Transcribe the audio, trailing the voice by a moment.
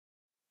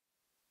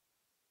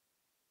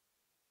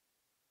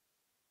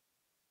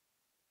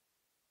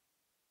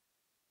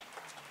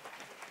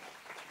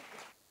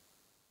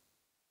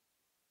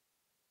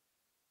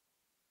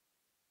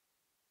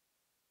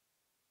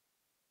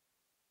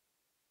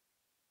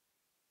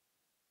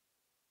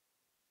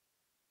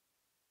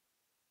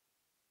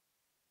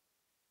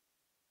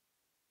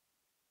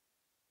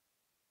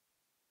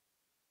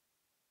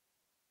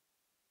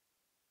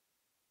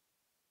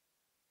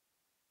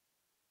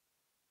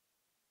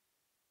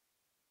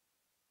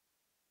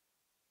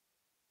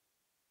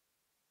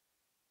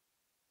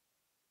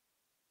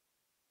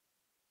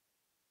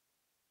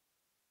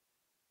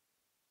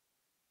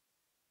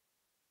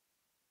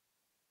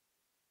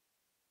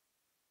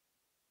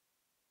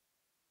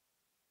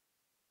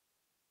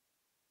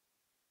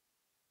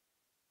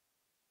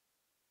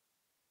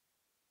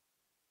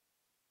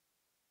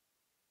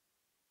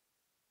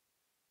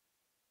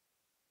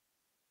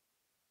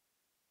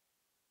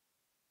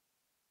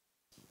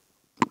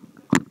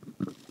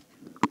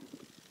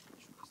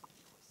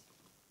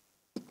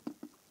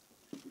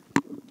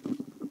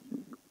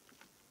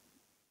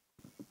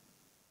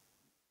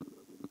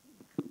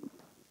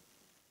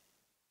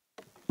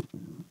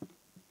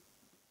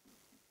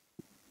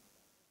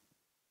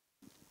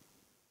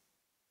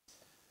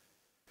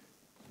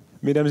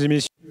Mesdames et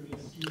messieurs.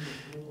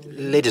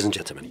 Ladies and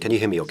gentlemen, can you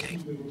hear me okay?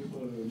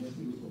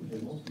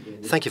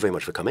 Thank you very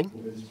much for coming,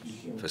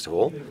 first of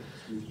all,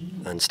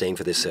 and staying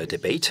for this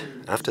debate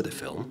after the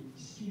film.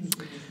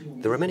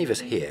 There are many of us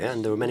here,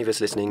 and there are many of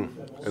us listening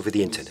over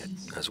the internet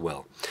as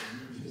well.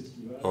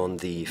 On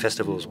the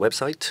festival's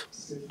website,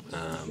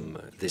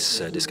 this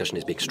discussion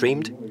is being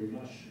streamed,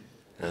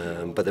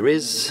 but there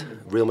is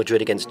Real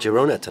Madrid against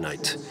Girona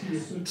tonight,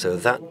 so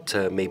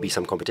that may be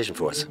some competition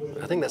for us.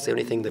 I think that's the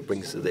only thing that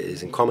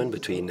is in common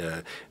between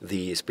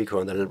the speaker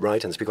on the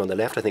right and the speaker on the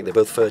left. I think they're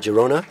both for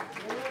Girona.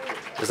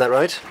 Is that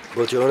right?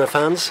 Both Girona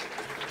fans?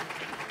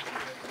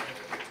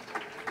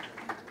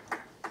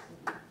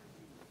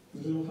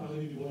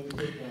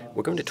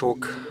 We're going to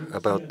talk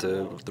about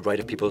the right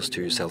of peoples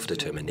to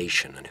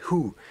self-determination and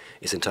who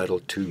is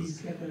entitled to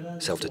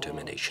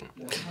self-determination.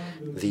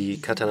 The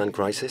Catalan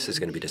crisis is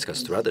going to be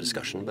discussed throughout the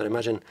discussion, but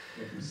imagine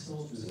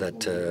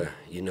that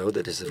you know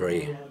that it's a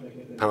very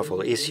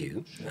powerful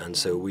issue, and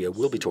so we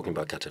will be talking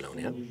about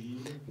Catalonia,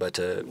 but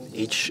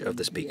each of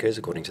the speakers,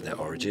 according to their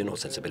origin or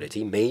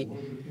sensibility, may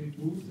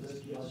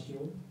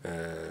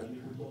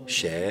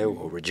share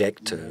or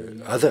reject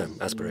other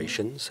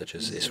aspirations, such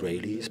as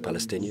Israelis,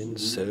 Palestinians,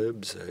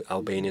 Serbs,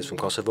 Albanians from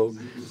Kosovo,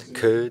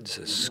 Kurds,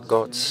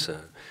 Scots,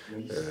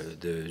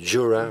 the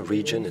Jura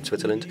region in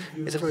Switzerland.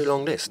 It's a very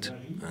long list,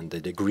 and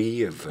the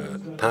degree of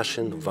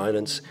passion or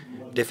violence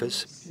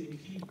differs.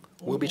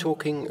 We'll be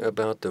talking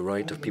about the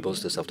right of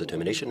peoples to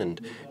self-determination, and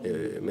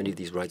many of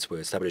these rights were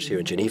established here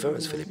in Geneva,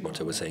 as Philippe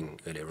Motta was saying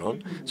earlier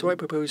on. So I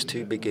propose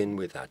to begin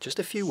with that. Just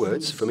a few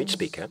words from each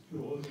speaker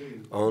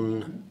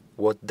on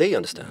what they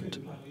understand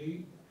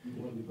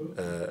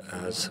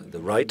as the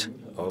right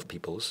of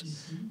peoples,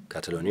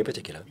 Catalonia in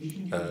particular,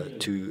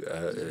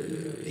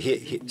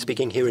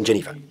 speaking here in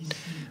Geneva.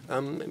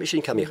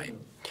 Michel Calmy-Rey,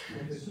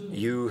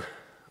 you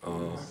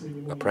are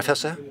a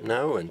professor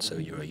now, and so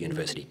you're a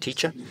university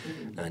teacher,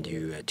 and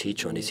you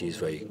teach on issues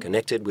very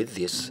connected with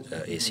this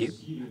issue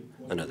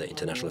and other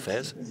international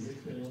affairs.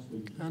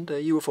 And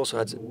you have also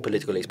had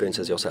political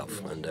experiences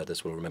yourself, and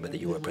others will remember that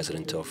you were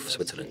president of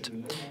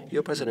Switzerland.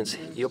 Your presence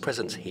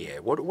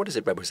here, what does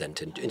it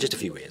represent in just a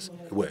few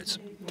words?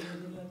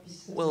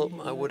 Well,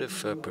 I would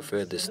have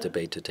preferred this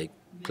debate to take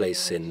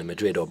place in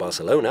Madrid or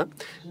Barcelona,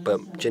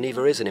 but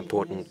Geneva is an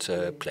important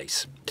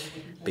place,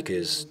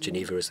 because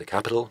Geneva is the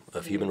capital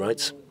of human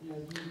rights.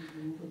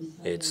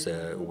 It's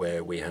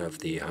where we have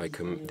the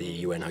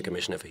UN High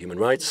Commissioner for Human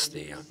Rights,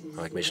 the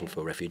High Commission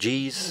for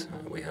Refugees,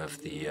 we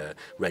have the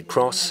Red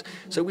Cross.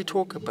 So we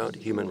talk about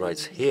human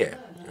rights here,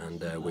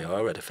 and we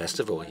are at a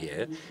festival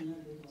here,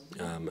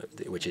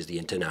 which is the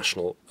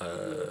International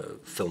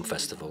Film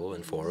Festival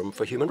and Forum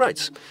for Human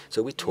Rights.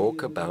 So we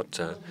talk about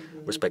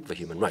respect for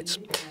human rights.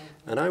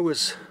 And I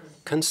was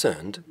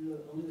concerned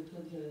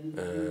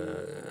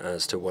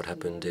as to what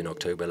happened in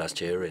October last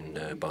year in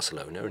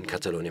Barcelona and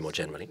Catalonia more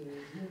generally.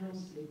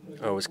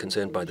 I was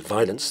concerned by the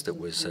violence that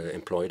was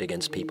employed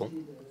against people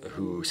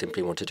who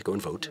simply wanted to go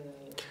and vote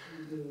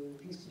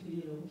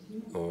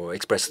or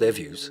express their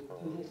views.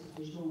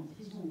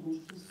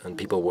 And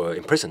people were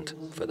imprisoned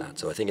for that.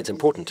 So I think it's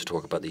important to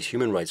talk about these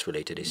human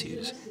rights-related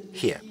issues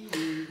here.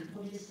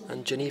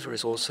 And Geneva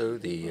is also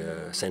the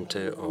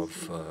center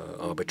of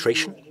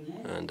arbitration.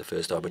 And the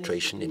first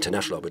arbitration,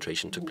 international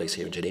arbitration, took place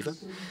here in Geneva.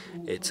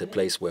 It's a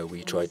place where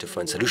we try to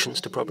find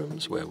solutions to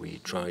problems, where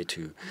we try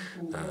to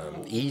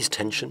ease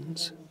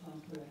tensions.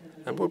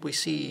 And what we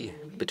see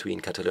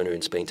between Catalonia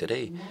and Spain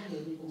today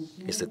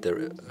is that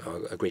there are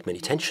a great many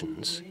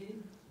tensions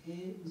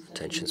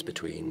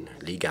between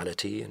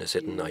legality and a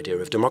certain idea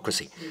of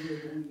democracy.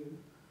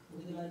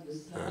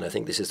 And I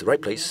think this is the right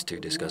place to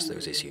discuss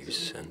those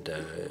issues and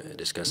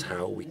discuss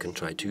how we can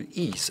try to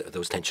ease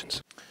those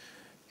tensions.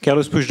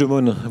 Carlos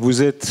Puigdemont,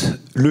 vous êtes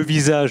le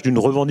visage d'une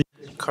revendication.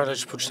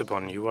 Carlos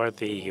Puigdemont, you are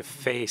the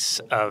face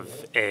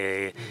of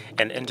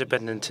an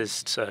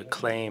independentist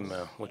claim,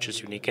 which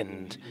is unique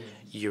in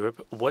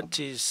Europe. What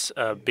does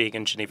being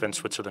in Geneva and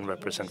Switzerland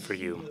represent for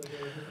you?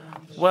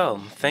 Well,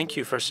 thank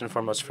you first and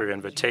foremost for your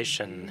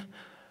invitation.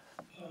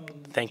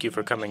 Thank you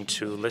for coming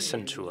to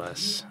listen to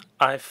us.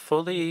 I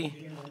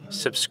fully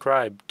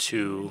subscribe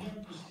to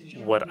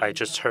what I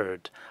just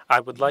heard. I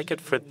would like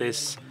it for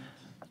this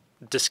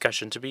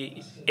discussion to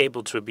be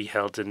able to be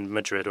held in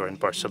Madrid or in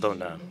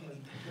Barcelona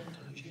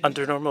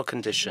under normal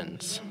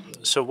conditions.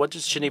 So what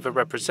does Geneva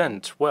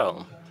represent?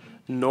 Well,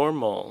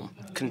 normal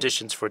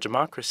conditions for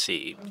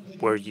democracy,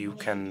 where you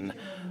can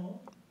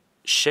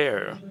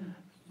share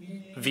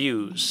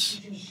views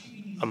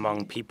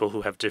among people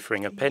who have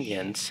differing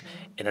opinions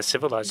in a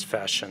civilized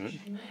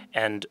fashion,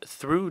 and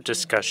through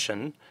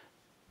discussion,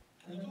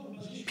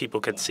 people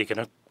can seek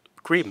an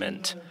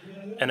agreement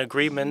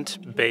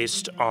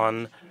based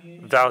on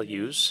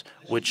values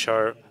which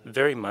are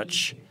very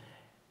much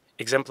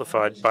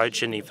exemplified by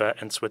Geneva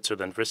and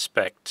Switzerland: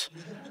 respect,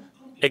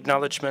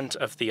 acknowledgement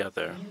of the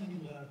other,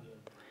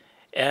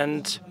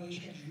 and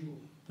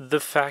the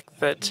fact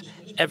that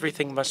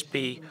everything must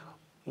be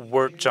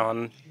worked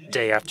on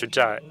day after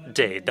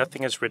day.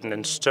 Nothing is written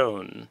in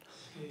stone.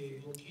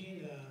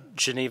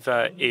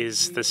 Geneva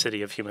is the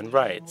city of human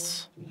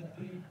rights.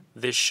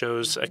 This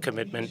shows a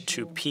commitment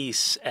to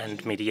peace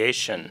and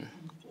mediation.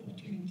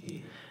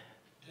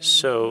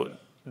 So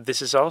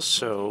this is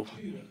also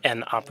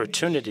an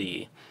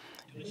opportunity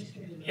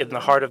in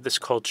the heart of this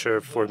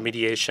culture for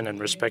mediation and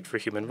respect for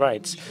human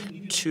rights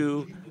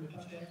to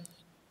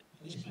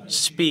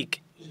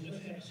speak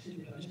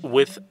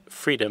with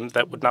freedom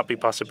that would not be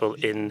possible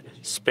in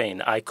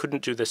Spain. I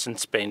couldn't do this in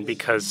Spain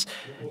because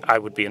I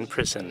would be in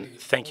prison.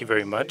 Thank you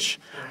very much.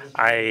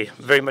 I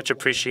very much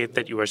appreciate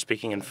that you are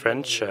speaking in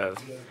French.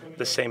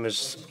 The same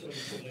is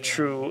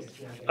true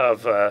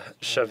of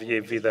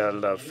Xavier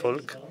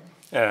Vidal-Folch.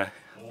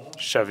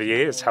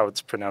 Xavier is how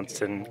it's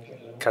pronounced in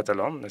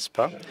Catalan, n'est-ce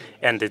pas?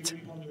 And it's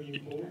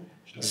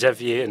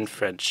Xavier in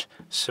French.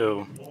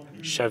 So,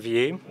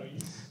 Xavier,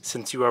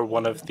 since you are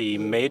one of the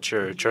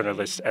major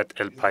journalists at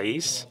El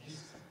País,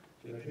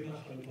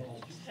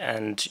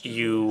 and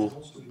you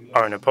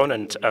are an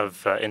opponent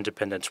of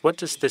independence, what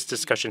does this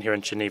discussion here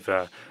in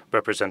Geneva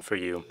represent for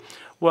you?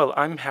 Well,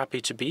 I'm happy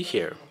to be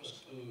here.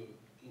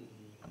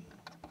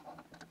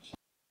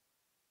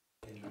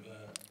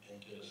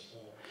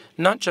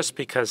 Not just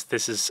because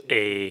this is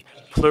a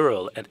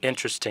plural and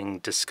interesting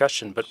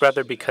discussion, but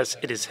rather because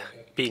it is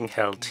being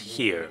held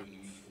here.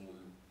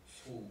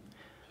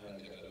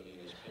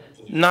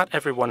 Not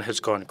everyone has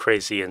gone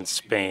crazy in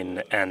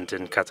Spain and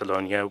in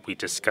Catalonia. We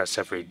discuss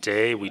every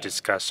day. We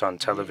discuss on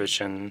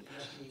television.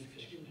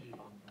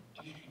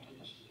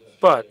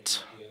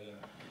 But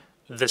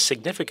the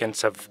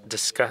significance of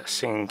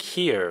discussing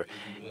here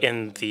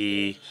in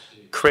the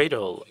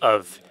cradle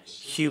of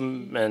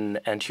human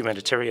and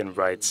humanitarian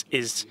rights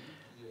is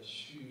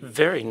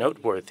very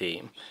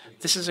noteworthy.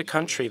 This is a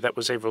country that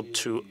was able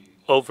to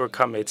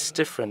overcome its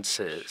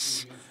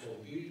differences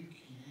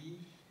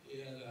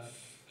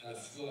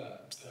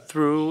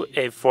through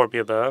a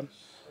formula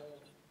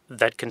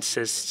that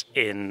consists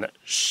in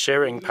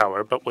sharing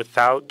power, but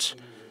without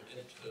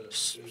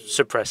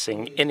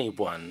suppressing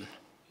anyone,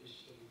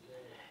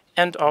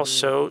 and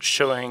also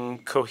showing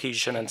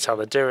cohesion and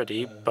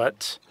solidarity,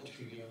 but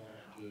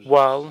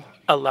while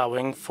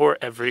allowing for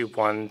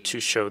everyone to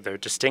show their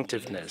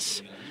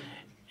distinctiveness.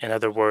 In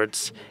other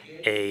words,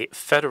 a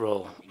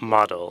federal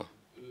model.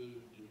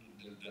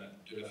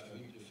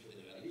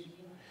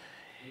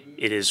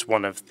 It is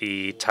one of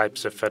the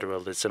types of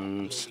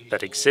federalisms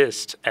that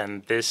exist,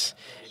 and this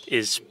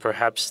is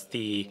perhaps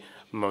the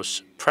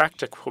most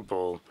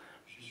practicable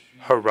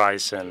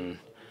horizon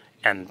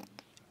and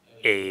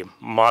a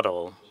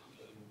model.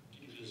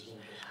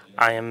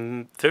 I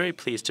am very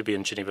pleased to be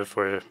in Geneva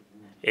for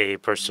a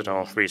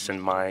personal reason.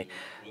 My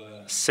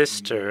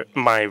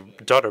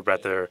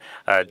daughter,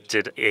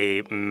 did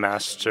a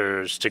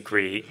master's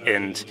degree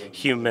in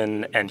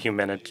human and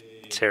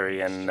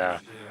humanitarian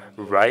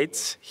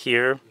rights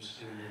here,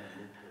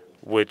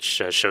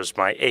 which shows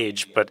my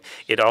age, but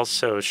it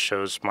also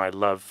shows my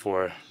love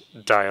for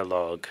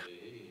dialogue,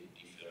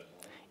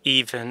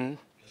 even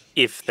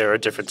if there are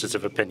differences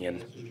of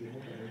opinion.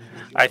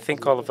 I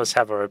think all of us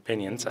have our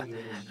opinions.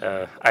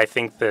 I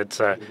think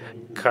that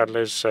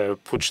Carles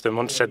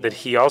Puigdemont said that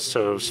he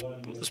also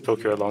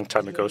spoke here a long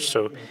time ago,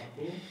 so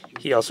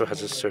he also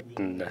has a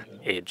certain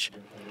age.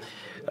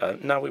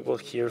 Now we will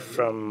hear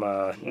from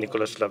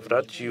Nicolas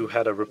Lavrat. You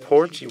had a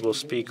report. You will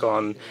speak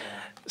on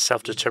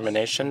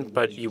self-determination,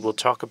 but you will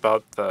talk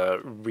about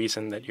the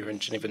reason that you're in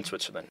Geneva, in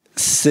Switzerland.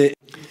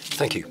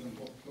 Thank you.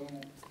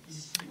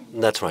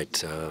 That's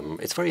right.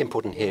 It's very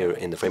important here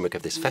in the framework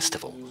of this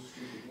festival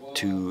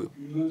to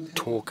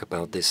talk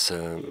about this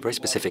very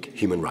specific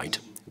human right,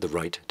 the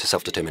right to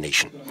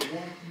self-determination.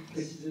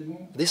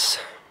 This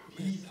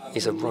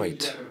is a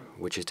right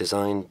which is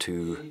designed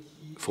to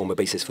form a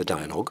basis for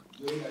dialogue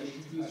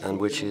and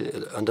which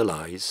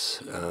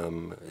underlies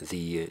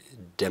the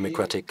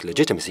democratic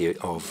legitimacy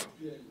of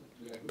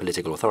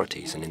political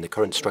authorities. And in the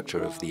current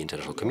structure of the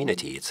international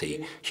community, it's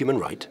a human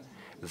right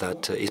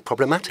that is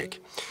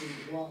problematic,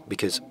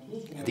 because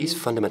these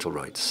fundamental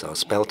rights are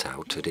spelt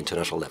out at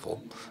international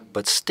level,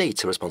 but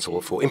states are responsible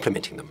for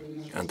implementing them.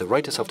 And the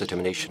right to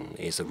self-determination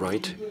is a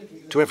right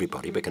to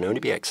everybody, but can only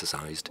be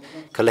exercised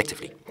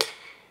collectively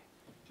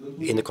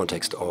in the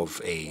context of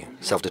a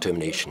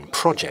self-determination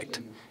project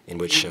in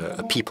which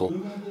a people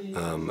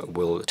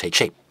will take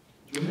shape.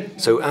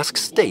 So ask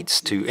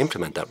states to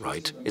implement that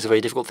right is a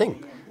very difficult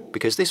thing,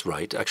 because this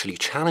right actually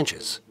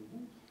challenges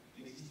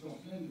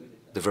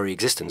the very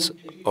existence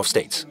of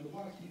states.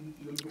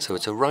 So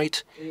it's a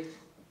right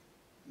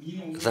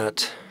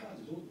that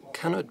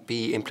cannot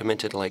be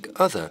implemented like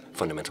other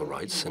fundamental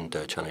rights and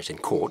challenged in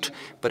court,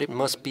 but it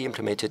must be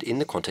implemented in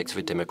the context of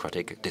a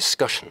democratic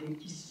discussion.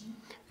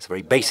 It's the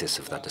very basis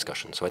of that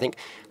discussion. So I think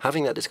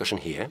having that discussion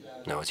here,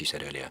 now as you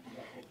said earlier,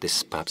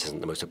 this perhaps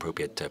isn't the most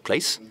appropriate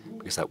place,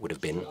 because that would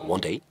have been one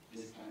day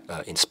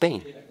in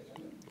Spain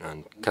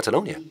and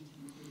Catalonia.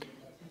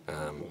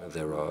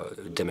 There are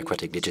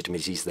democratic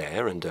legitimacies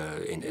there, and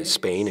in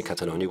Spain and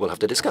Catalonia we'll have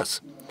to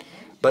discuss.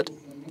 But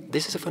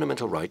This is a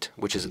fundamental right,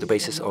 which is at the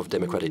basis of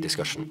democratic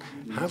discussion.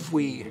 Have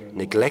we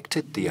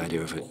neglected the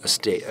idea of a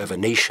state, of a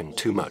nation,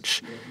 too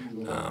much?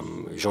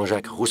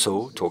 Jean-Jacques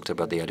Rousseau talked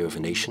about the idea of a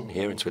nation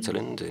here in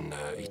Switzerland, and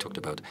he talked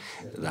about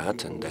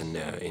that, and then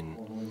in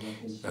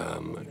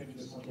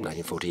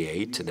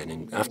 1948, and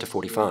then after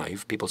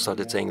 45, people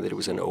started saying that it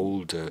was an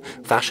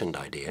old-fashioned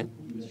idea,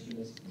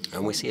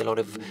 and we see a lot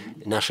of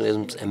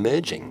nationalisms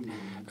emerging.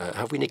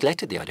 Have we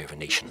neglected the idea of a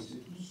nation?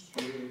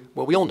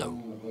 Well, we all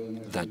know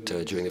that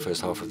during the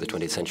first half of the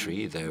 20th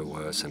century, there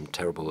were some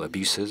terrible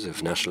abuses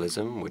of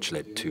nationalism, which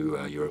led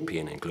to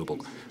European and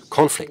global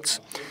conflicts.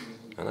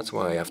 And that's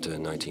why after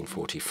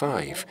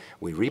 1945,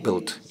 we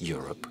rebuilt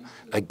Europe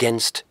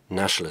against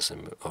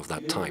nationalism of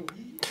that type.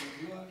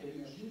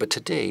 But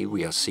today,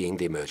 we are seeing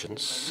the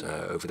emergence,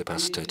 over the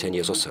past 10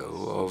 years or so,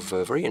 of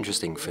very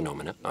interesting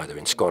phenomena, either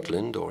in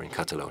Scotland or in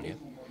Catalonia,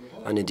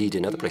 and indeed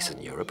in other places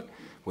in Europe,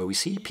 where we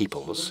see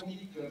peoples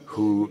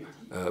who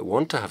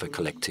want to have a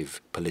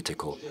collective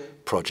political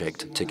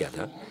project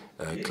together,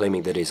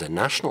 claiming that it is a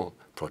national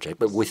project,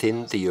 but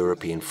within the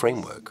European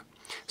framework.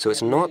 So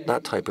it's not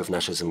that type of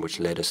nationalism which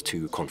led us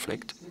to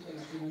conflict.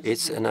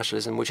 It's a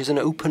nationalism which is an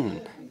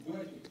open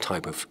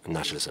type of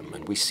nationalism,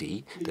 and we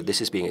see that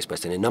this is being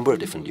expressed in a number of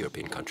different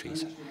European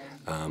countries.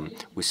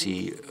 We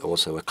see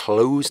also a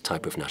closed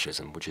type of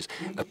nationalism, which is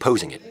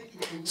opposing it.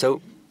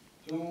 So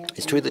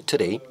it's true that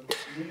today,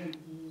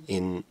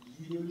 in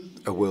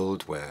a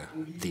world where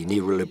the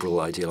neoliberal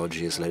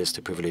ideology has led us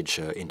to privilege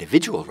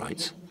individual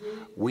rights,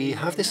 we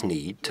have this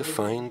need to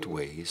find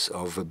ways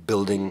of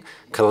building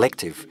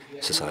collective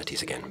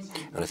societies again.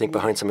 And I think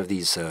behind some of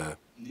these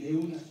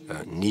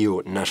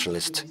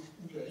neo-nationalist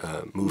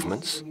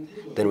movements,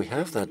 then we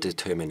have that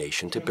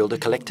determination to build a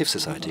collective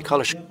society.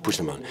 Carlos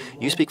Puigdemont,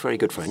 you speak very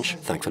good French,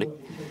 thankfully,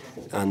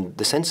 and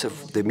the sense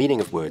of the meaning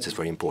of words is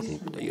very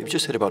important. You've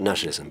just heard about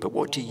nationalism, but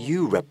what do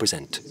you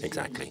represent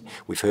exactly?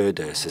 We've heard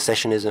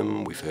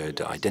secessionism, we've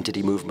heard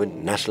identity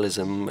movement,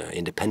 nationalism,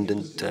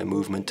 independent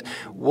movement.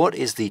 What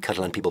is the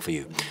Catalan people for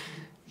you?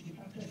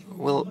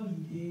 Well,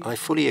 I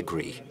fully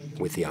agree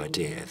with the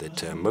idea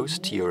that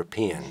most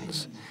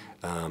Europeans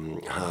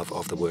have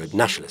of the word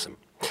nationalism.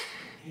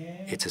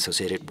 It's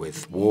associated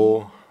with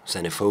war,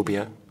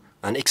 xenophobia,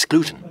 and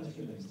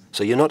exclusion.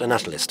 So you're not a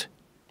nationalist.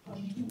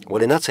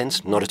 Well, in that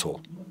sense, not at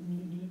all.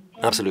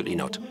 Absolutely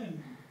not.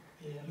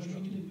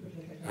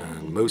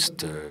 And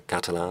most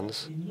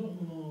Catalans,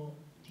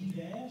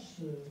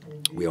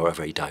 we are a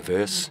very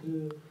diverse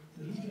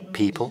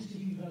people,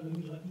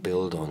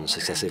 built on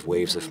successive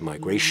waves of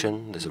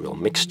migration. There's a real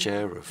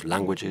mixture of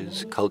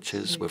languages,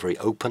 cultures. We're very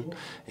open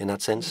in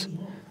that sense.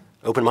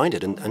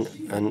 Open-minded,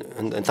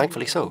 and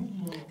thankfully so.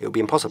 It would be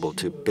impossible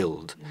to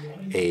build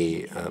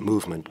a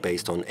movement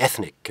based on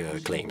ethnic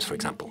claims, for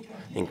example,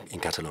 in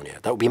Catalonia.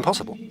 That would be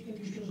impossible.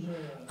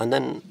 And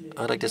then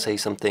I'd like to say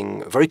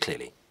something very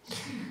clearly,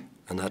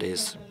 and that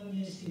is,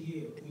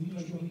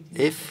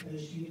 if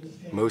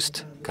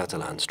most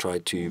Catalans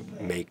tried to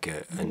make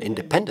an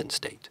independent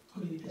state,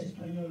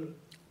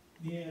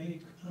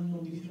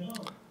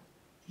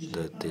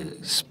 that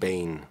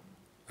Spain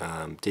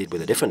did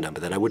with a different number,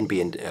 then I wouldn't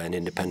be an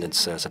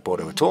independence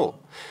supporter at all.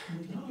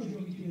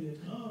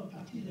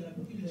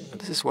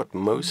 This is what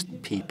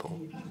most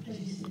people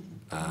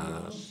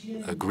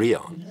agree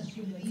on.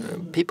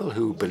 People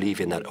who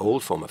believe in that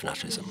old form of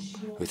nationalism,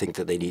 who think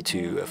that they need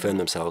to affirm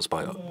themselves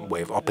by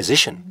way of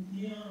opposition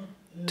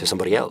to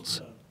somebody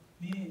else,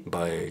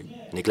 by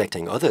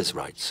neglecting others'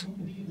 rights,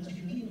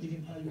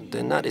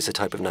 then that is a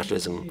type of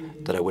nationalism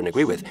that I wouldn't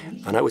agree with.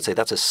 And I would say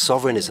that's a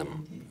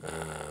sovereignism.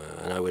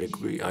 And I would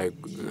agree,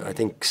 I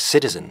think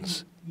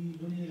citizens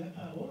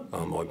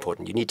are more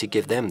important. You need to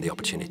give them the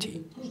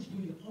opportunity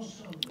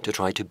to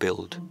try to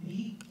build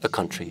a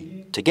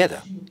country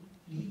together,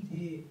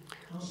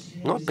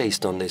 not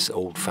based on this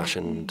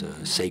old-fashioned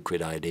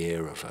sacred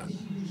idea of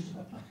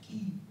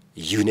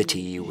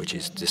unity which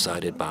is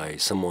decided by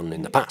someone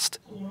in the past,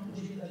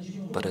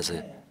 but as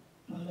a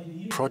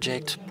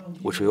project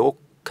which we all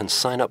can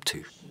sign up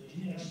to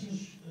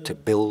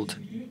build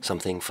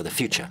something for the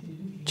future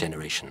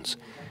generations,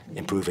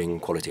 improving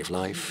quality of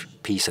life,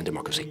 peace and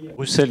democracy.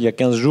 Bruxelles, il y a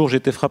 15 jours,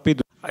 j'étais frappé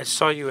de... I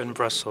saw you in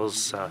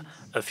Brussels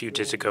a few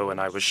days ago,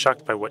 and I was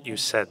shocked by what you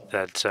said,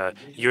 that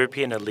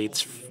European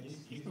elites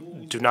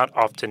do not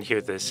often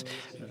hear this.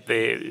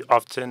 They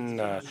often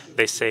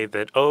they say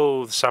that,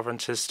 oh, the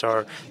sovereigntists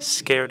are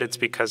scared, it's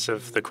because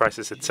of the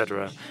crisis,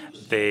 etc.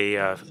 They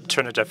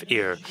turn a deaf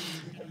ear.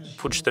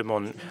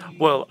 Puigdemont,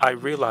 well, I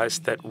realize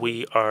that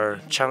we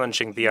are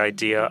challenging the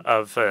idea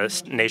of a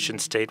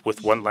nation-state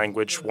with one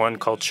language, one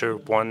culture,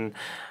 one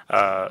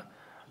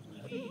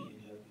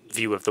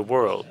view of the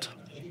world.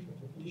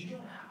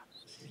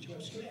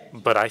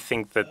 But I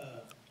think that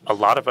a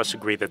lot of us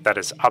agree that that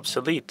is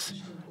obsolete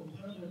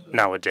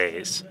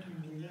nowadays.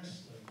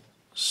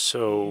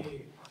 So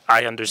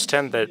I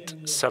understand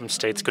that some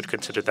states could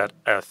consider that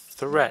a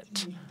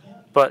threat,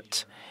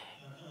 but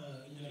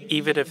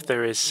even if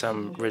there is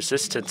some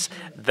resistance,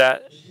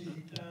 that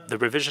the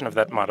revision of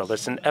that model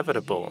is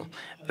inevitable.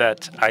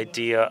 That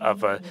idea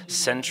of a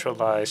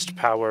centralized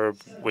power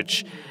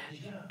which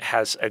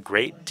has a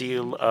great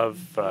deal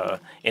of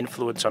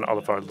influence on all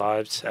of our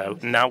lives.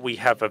 Now we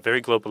have a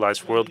very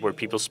globalized world where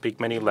people speak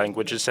many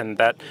languages, and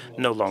that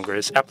no longer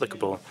is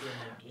applicable.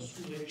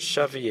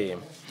 Xavier,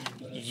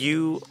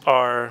 you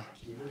are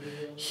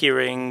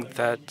hearing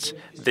that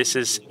this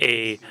is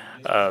a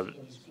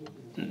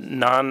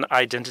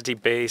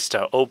non-identity-based,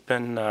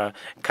 open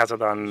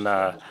Catalan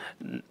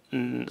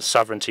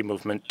sovereignty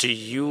movement. Do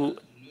you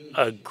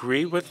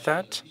agree with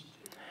that?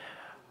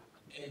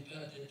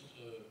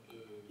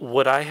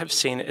 What I have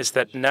seen is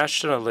that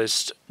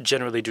nationalists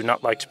generally do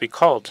not like to be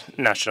called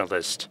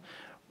nationalist,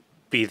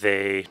 be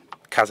they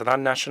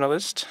Catalan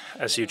nationalist,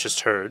 as you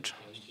just heard,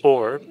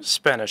 or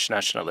Spanish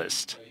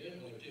nationalist,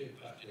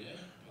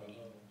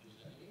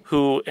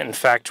 who in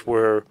fact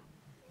were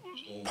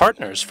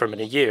partners for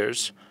many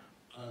years,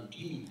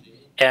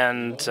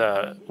 and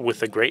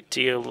with a great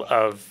deal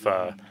of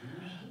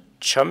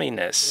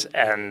chumminess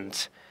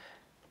and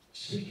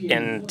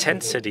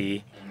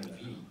intensity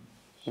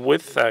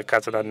with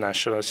Catalan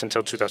nationalists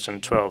until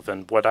 2012.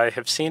 And what I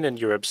have seen in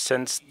Europe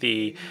since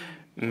the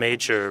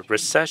major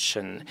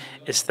recession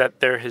is that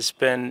there has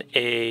been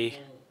a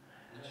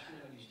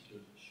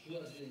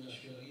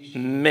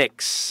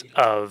mix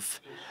of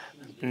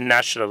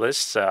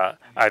nationalists,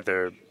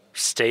 either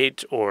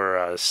state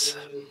or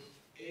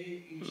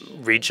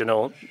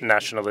regional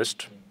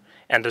nationalist,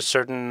 and a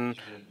certain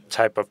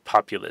type of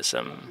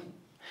populism.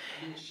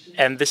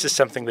 And this is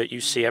something that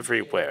you see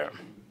everywhere.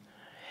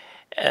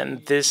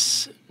 And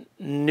this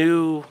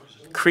new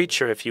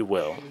creature, if you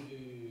will,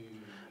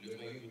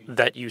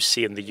 that you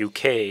see in the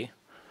UK,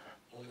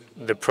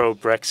 the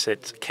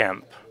pro-Brexit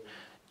camp,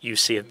 you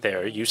see it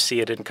there. You see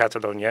it in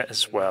Catalonia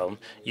as well.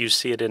 You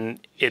see it in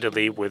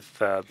Italy with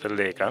the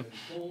Lega.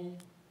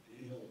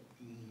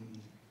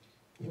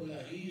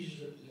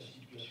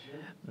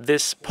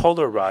 This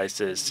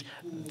polarizes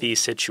the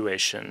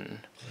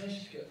situation.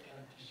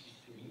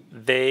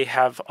 They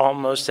have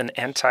almost an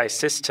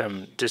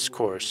anti-system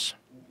discourse,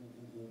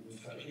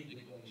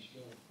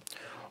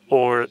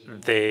 or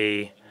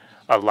they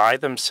ally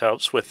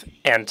themselves with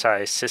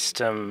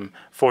anti-system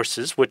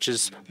forces, which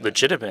is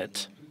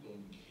legitimate,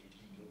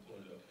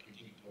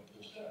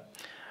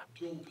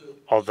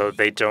 although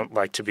they don't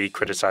like to be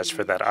criticized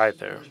for that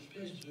either.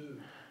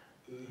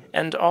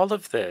 And all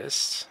of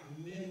this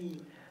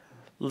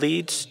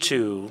leads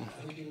to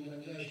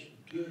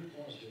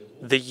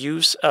the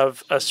use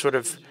of a sort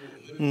of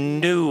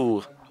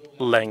new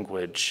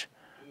language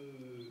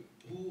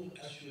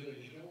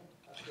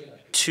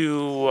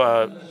to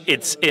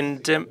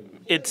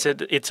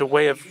it's a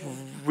way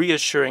of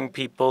reassuring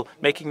people,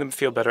 making them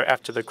feel better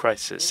after the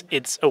crisis.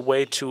 It's a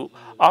way to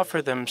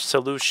offer them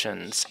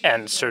solutions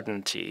and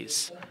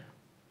certainties.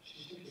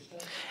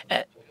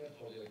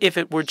 If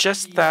it were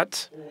just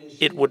that,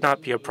 it would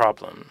not be a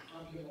problem.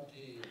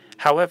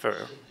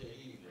 However,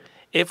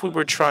 if we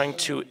were trying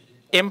to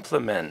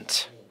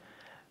implement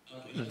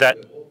that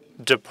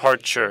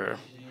departure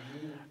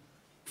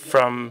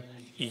from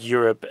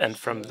Europe and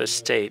from the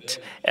state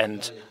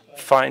and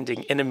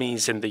finding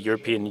enemies in the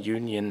European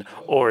Union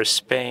or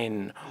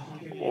Spain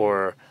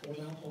or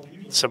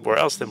somewhere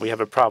else, then we have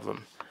a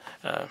problem.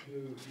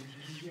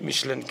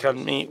 Michel and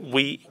Calmy,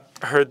 we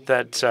heard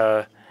that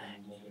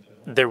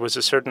there was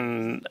a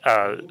certain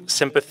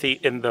sympathy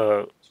in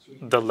the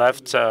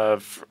left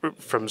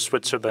from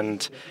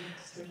Switzerland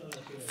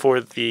for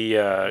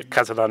the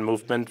Catalan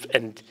movement,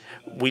 and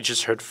we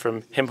just heard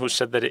from him who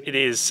said that it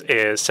is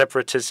a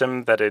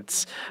separatism, that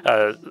it's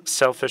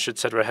selfish,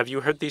 etc. Have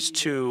you heard these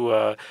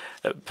two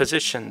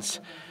positions?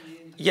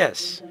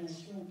 Yes.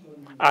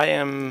 I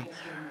am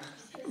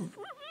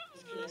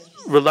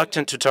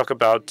reluctant to talk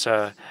about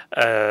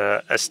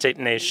a state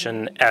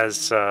nation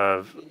as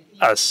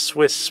a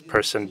Swiss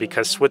person,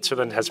 because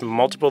Switzerland has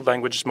multiple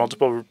languages,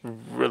 multiple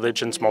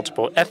religions,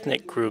 multiple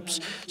ethnic groups.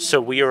 So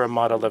we are a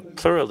model of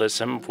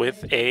pluralism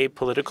with a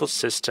political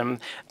system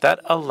that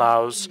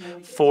allows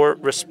for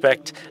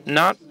respect,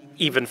 not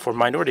even for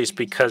minorities,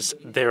 because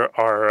there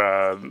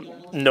are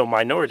no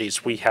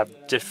minorities. We have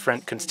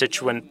different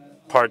constituent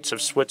parts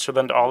of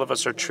Switzerland. All of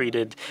us are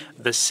treated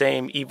the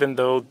same, even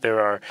though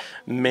there are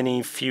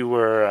many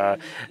fewer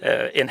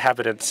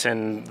inhabitants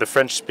in the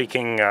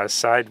French-speaking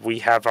side. We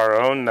have our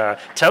own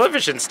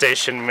television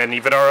station and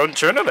even our own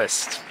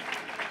journalists,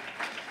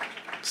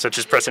 such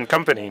as Press and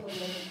Company.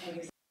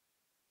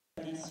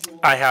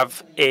 I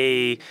have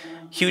a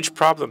huge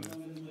problem,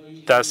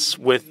 thus,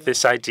 with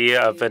this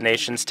idea of a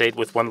nation-state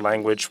with one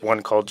language,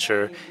 one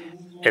culture,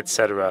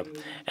 etc.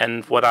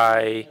 And what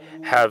I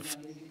have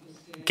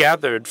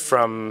gathered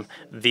from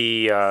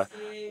the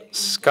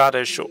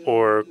Scottish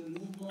or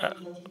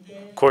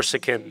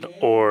Corsican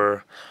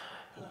or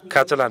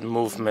Catalan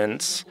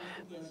movements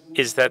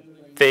is that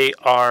they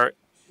are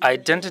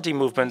identity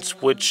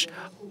movements which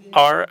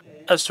are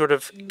a sort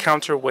of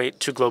counterweight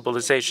to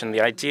globalization.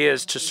 The idea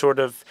is to sort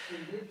of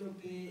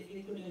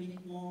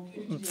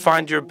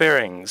find your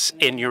bearings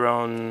in your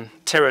own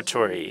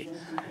territory.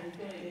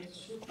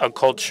 a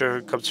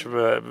culture comes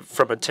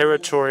from a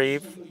territory,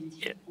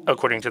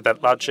 according to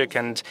that logic,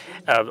 and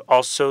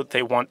also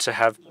they want to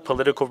have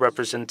political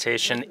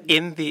representation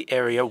in the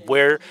area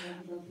where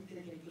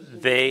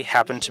they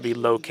happen to be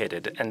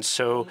located. And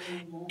so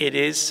it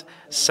is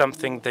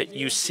something that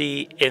you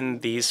see in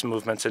these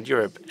movements in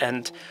Europe.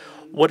 And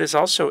what is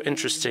also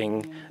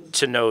interesting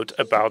to note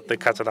about the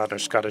Catalan or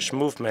Scottish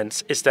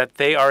movements is that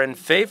they are in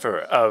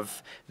favor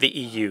of the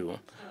EU.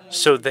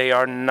 So they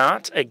are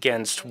not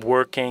against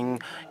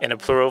working in a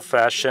plural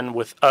fashion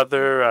with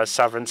other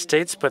sovereign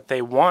states, but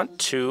they want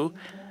to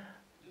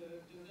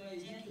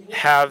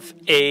have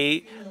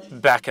a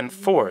back and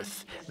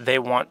forth. They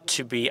want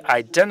to be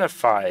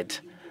identified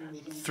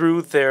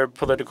through their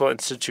political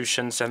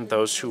institutions and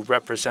those who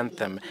represent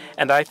them.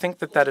 And I think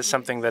that that is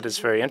something that is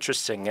very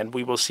interesting, and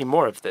we will see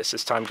more of this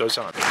as time goes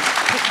on.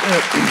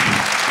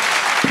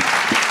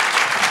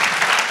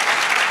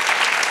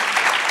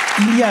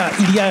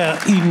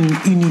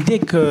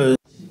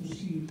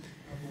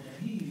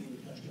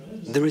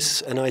 There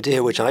is an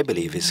idea which I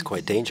believe is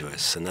quite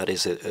dangerous, and that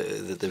is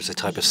that there's a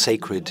type of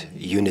sacred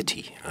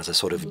unity as a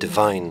sort of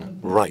divine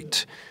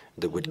right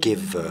that would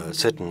give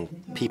certain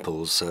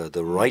peoples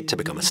the right to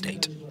become a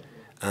state,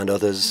 and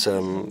others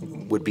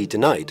would be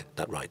denied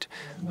that right.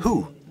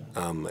 Who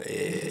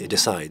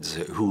decides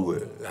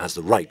who has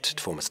the right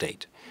to form a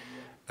state?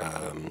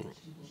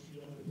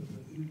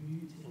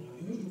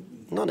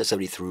 Not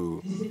necessarily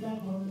through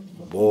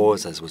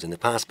wars, as was in the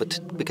past, but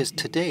because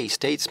today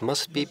states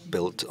must be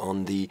built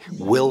on the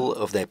will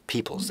of their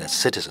peoples, their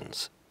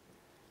citizens.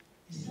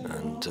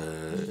 And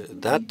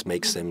that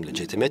makes them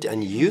legitimate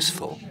and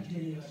useful.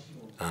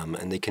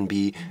 And they can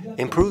be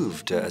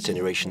improved as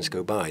generations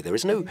go by. There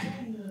is no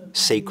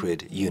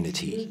sacred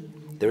unity.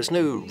 There is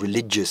no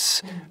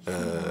religious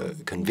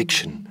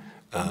conviction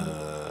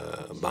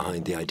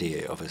behind the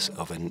idea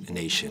of a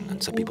nation.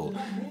 And some people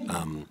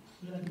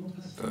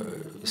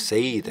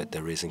say that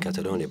there is in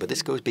Catalonia, but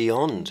this goes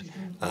beyond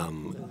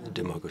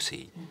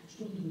democracy.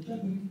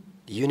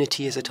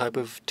 Unity is a type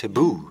of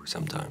taboo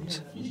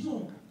sometimes.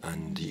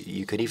 And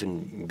you could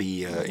even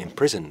be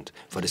imprisoned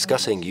for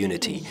discussing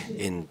unity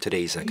in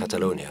today's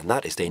Catalonia. And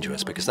that is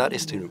dangerous, because that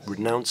is to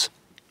renounce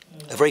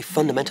a very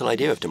fundamental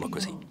idea of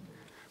democracy.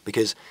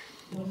 Because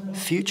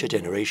future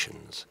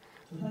generations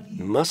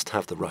must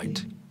have the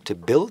right to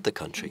build the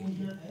country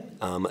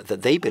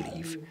that they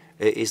believe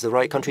is the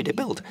right country to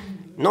build,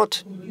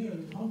 not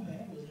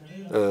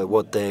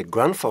what their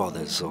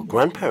grandfathers or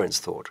grandparents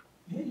thought.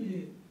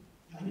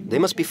 They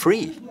must be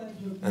free.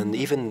 And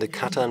even the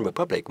Catalan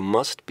Republic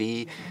must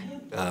be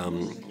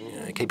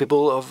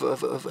capable of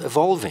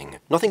evolving.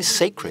 Nothing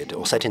sacred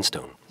or set in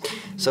stone.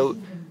 So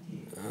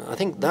I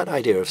think that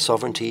idea of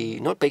sovereignty,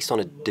 not based on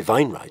a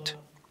divine right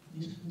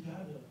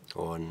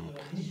or an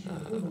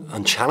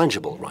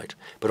unchallengeable right,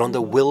 but on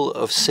the will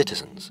of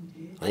citizens,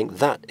 I think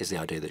that is the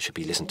idea that should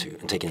be listened to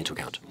and taken into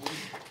account.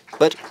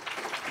 But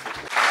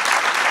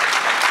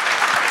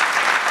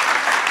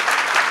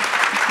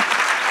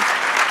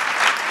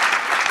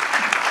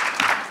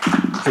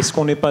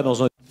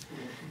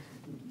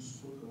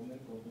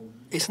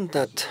isn't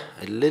that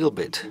a little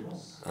bit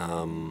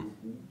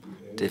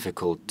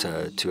difficult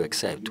to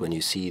accept when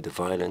you see the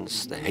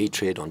violence, the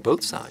hatred on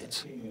both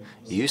sides?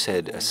 You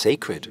said a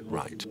sacred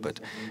right, but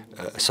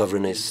a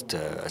sovereignist,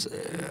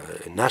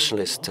 a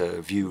nationalist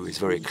view is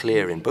very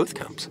clear in both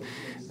camps.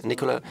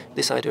 Nicolas,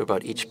 this idea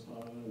about each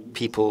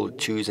people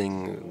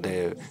choosing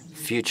their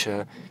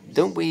future,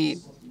 don't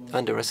we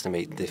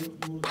underestimate the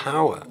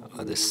power,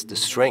 the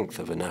strength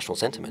of a national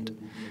sentiment?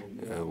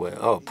 Where,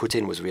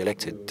 Putin was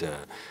re-elected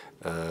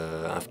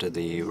after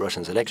the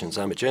Russian elections.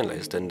 I'm a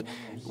journalist, and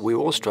we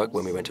were all struck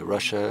when we went to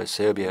Russia,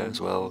 Serbia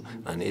as well,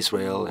 and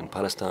Israel and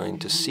Palestine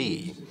to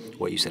see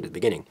what you said at the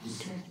beginning.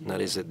 And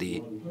that is that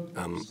the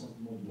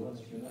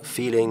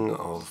feeling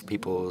of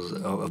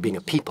being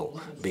a people,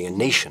 being a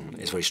nation,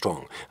 is very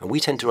strong. And we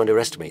tend to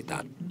underestimate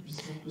that.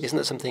 Isn't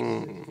that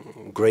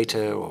something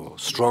greater or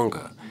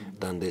stronger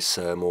than this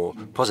more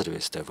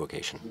positivist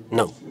vocation?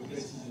 No.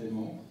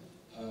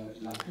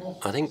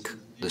 I think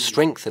the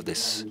strength of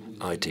this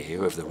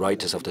idea of the right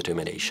to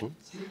self-determination,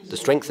 the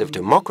strength of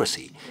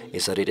democracy,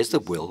 is that it is the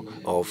will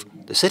of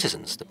the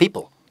citizens, the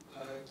people,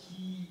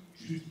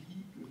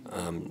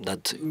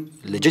 that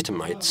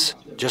legitimates,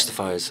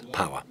 justifies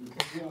power.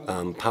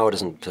 Power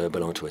doesn't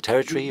belong to a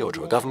territory or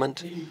to a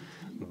government,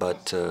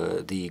 but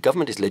the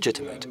government is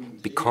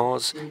legitimate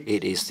because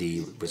it is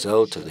the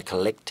result of the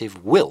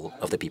collective will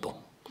of the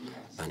people.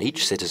 And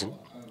each citizen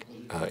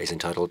is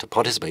entitled to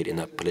participate in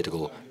that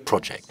political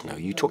project. Now,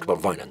 you talked about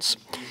violence,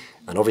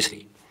 and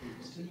obviously,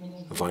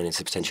 violence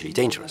is potentially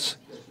dangerous.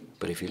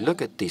 But if you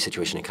look at the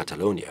situation in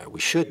Catalonia, we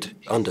should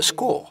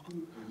underscore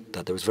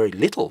that there was very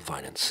little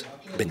violence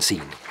been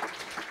seen.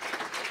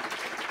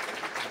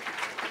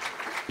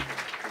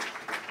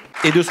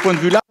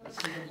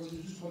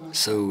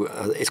 So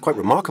it's quite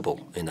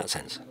remarkable in that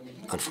sense.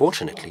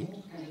 Unfortunately,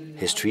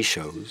 history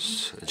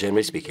shows,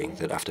 generally speaking,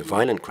 that after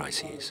violent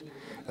crises,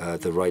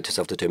 the right to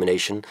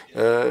self-determination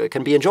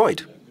can be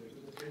enjoyed.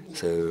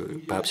 So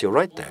perhaps you're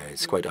right there.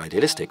 It's quite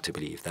idealistic to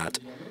believe that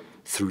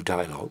through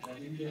dialogue,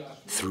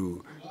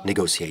 through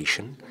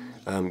negotiation,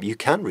 you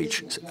can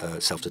reach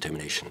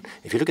self-determination.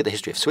 If you look at the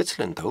history of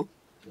Switzerland, though,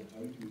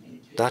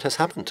 that has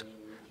happened.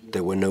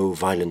 There were no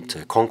violent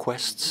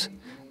conquests.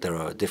 There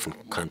are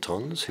different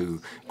cantons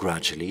who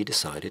gradually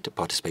decided to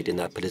participate in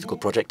that political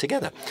project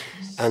together.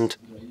 And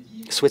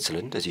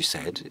Switzerland, as you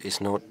said, is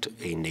not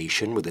a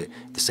nation with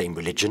the same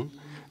religion,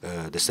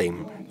 the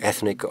same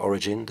ethnic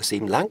origin, the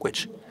same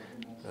language.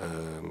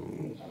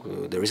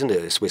 There isn't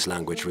a Swiss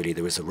language, really.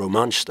 There is a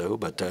Romansh, though,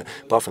 but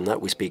apart from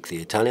that, we speak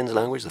the Italian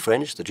language, the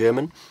French, the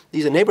German.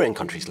 These are neighboring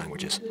countries'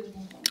 languages.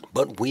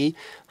 But we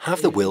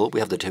have the will, we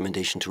have the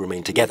determination to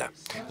remain together,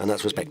 and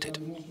that's respected.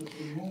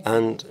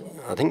 And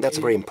I think that's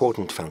a very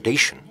important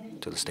foundation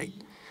to the state.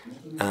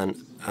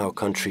 And our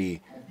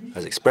country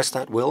has expressed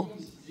that will,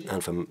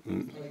 and for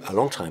a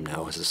long time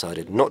now has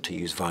decided not to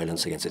use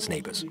violence against its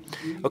neighbors.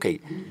 Okay,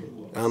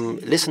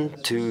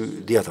 listen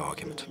to the other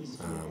argument.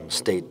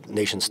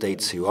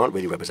 Nation-states who aren't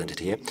really represented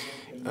here.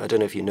 I don't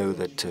know if you know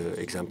that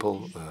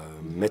example,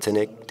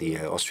 Metternich,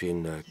 the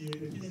Austrian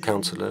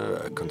councillor,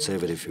 a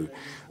conservative who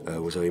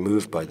was very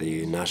moved by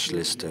the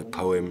nationalist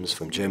poems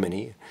from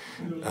Germany,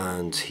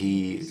 and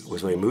he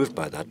was very moved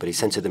by that, but he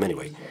censored them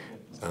anyway,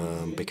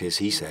 because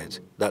he said,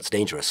 that's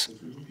dangerous.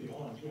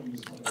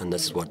 And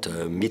that's what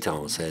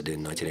Mitterrand said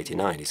in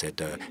 1989. He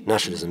said,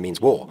 nationalism means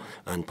war.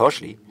 And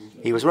partially,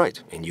 he was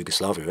right, in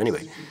Yugoslavia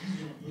anyway.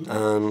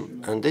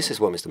 And this is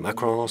what Mr.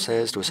 Macron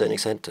says to a certain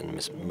extent, and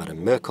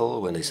Madame Merkel,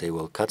 when they say,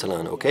 well,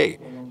 Catalan, okay,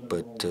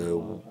 but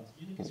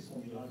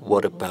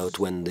what about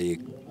when the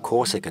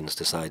Corsicans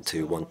decide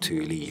to want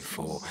to leave,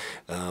 or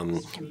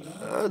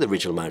the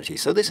regional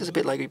minorities? So this is a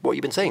bit like what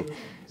you've been saying.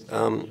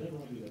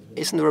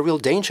 Isn't there a real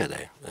danger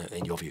there,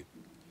 in your view?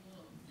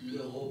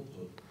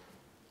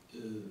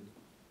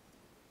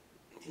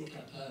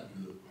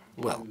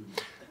 Well,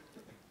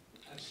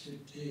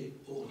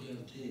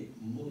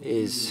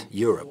 is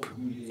Europe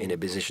in a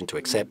position to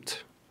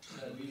accept,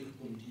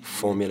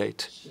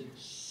 formulate,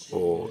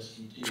 or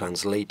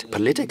translate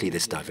politically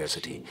this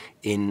diversity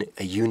in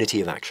a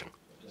unity of action?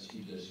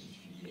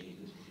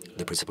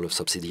 The principle of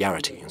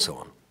subsidiarity and so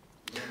on.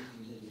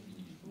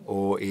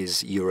 Or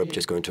is Europe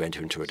just going to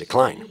enter into a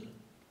decline?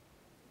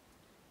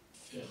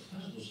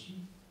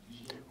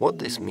 What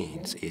this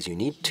means is you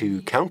need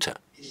to counter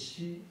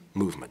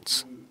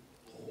movements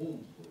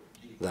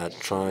that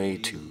try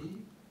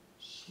to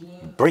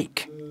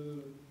break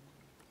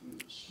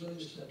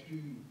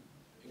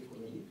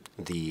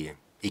the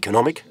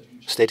economic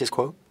status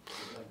quo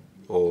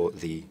or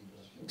the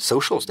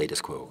social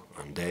status quo.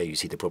 And there you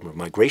see the problem of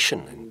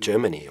migration in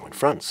Germany or in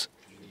France.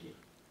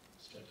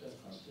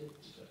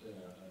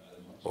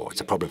 Or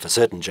it's a problem for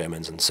certain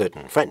Germans and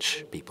certain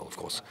French people, of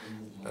course.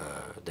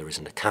 There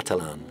isn't a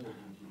Catalan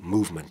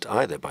movement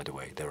either, by the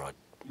way. There are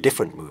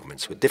different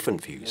movements with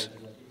different views.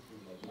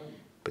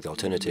 But the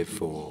alternative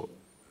for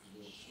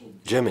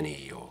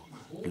Germany or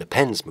Le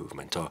Pen's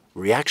movement are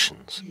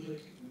reactions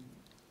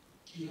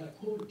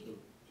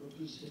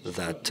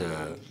that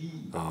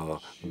are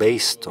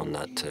based on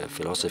that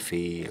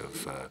philosophy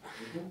of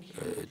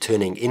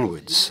turning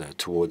inwards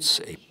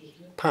towards a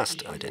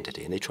past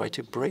identity, and they try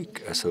to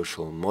break a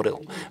social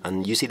model.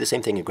 And you see the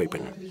same thing in Great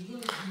Britain.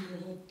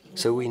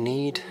 So we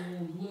need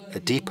a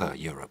deeper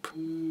Europe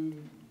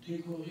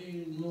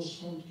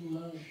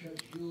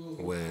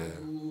where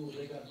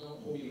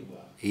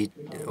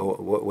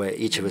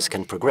each of us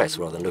can progress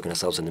rather than looking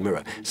ourselves in the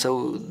mirror.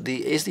 So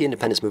is the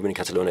independence movement in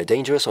Catalonia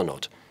dangerous or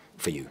not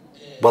for you?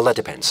 Well, that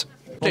depends.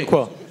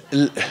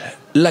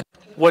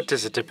 What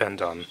does it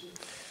depend on?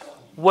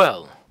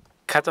 Well,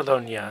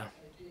 Catalonia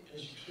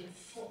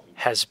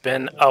has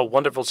been a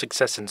wonderful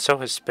success, and so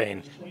has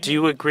Spain. Do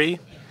you agree?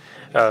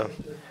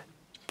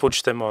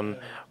 Puigdemont,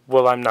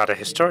 well, I'm not a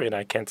historian.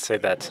 I can't say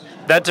that.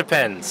 That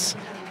depends.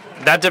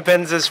 That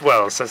depends as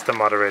well, says the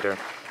moderator.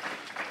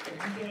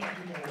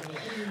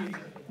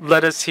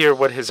 Let us hear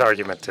what his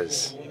argument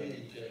is.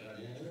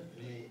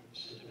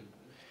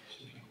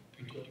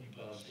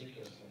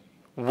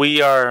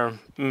 We are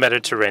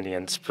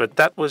Mediterraneans, but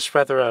that was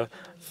rather a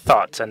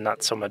thought and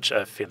not so much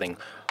a feeling.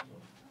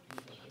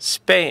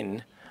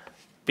 Spain,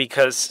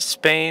 because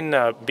Spain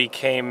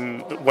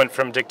went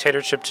from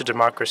dictatorship to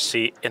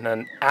democracy in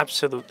an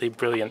absolutely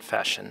brilliant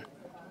fashion.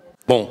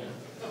 Bon.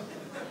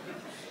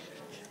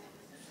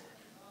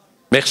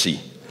 Merci.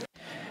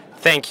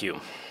 Thank you.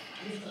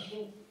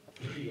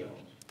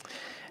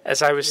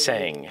 As I was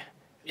saying,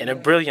 in a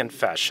brilliant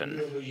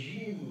fashion,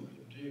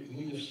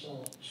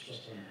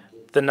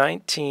 the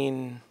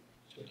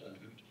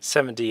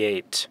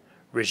 1978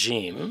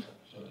 regime,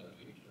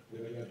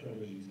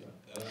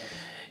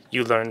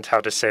 you learned how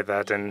to say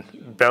that in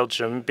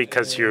Belgium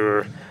because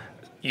you're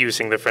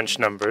using the French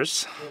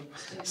numbers,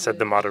 said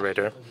the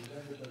moderator.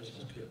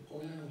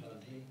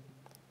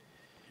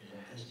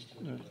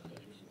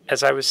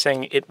 As I was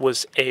saying, it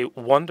was a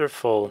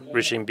wonderful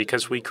regime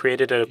because we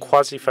created a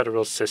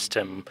quasi-federal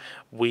system.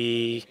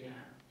 We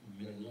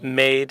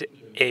made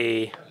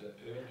a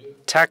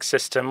tax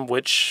system,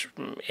 which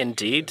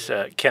indeed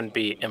can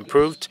be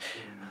improved.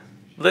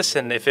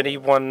 Listen, if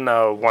anyone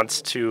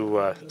wants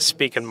to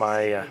speak in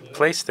my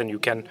place, then you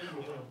can.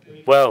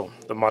 Well,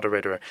 the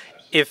moderator,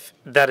 if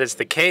that is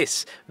the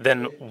case,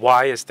 then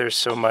why is there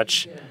so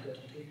much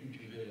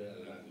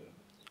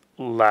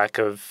lack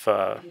of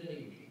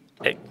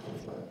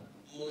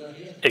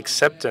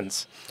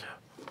acceptance?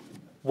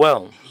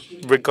 Well,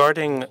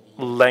 regarding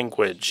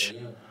language,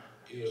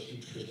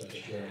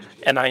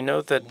 and I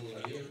know that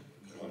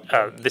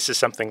this is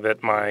something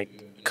that my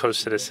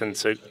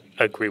co-citizens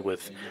agree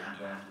with.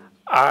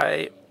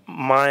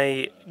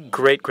 My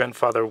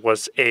great-grandfather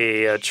was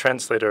a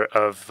translator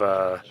of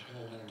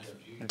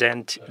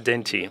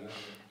Denti,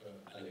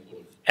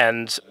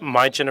 and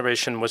my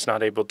generation was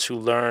not able to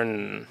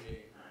learn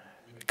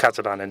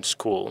Catalan in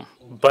school,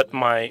 but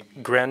my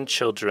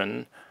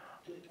grandchildren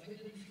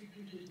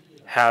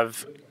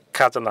have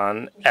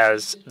Catalan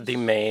as the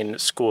main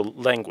school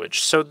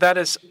language. So that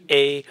is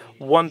a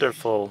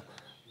wonderful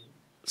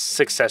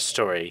success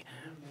story.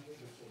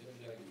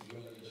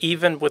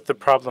 Even with the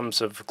problems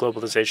of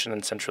globalization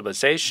and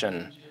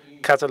centralization,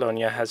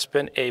 Catalonia has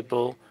been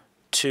able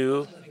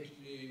to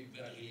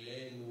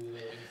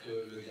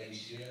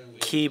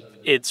keep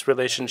its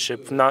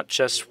relationship not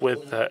just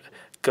with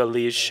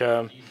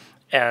Galicia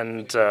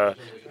and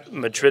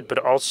Madrid, but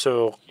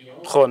also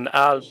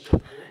Rhône-Alpes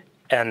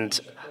and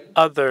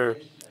other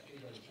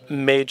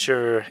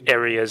major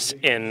areas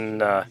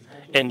in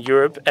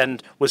Europe,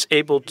 and was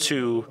able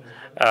to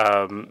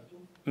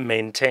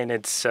maintain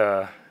its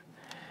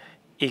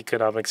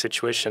economic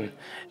situation.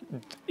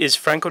 Is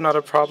Franco not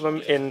a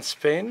problem in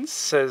Spain?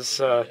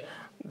 Says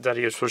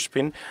Darius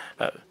Rushpin.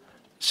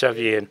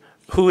 Xavier,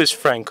 who is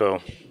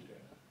Franco?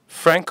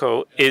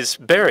 Franco is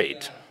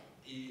buried.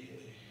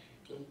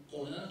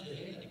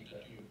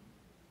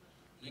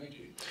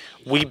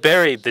 We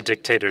buried the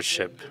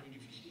dictatorship.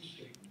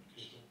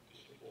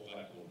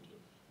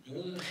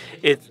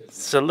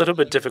 It's a little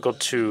bit difficult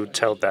to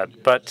tell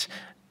that, but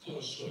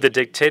the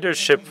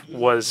dictatorship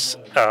was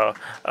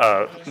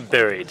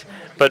buried.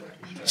 But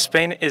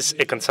Spain is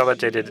a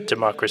consolidated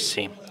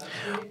democracy.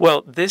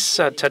 Well, this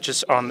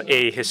touches on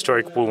a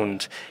historic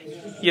wound.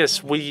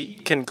 Yes, we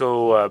can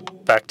go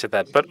back to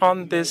that. But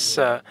on this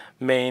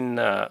main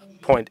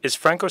point, is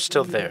Franco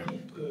still there?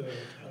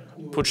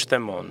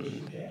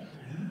 Puigdemont.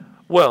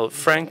 Well,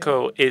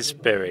 Franco is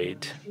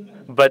buried,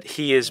 but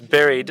he is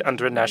buried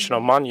under a national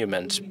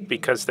monument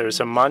because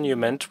there's a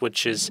monument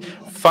which is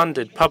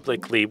funded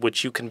publicly,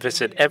 which you can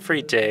visit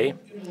every day.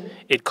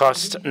 It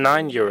costs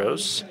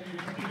 €9.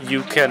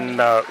 You can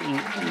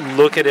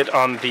look at it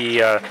on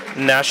the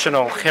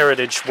National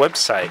Heritage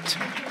website.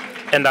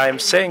 And I am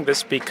saying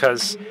this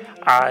because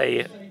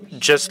I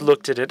just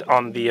looked at it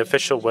on the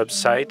official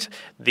website,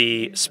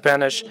 the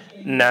Spanish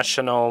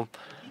National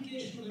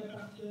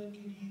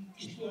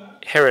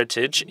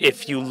Heritage.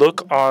 If you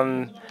look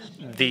on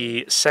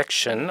the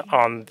section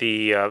on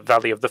the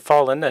Valley of the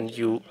Fallen and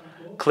you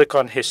click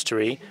on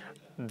history,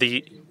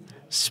 the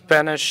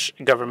Spanish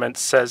government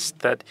says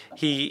that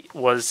he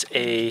was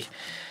a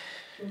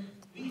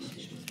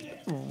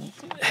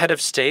head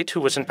of state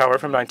who was in power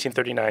from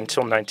 1939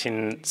 till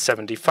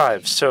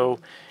 1975. So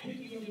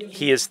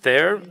he is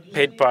there,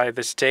 paid by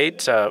the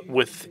state,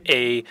 with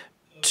a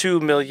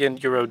 €2 million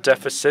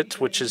deficit,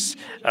 which has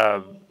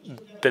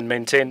been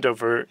maintained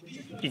over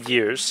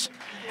years.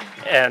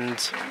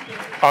 And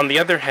on the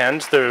other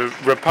hand, the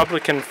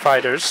Republican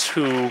fighters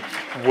who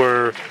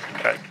were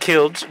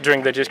killed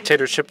during the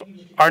dictatorship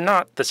are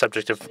not the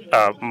subject of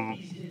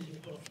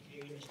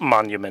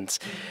monuments.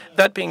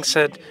 That being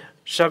said,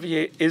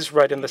 Xavier is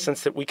right in the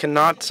sense that we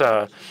cannot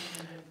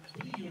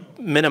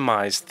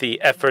minimize the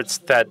efforts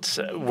that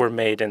were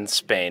made in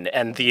Spain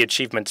and the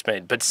achievements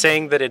made. But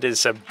saying that it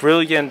is a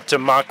brilliant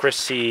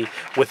democracy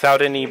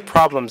without any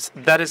problems,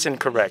 that is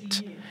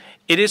incorrect.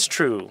 It is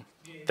true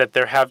that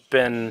there have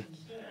been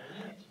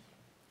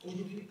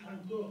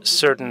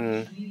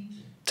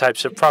certain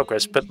types of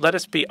progress, but let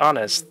us be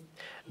honest,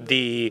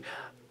 the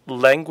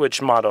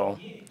language model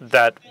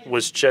that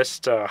was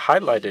just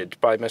highlighted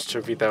by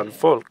Mr.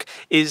 Vidal-Folch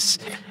is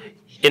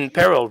in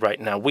peril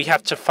right now. We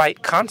have to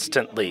fight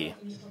constantly.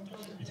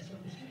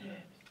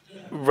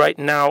 Right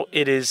now,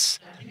 it is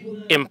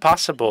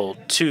impossible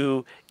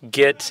to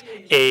get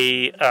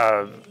a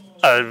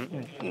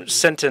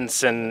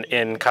sentence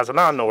in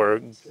Catalan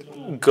or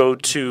go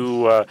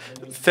to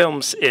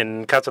films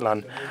in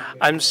Catalan.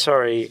 I'm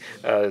sorry,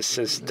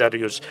 says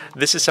Darius.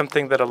 This is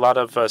something that a lot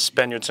of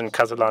Spaniards and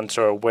Catalans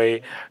are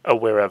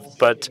aware of,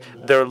 but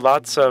there are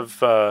lots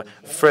of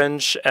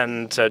French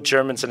and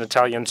Germans and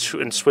Italians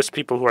and Swiss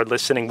people who are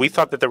listening. We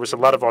thought that there was a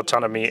lot of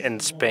autonomy in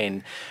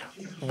Spain.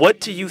 What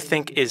do you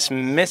think is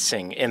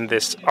missing in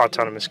this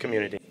autonomous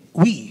community?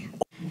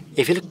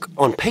 If you look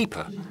on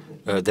paper,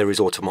 there is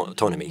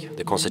autonomy.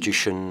 The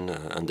Constitution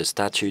and the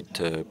statute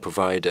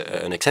provide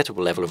an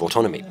acceptable level of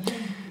autonomy.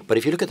 But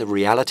if you look at the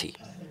reality,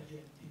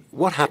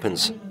 what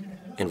happens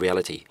in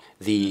reality?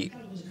 The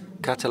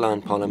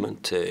Catalan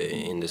parliament,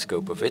 in the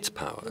scope of its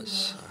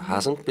powers,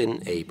 hasn't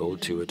been able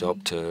to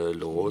adopt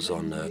laws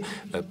on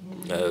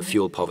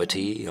fuel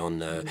poverty,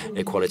 on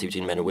equality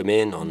between men and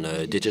women, on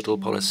digital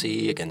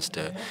policy, against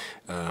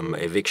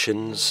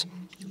evictions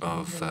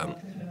of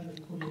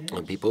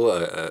people,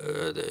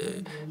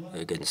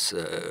 against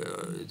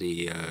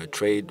the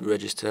trade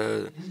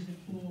register,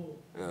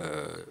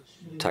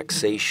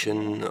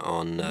 taxation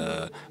on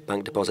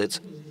bank deposits,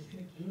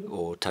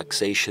 or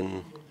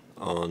taxation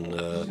on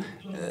the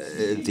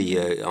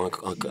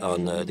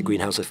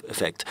greenhouse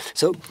effect.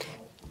 So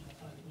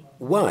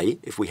why,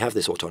 if we have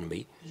this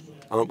autonomy,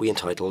 aren't we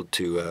entitled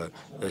to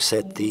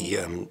set the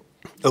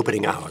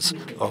opening hours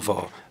of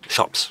our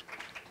shops?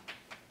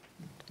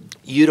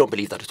 You don't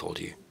believe that at all,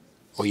 do you?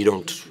 Or you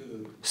don't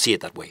see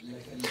it that way?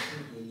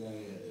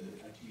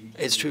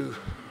 It's true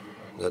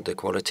that the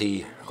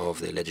quality of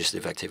the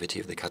legislative activity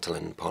of the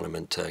Catalan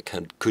parliament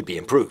could be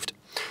improved.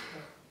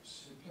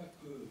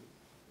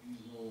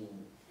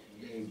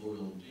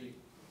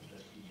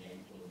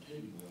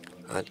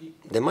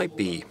 There might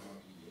be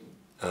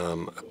a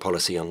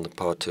policy on the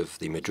part of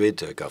the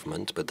Madrid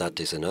government, but that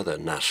is another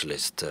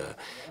nationalist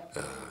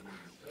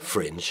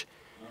fringe.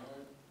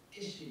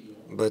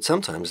 But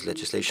sometimes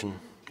legislation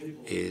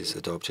is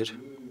adopted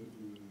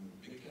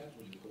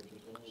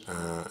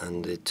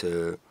and it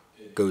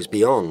goes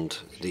beyond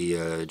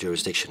the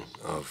jurisdiction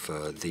of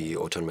the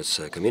autonomous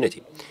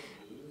community.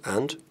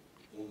 And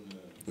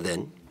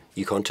then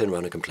you can't turn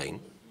around and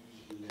complain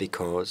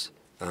because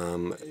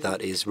that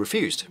is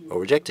refused or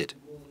rejected.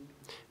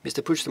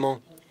 Mr.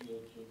 Puigdemont,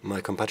 my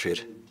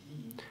compatriot,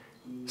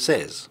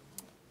 says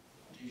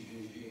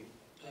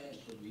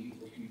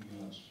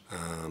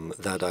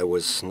that I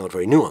was not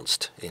very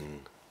nuanced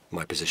in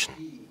my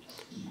position,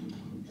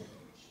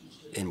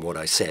 in what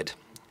I said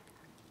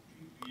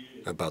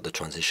about the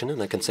transition,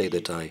 and I can say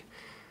that I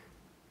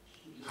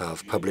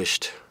have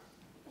published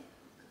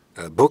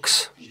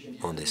books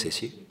on this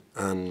issue,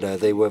 and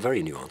they were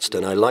very nuanced,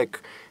 and I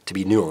like to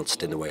be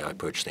nuanced in the way I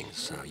approach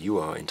things. You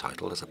are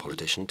entitled as a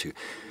politician to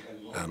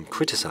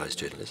criticize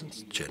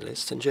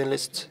journalists, and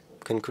journalists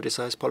can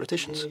criticize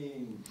politicians.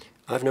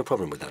 I have no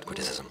problem with that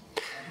criticism.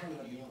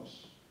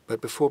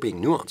 But before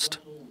being nuanced,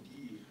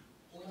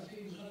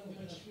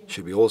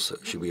 should we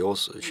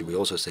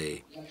also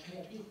say,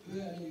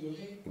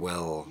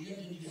 well,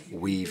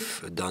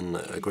 we've done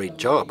a great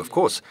job? Of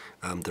course,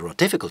 there are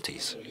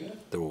difficulties.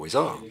 There always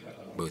are,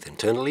 both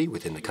internally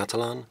within the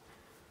Catalan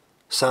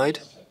side.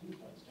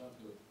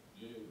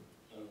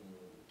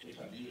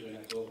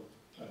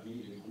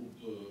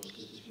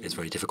 It's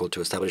very difficult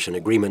to establish an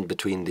agreement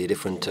between the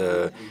different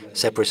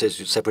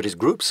separatist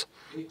groups.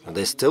 And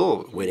they're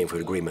still waiting for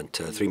an agreement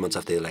 3 months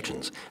after the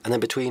elections. And then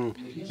between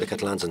the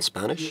Catalans and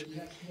Spanish,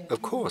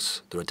 of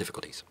course, there are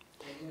difficulties.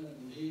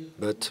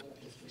 But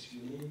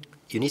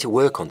you need to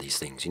work on these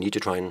things. You need to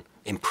try and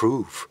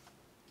improve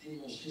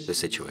the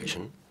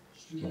situation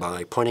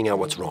by pointing out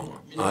what's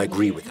wrong. I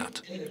agree with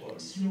that.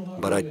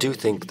 But I do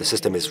think the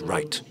system is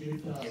right.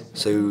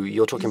 So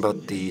you're talking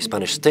about the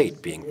Spanish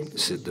state being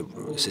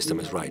the system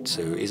is right.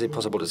 So is it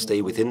possible to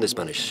stay within the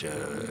Spanish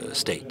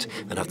state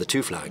and have the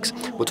two flags?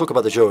 We'll talk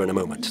about the jura in a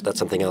moment. That's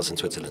something else in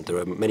Switzerland. There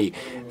are many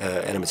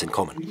elements in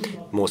common,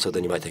 more so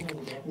than you might think.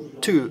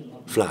 Two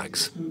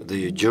flags,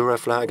 the jura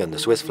flag and the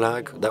Swiss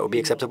flag, that would be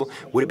acceptable.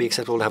 Would it be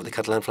acceptable to have the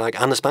Catalan flag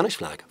and the Spanish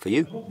flag for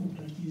you?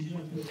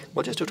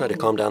 Well, just to try to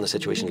calm down the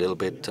situation a little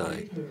bit,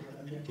 I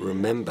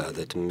remember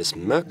that Ms.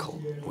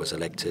 Merkel was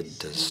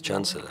elected as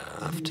Chancellor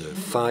after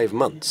 5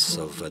 months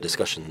of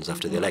discussions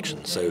after the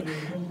election. So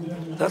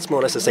that's more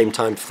or less the same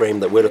time frame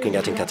that we're looking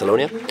at in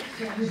Catalonia.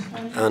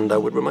 And I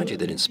would remind you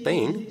that in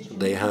Spain,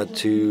 they had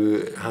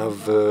to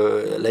have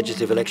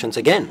legislative elections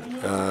again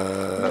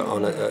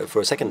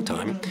for a second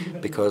time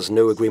because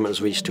no agreement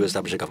was reached to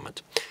establish a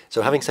government.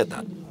 So having said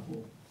that,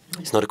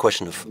 it's not a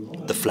question of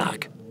the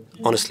flag,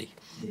 honestly.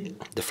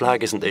 The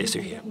flag isn't the issue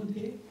here.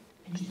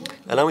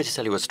 Allow me to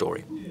tell you a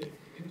story.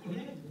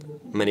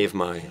 Many of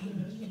my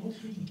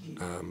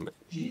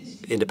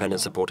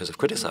independent supporters have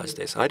criticized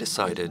this. I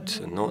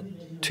decided not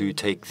to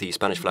take the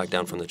Spanish flag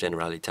down from the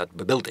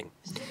Generalitat building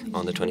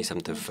on the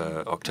 27th of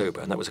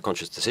October, and that was a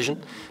conscious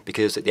decision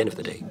because at the end of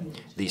the day,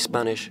 the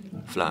Spanish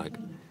flag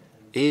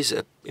is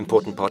an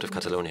important part of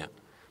Catalonia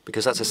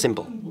because that's a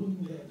symbol.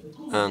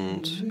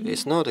 And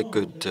it's not a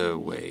good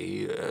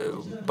way,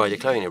 by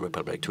declaring a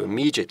republic, to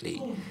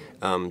immediately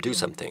do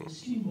something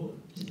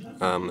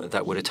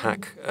that would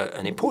attack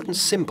an important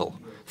symbol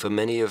for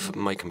many of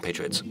my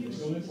compatriots.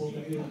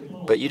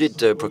 But you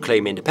did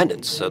proclaim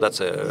independence, so that's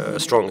a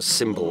strong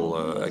symbol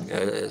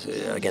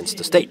against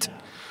the state.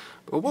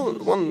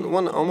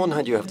 On one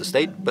hand, you have the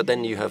state, but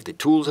then you have the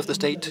tools of the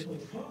state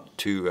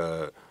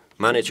to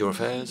manage your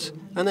affairs,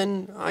 and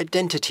then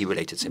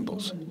identity-related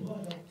symbols.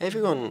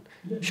 Everyone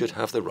should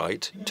have the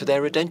right to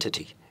their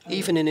identity,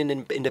 even in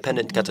an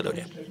independent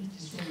Catalonia.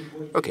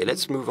 Okay,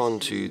 let's move on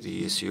to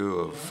the issue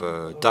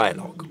of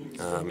dialogue,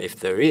 if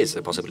there is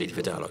a possibility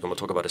for dialogue. And we'll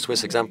talk about a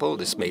Swiss example.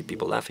 This made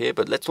people laugh here,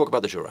 but let's talk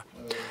about the Jura.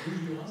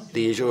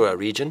 The Jura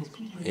region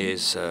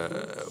is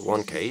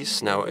one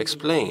case. Now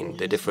explain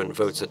the different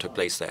votes that took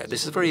place there.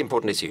 This is a very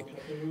important issue.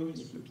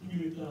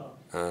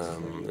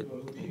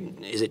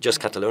 Is it just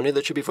Catalonia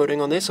that should be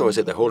voting on this, or is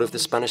it the whole of the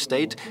Spanish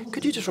state?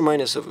 Could you just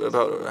remind us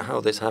about how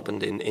this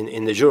happened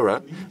in the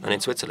Jura and in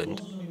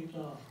Switzerland?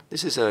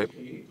 This is a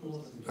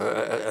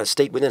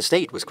state within a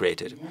state was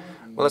created.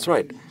 Well, that's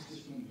right.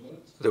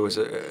 There was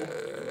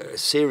a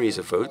series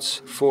of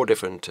votes. 4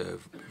 different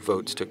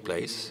votes took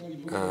place.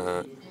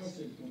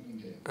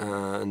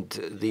 And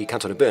the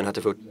Canton of Bern had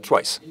to vote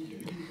twice.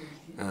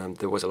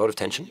 There was a lot of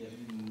tension.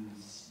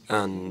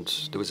 And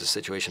there was a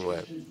situation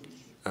where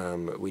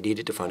we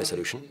needed to find a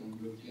solution.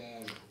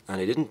 And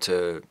it didn't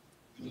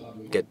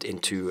get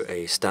into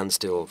a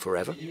standstill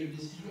forever.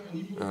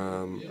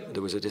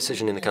 There was a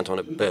decision in the Canton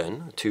of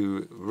Bern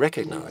to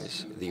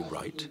recognize the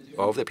right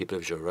of the people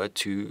of Jura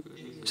to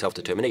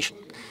self-determination.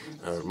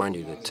 I remind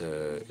you that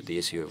the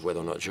issue of whether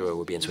or not Jura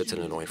would be in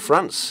Switzerland or in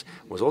France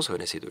was also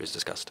an issue that was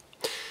discussed.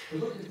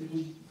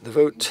 The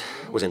vote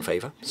was in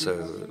favor,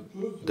 so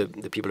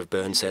the people of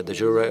Bern said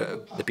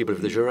the people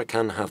of the Jura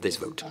can have this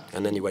vote.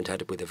 And then you went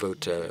ahead with a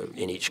vote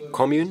in each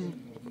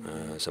commune.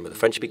 Some of the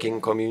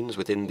French-speaking communes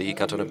within the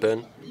Canton of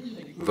Bern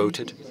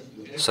voted.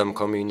 Some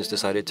communes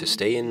decided to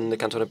stay in the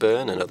Canton of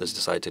Bern, and others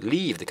decided to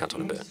leave the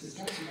Canton of Bern.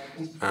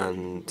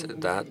 And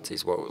that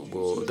is what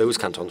those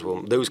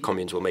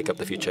communes will make up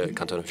the future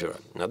Canton of Jura.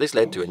 Now, this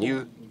led to a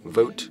new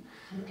vote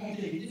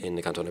in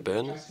the Canton of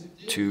Bern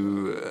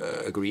to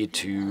agree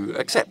to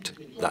accept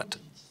that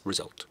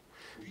result,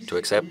 to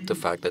accept the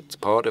fact that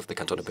part of the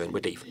Canton of Bern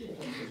would leave.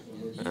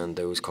 And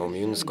those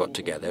communes got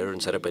together and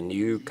set up a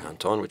new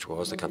canton, which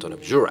was the Canton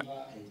of Jura.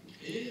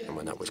 And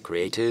when that was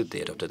created,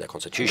 they adopted their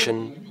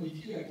constitution.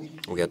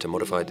 We had to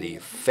modify the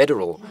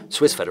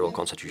Swiss federal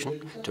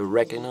constitution to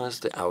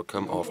recognize the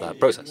outcome of that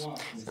process.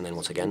 And then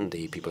once again,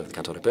 the people of the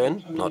Canton of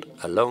Bern, not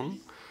alone,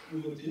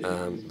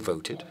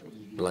 voted,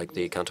 like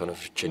the Canton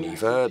of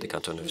Geneva, the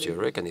Canton of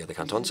Zurich, and the other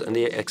cantons, and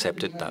they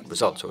accepted that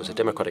result. So it was a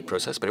democratic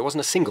process, but it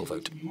wasn't a single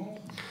vote.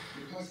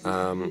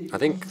 I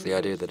think the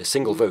idea that a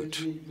single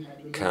vote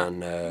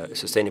can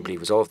sustainably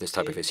resolve this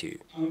type of issue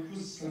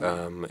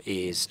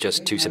is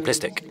just too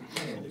simplistic.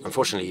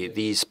 Unfortunately,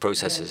 these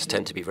processes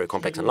tend to be very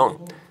complex and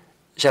long.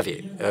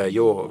 Xavier,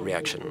 your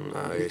reaction.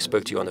 I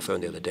spoke to you on the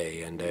phone the other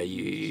day, and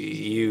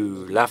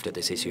you laughed at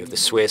this issue of the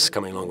Swiss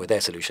coming along with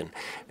their solution.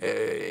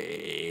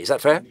 Is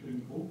that fair?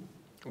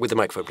 With the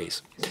microphone,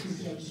 please.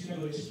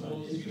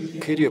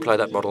 Could you apply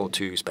that model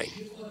to Spain?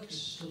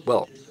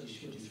 Well,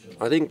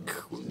 I think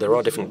there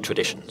are different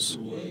traditions,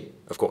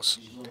 of course.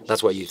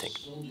 That's what you think.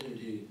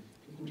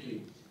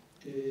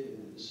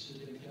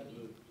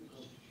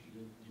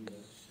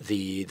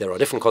 There are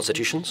different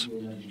constitutions.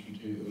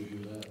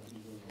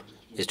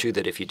 It's true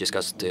that if you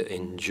discussed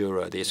in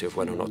Jura the issue of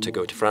whether or not to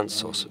go to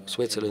France or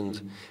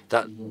Switzerland,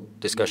 that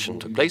discussion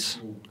took place,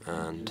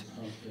 and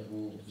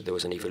there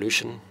was an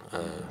evolution.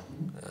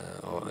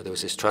 There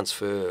was this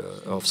transfer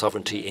of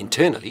sovereignty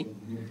internally.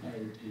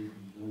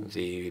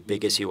 The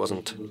big issue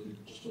wasn't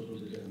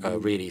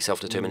really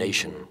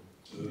self-determination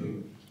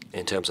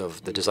in terms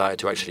of the desire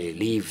to actually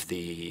leave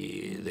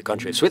the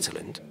country of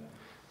Switzerland.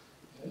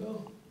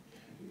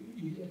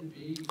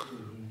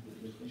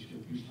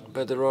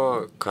 But there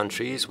are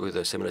countries with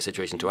a similar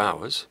situation to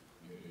ours.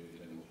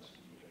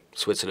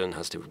 Switzerland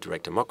has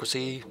direct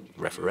democracy,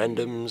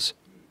 referendums,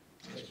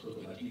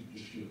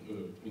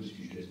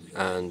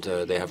 and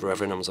they have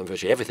referendums on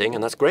virtually everything,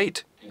 and that's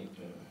great.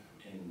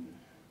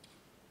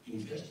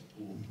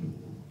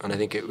 And I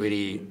think it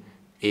really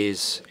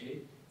is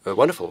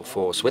wonderful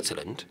for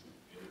Switzerland.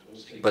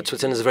 But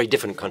Switzerland is a very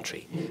different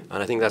country,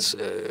 and I think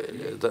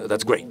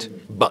that's great.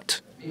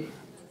 But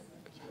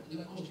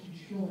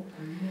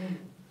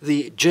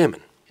the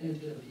German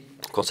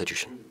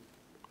constitution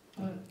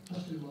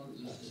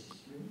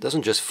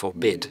doesn't just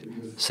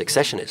forbid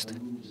secessionist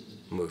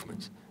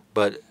movements,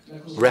 but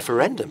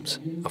referendums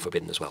are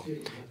forbidden as well.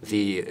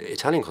 The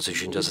Italian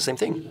constitution does the same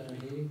thing.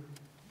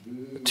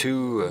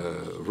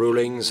 2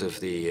 rulings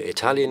of the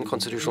Italian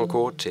Constitutional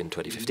Court in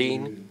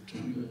 2015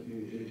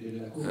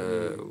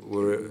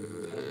 were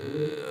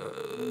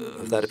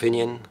of that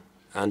opinion,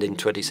 and in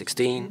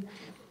 2016.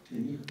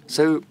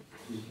 So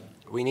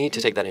we need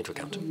to take that into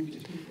account.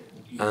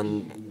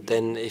 And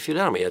then, if you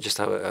allow me, I just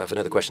have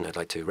another question I'd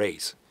like to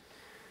raise.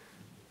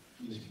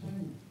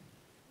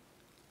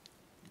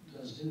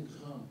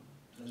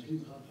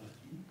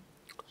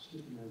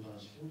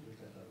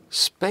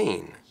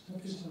 Spain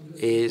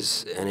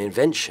is an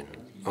invention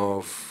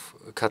of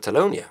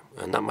Catalonia,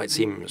 and that might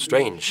seem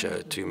strange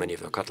to many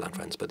of our Catalan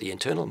friends, but the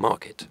internal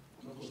market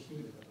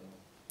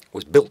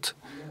was built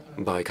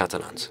by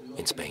Catalans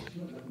in Spain.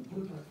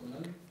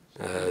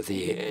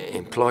 The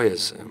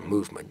employers'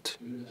 movement,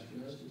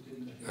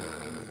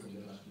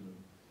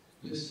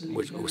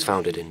 which was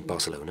founded in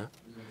Barcelona,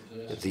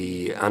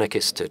 the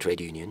anarchist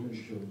trade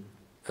union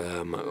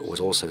was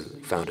also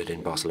founded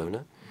in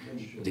Barcelona.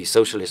 The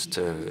socialist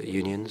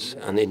unions,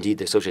 and indeed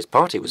the Socialist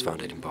Party, was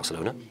founded in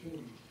Barcelona.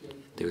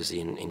 There was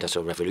the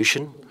Industrial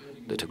Revolution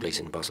that took place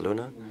in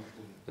Barcelona.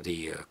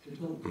 The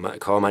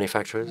car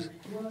manufacturers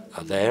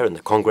are there, and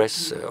the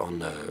Congress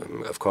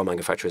of car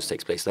manufacturers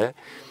takes place there.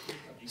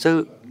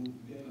 So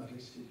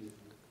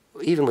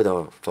even with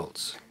our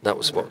faults, that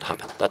was what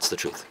happened. That's the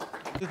truth.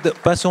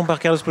 Passons par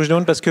Carlos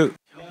Puigdemont parce que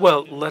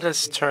Well, let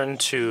us turn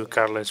to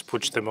Carles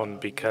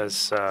Puigdemont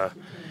because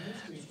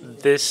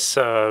this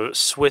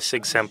Swiss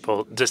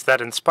example, does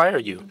that inspire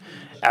you?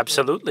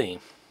 Absolutely.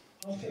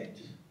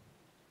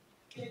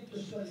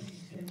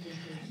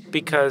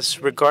 Because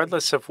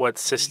regardless of what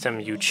system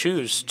you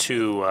choose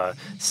to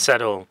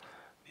settle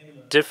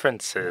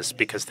differences,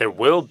 because there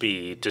will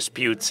be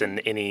disputes in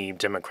any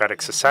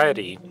democratic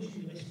society,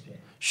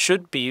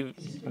 should be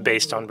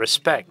based on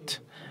respect.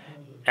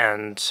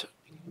 And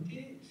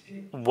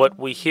what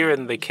we hear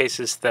in the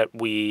cases that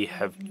we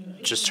have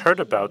just heard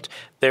about,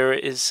 there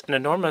is an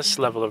enormous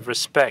level of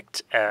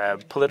respect,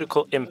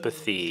 political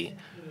empathy,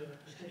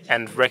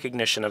 and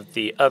recognition of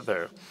the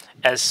other.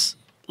 As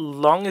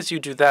long as you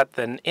do that,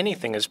 then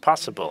anything is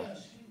possible.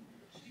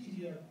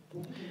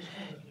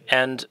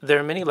 And there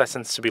are many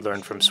lessons to be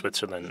learned from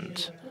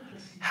Switzerland.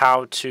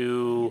 How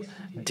to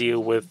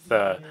deal with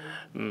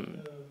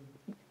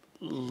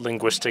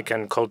linguistic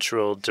and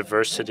cultural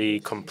diversity,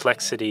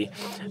 complexity.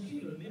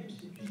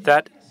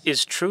 That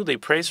is truly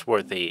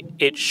praiseworthy.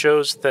 It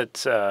shows that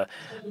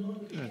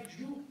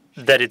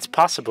that it's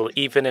possible,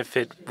 even if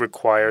it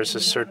requires a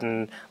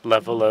certain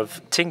level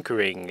of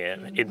tinkering.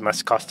 It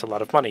must cost a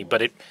lot of money,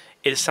 but it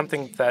is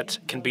something that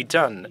can be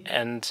done.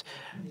 And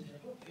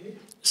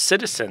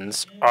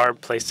citizens are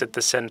placed at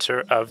the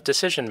center of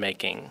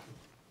decision-making.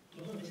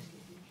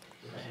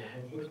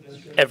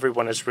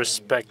 Everyone is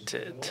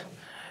respected.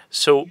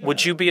 So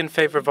would you be in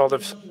favor of all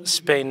of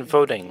Spain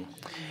voting?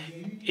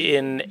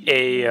 In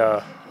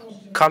a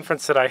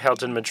conference that I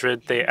held in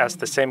Madrid, they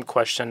asked the same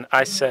question.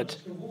 I said,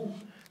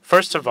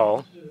 first of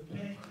all,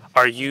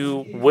 are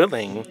you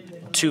willing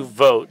to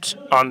vote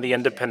on the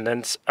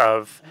independence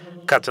of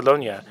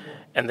Catalonia?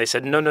 And they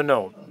said, no, no,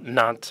 no,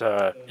 not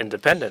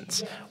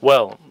independence.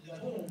 Well,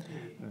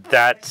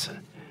 that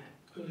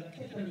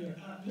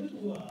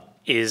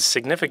is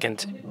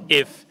significant.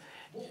 If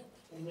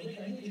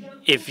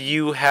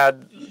you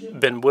had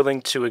been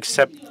willing to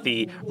accept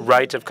the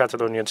right of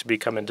Catalonia to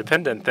become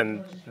independent,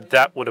 then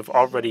that would have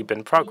already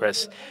been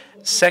progress.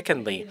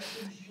 Secondly,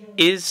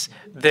 is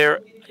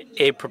there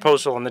a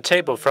proposal on the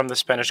table from the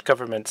Spanish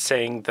government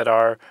saying that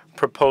our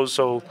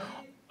proposal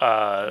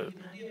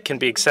can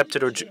be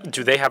accepted, or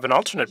do they have an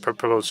alternate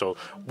proposal?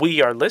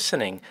 We are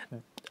listening.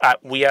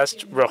 We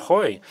asked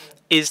Rajoy,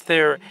 is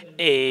there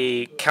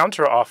a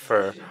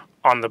counteroffer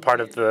on the part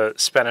of the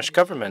Spanish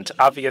government?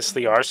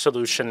 Obviously, our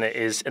solution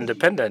is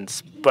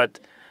independence, but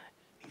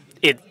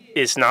it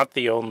is not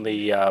the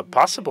only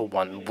possible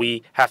one.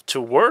 We have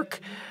to work,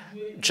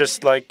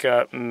 just like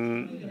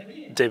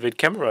David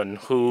Cameron,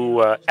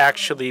 who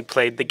actually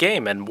played the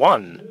game and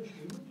won.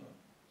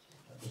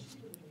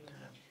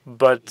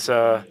 But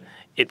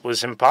it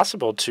was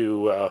impossible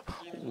to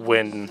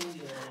win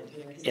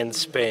in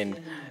Spain.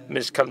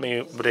 Ms.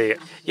 Calmy-Rey,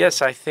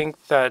 yes, I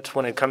think that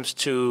when it comes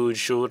to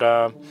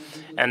Jura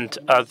and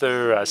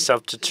other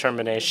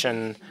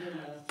self-determination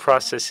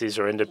processes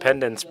or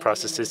independence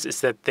processes, is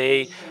that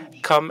they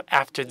come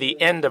after the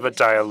end of a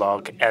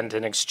dialogue and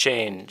an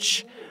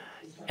exchange,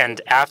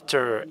 and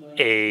after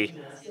a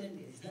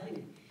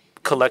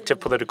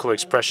collective political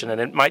expression. And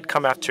it might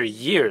come after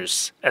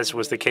years, as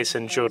was the case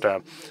in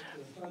Jura.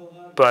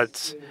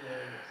 But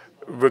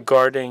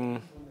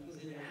regarding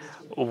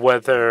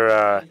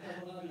whether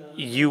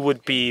you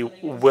would be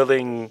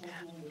willing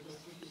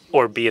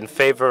or be in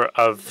favor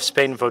of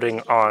Spain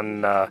voting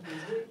on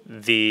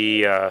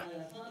the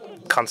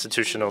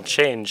constitutional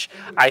change,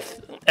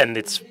 and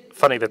it's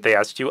funny that they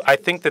asked you, I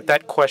think that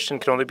that question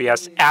can only be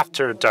asked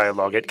after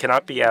dialogue. It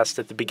cannot be asked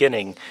at the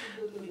beginning,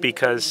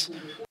 because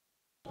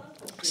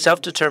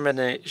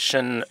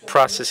self-determination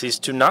processes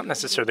do not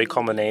necessarily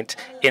culminate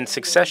in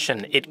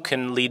succession. It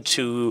can lead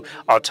to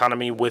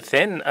autonomy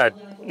within a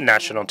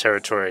national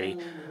territory,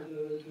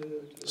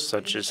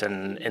 such as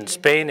in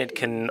Spain. It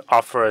can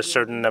offer a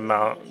certain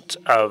amount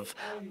of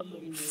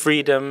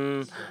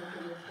freedom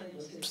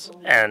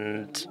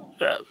and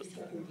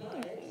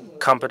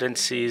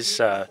competencies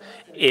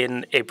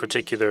in a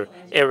particular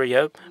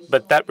area,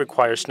 but that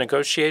requires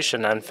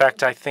negotiation. In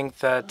fact, I think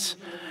that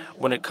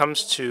when it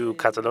comes to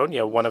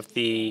Catalonia, one of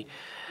the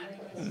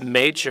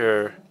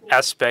major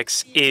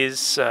aspects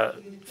is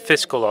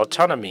fiscal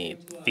autonomy,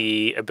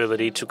 the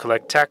ability to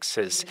collect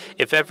taxes.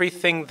 If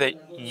everything that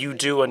you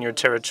do on your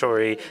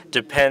territory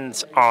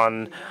depends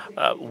on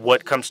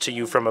what comes to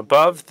you from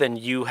above, then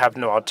you have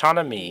no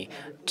autonomy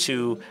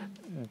to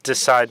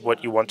decide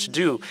what you want to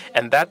do.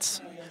 And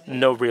that's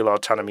no real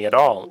autonomy at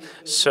all.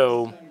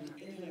 So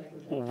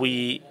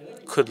we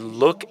could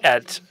look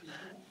at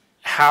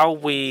how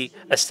we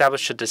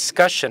establish a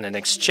discussion and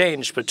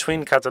exchange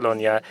between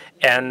Catalonia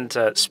and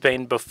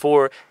Spain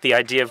before the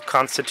idea of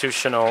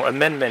constitutional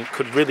amendment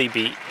could really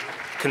be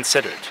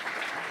considered.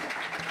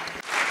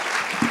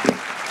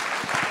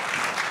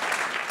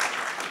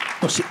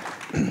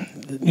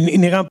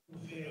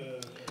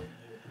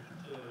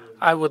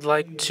 I would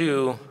like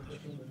to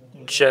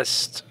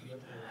just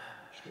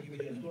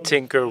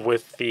tinker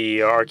with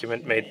the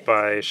argument made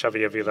by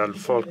Xavier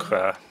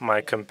Vidal-Folch, my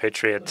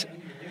compatriot.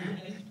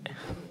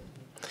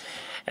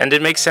 And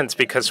it makes sense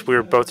because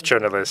we're both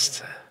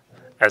journalists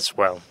as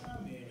well.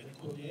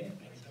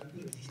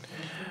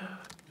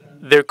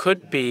 There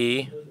could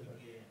be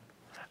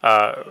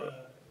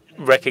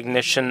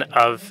recognition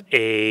of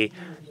a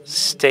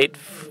state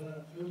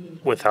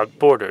without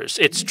borders.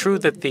 It's true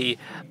that the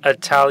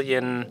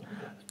Italian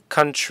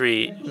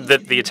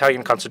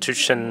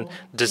constitution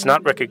does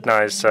not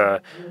recognize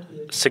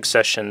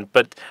succession,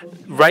 but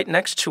right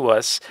next to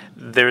us,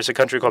 there's a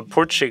country called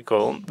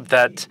Portugal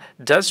that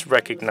does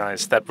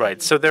recognize that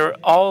right. So there are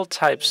all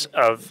types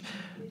of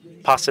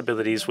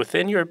possibilities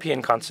within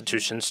European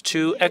constitutions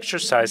to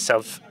exercise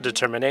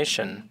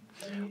self-determination,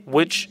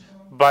 which,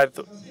 by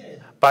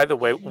the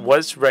way,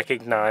 was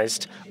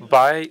recognized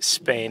by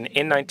Spain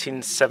in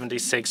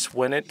 1976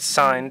 when it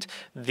signed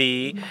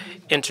the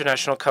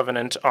International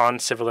Covenant on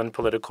Civil and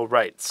Political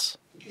Rights.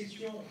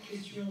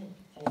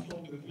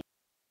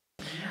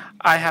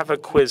 I have a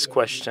quiz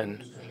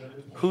question.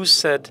 Who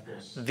said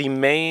the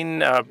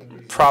main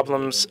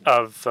problems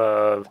of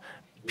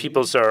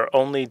peoples are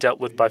only dealt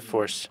with by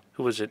force?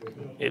 Who was it?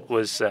 It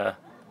was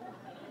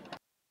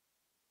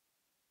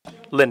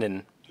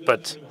Lenin,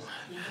 but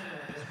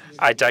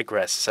I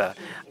digress.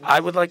 I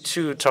would like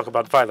to talk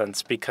about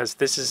violence because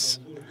this is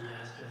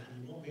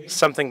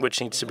something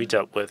which needs to be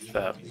dealt with.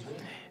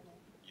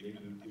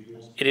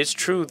 It is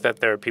true that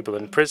there are people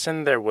in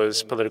prison. There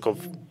was political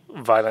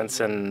violence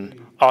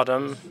in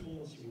autumn.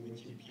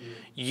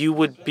 You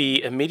would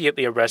be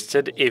immediately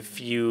arrested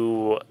if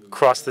you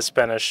cross the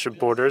Spanish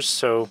borders,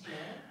 so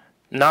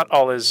not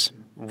all is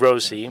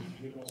rosy.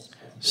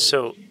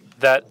 So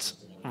that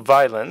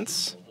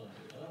violence,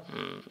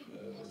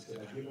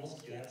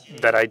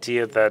 that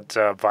idea that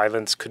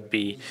violence could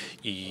be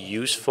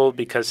useful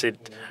because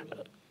it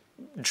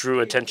drew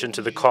attention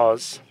to the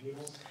cause,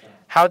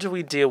 how do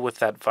we deal with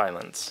that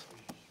violence?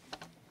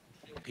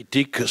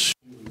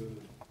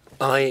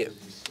 I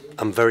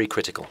am very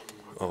critical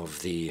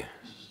of the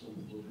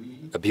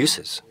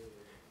abuses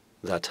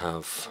that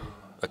have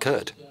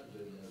occurred,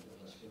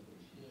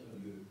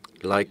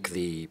 like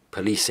the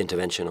police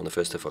intervention on the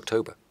 1st of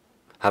October.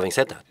 Having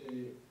said that,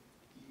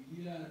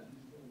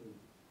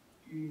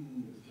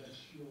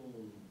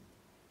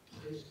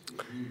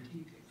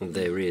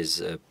 there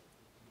is a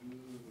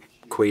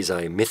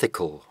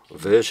quasi-mythical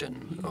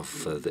version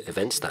of the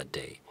events that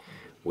day,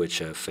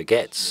 which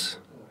forgets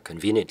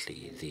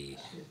conveniently the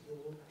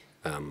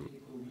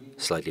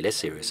slightly less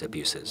serious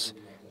abuses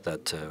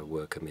that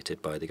were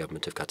committed by the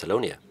government of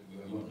Catalonia,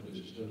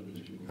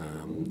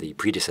 the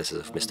predecessors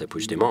of Mr.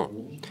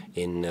 Puigdemont,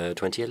 in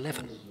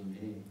 2011,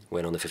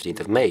 when on the 15th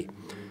of May,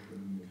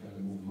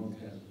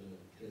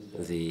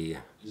 the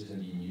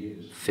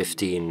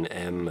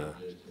 15M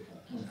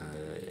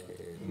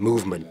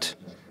movement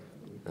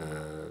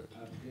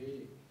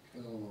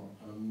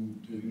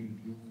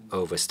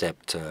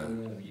overstepped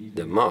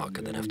the mark,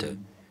 and then after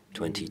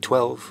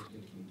 2012,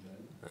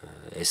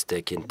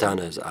 Este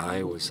Quintana's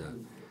eye was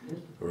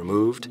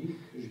removed.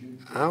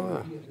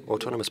 Our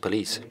autonomous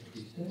police,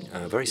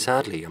 very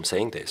sadly I'm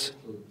saying this,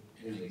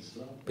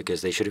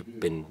 because they should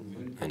have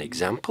been an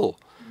example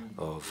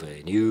of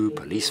a new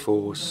police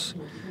force.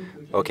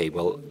 Okay,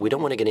 well, we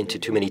don't want to get into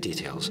too many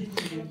details,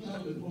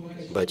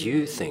 but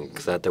you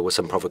think that there was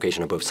some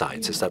provocation on both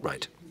sides, is that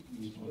right?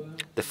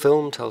 The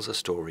film tells a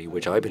story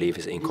which I believe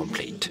is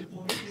incomplete.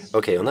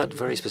 Okay, on that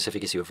very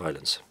specific issue of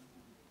violence,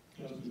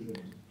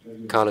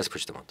 Carles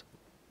Puigdemont.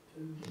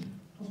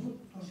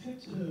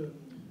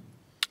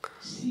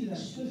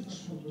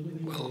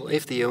 Well,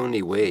 if the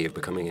only way of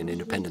becoming an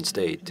independent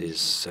state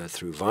is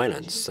through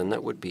violence, then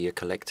that would be a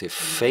collective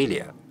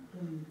failure.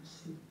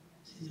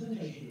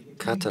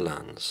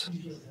 Catalans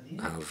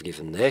have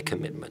given their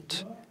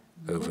commitment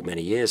over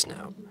many years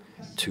now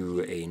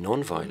to a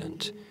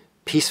non-violent,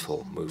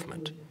 peaceful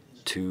movement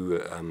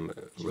to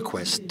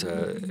request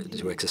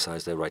to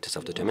exercise their right to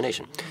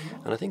self-determination.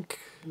 And I think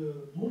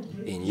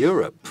in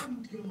Europe,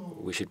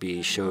 we should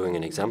be showing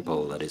an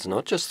example that it's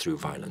not just through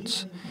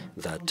violence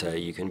that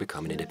you can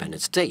become an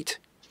independent state.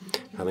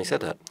 Having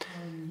said that,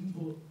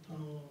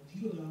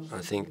 I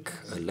think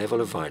a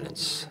level of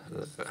violence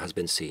has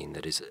been seen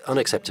that is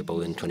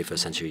unacceptable in 21st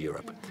century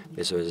Europe.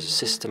 There's a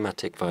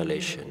systematic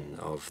violation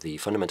of the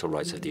fundamental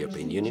rights of the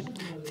European Union,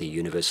 the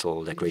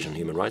Universal Declaration on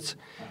Human Rights,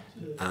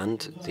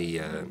 and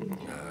the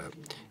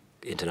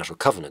International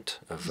Covenant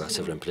of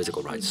Civil and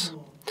Political Rights,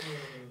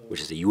 which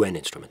is the UN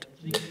instrument.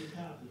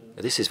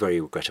 This is very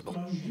regrettable.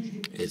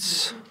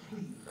 It's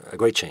a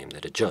great shame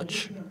that a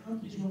judge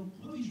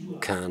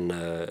can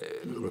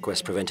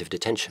request preventive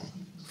detention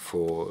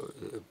for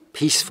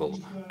peaceful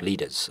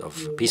leaders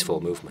of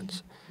peaceful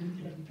movements.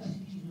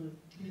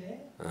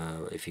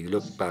 If you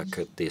look back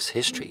at this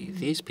history,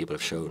 these people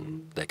have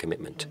shown their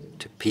commitment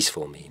to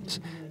peaceful means,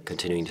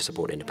 continuing to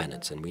support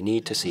independence, and we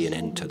need to see an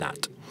end to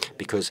that,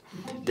 because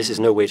this is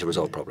no way to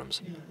resolve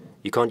problems.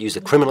 You can't use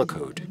the criminal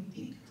code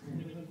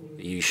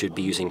you should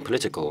be using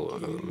political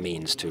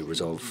means to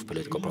resolve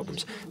political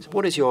problems. So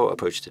what is your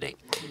approach today?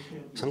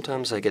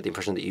 Sometimes I get the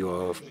impression that you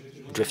are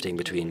drifting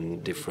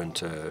between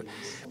different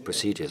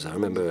procedures. I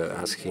remember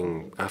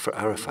asking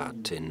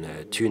Arafat in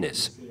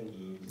Tunis.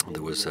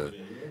 There was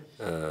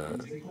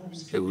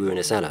we were in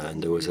a cellar,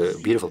 and there was a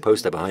beautiful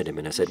poster behind him,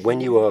 and I said,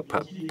 "When you are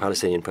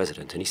Palestinian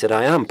president?" And he said,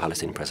 "I am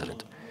Palestinian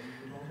president."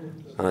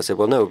 And I said,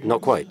 "Well, no,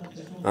 not quite."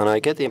 And I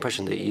get the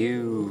impression that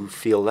you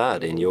feel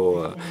that in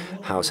your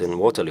house in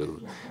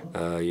Waterloo.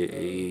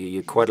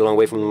 You're quite a long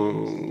way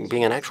from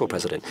being an actual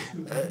president.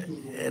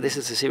 This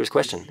is a serious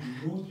question.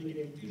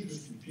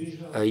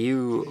 Are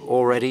you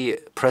already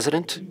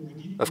president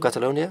of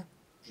Catalonia?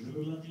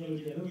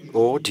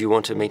 Or do you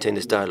want to maintain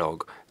this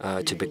dialogue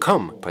to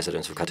become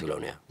president of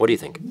Catalonia? What do you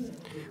think?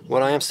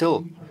 Well, I am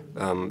still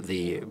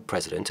the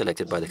president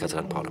elected by the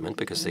Catalan parliament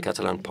because the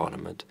Catalan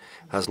parliament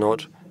has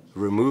not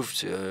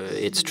removed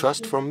its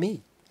trust from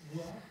me.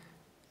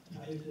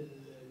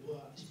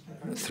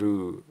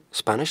 Through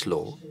Spanish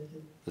law,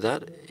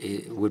 that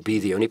would be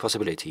the only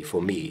possibility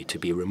for me to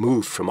be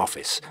removed from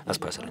office as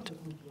president.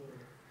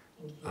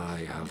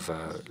 I have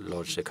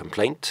lodged a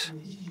complaint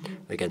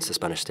against the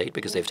Spanish state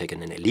because they've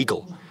taken an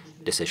illegal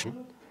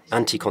decision,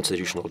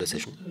 anti-constitutional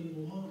decision.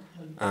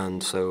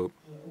 And so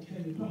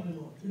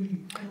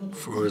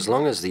for as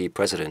long as the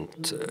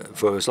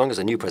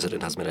new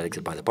president has been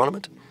elected by the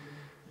parliament,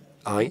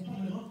 I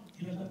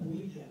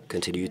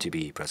continue to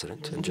be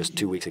president. And just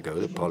 2 weeks ago,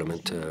 the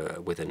parliament,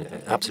 with an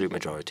absolute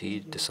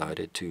majority,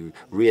 decided to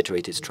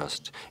reiterate its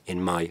trust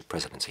in my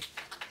presidency.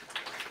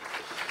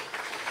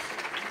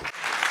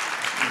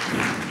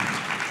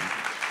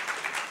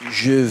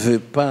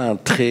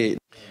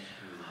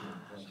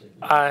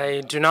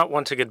 I do not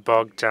want to get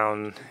bogged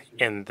down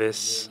in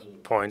this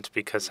point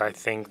because I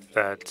think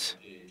that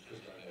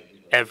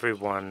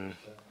everyone,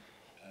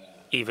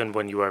 even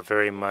when you are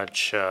very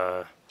much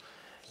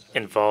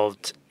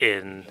involved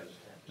in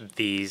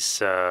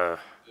these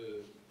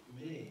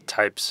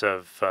types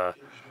of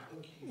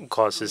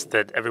causes,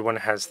 that everyone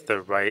has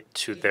the right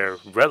to their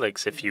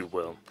relics, if you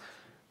will.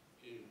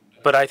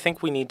 But I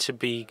think we need to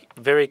be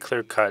very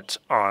clear-cut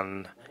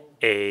on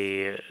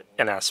an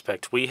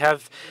aspect. We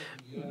have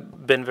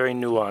been very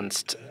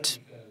nuanced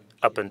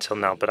up until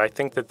now, but I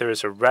think that there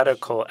is a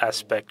radical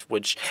aspect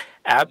which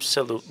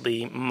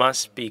absolutely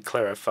must be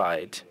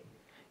clarified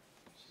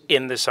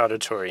in this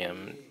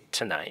auditorium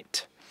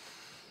tonight.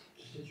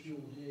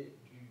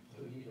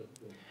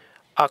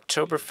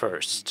 October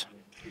 1st,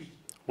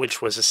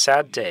 which was a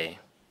sad day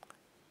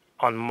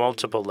on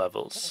multiple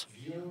levels,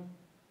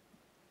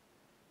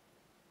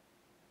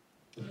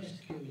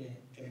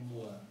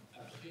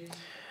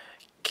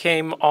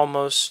 came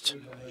almost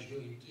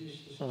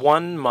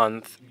 1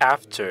 month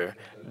after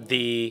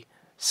the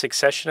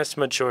successionist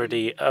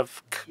majority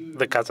of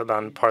the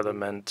Catalan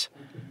parliament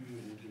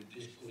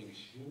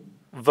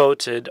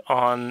voted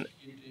on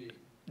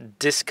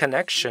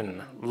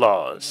disconnection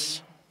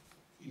laws,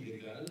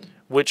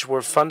 which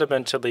were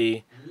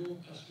fundamentally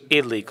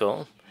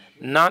illegal,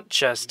 not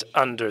just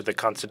under the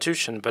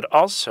constitution, but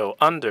also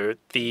under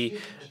the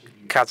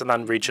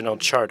Catalan Regional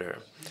Charter.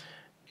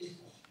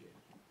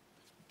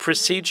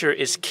 Procedure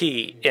is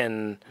key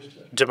in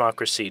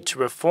democracy. To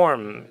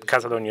reform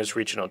Catalonia's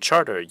regional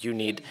charter, you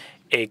need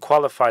a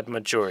qualified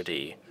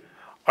majority.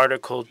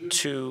 Article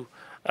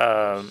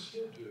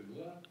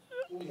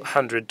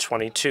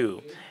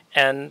 222.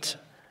 And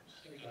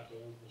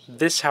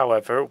this,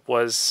 however,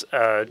 was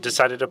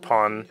decided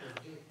upon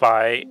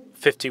by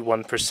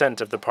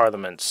 51% of the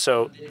parliament.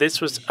 So this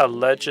was a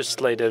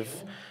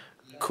legislative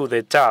coup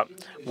d'etat,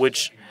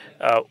 which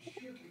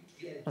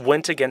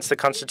went against the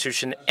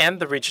Constitution and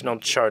the regional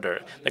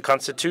charter. The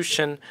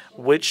Constitution,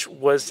 which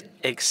was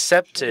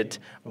accepted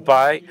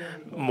by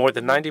more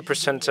than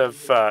 90%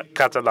 of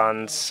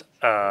Catalans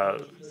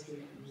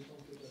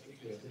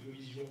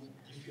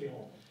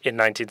in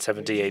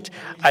 1978.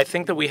 I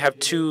think that we have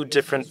two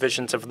different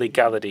visions of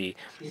legality,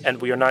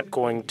 and we are not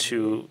going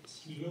to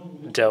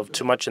delve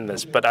too much in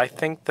this. But I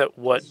think that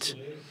what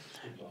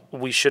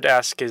we should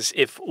ask is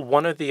if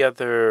one or the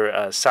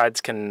other sides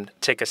can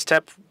take a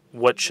step,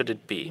 what should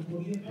it be?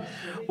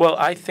 Well,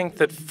 I think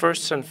that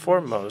first and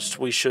foremost,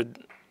 we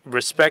should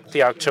respect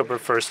the October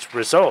 1st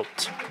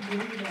result,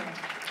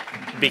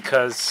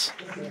 because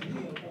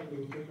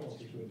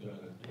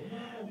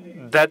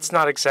that's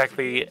not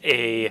exactly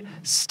a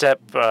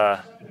step,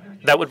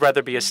 that would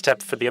rather be a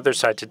step for the other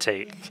side to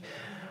take.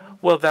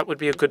 Well, that would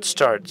be a good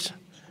start,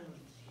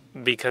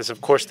 because of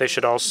course they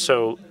should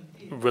also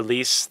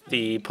release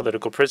the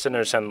political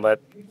prisoners and let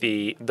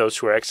those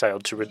who are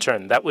exiled to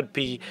return. That would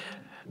be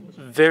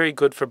very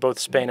good for both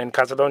Spain and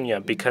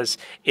Catalonia, because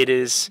it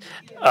is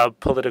a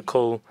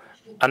political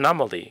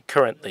anomaly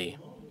currently.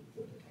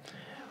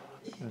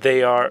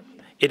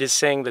 It is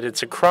saying that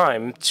it's a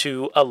crime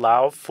to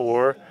allow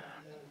for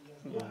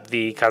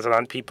the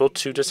Catalan people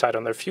to decide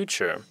on their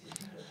future.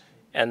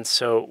 And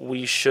so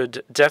we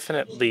should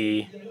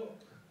definitely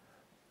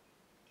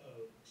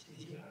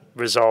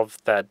resolve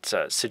that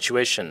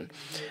situation.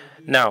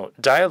 Now,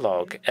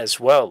 dialogue as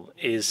well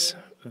is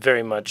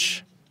very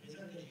much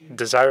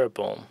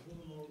desirable.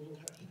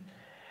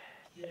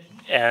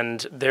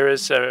 And there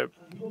is a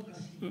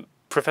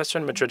professor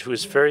in Madrid who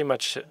is very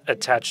much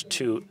attached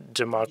to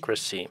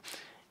democracy.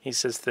 He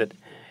says that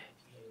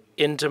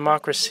in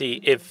democracy,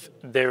 if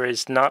there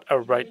is not a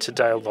right to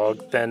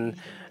dialogue,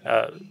 then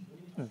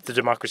the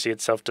democracy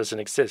itself doesn't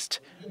exist.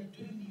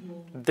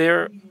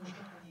 There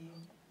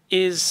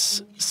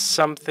is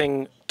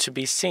something to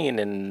be seen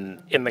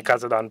in the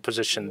Catalan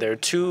position. There are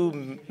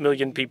 2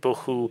 million people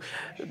who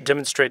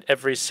demonstrate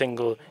every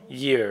single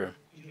year.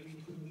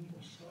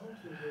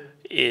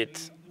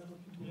 It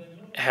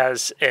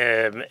has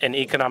an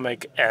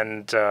economic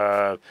and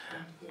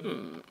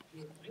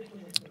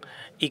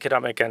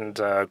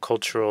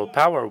cultural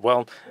power.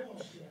 Well,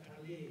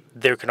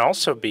 there can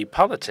also be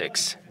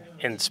politics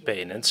in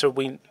Spain, and so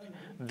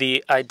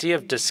the idea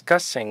of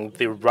discussing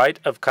the right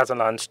of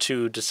Catalans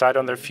to decide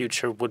on their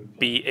future would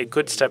be a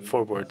good step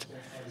forward.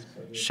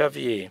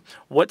 Xavier,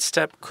 what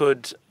step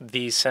could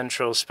the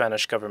central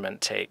Spanish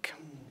government take?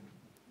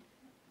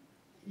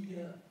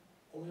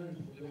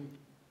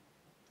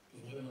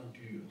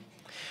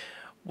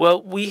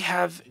 Well, we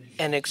have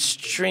an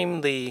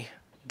extremely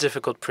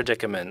difficult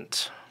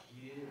predicament.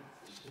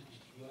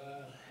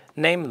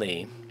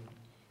 Namely,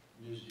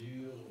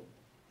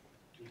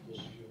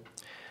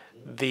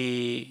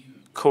 the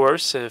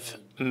coercive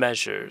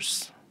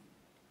measures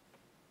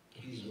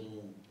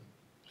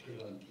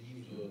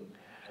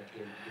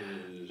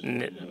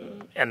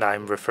and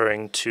I'm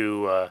referring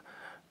to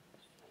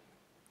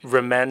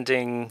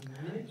remanding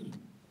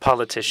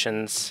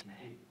politicians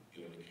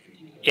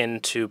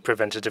into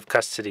preventative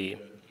custody.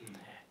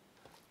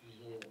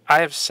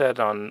 I have said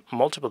on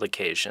multiple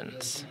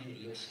occasions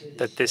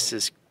that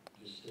this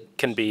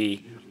can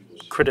be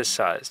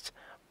criticized,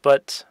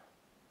 but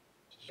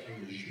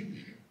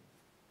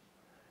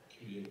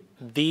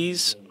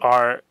these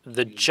are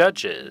the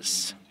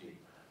judges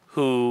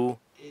who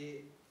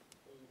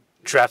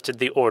drafted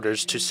the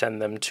orders to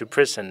send them to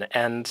prison.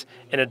 And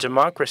in a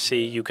democracy,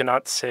 you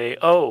cannot say,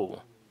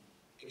 oh,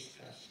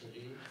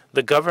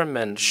 the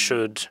government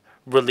should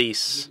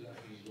release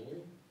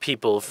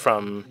people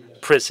from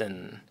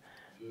prison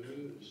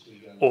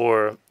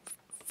or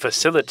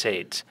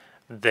facilitate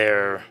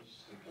their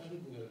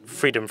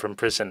freedom from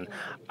prison.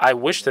 I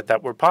wish that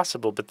that were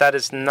possible, but that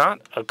is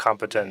not a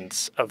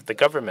competence of the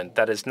government.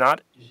 That is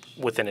not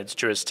within its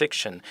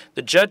jurisdiction.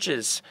 The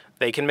judges,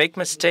 they can make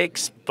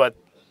mistakes, but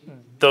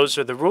those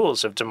are the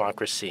rules of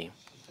democracy.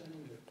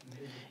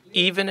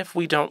 Even if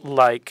we don't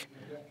like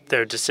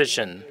their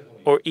decision,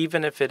 or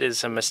even if it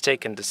is a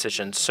mistaken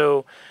decision.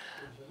 So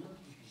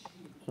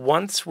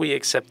once we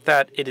accept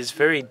that, it is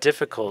very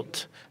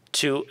difficult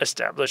to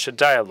establish a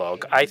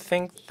dialogue. I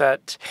think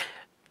that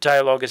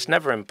dialogue is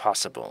never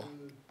impossible.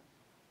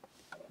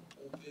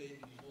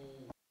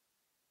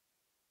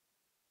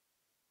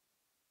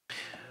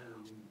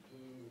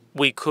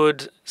 We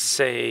could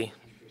say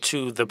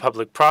to the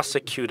public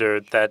prosecutor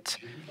that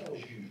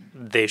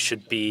they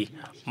should be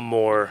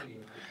more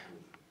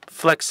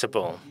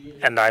flexible.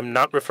 And I'm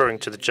not referring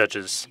to the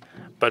judges,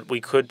 but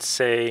we could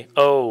say,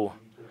 oh,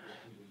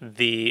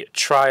 the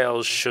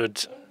trial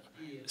should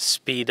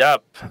speed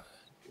up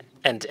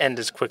and end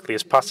as quickly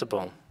as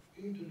possible.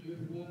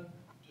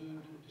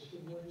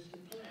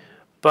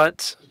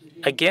 But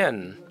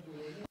again,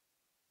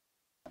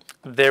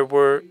 there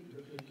were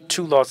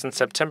 2 laws in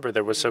September.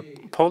 There was a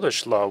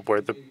Polish law where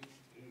the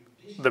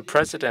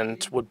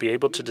president would be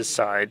able to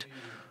decide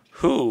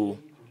who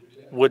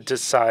would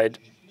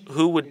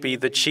be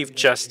the chief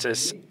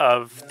justice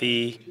of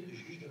the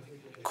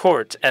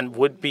court and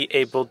would be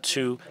able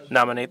to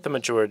nominate the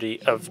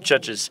majority of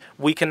judges.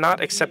 We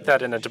cannot accept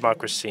that in a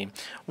democracy.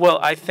 Well,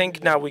 I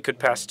think now we could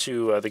pass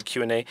to the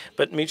Q&A,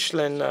 but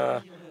Michelin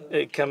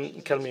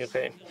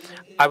Calmy-Rey,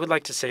 I would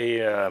like to say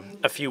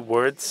a few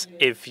words,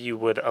 if you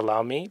would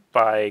allow me,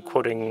 by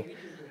quoting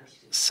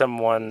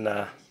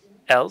someone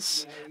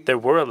else. There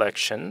were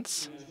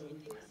elections.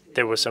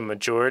 There was a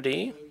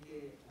majority.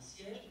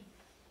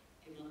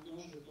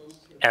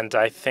 And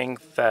I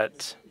think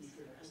that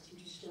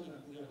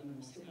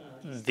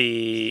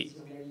the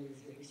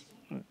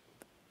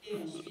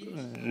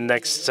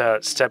next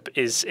step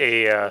is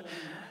a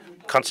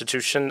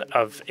constitution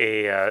of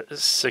a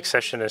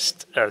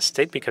successionist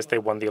state because they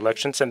won the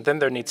elections, and then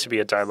there needs to be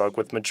a dialogue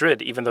with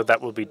Madrid, even though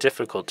that will be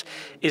difficult.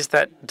 Is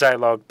that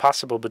dialogue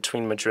possible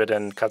between Madrid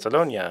and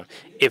Catalonia?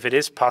 If it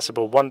is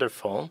possible,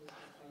 wonderful.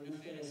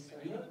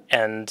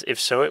 And if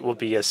so, it will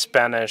be a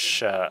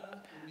Spanish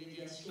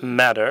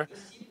matter.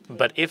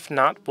 But if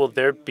not, will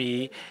there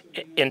be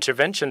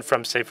intervention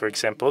from, say, for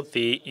example,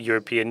 the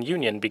European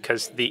Union?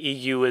 Because the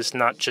EU is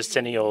not just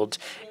any old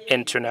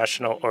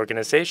international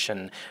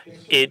organization.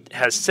 It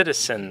has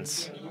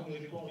citizens.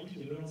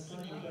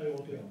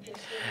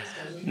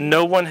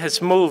 No one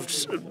has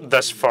moved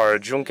thus far.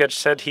 Juncker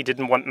said he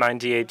didn't want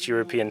 98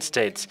 European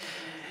states.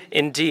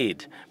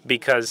 Indeed,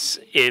 because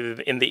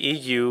in the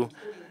EU,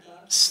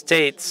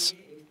 states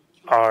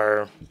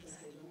are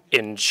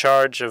in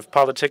charge of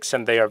politics,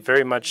 and they are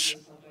very much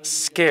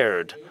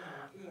scared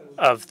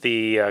of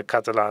the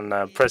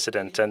Catalan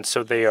president, and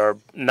so they are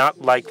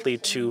not likely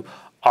to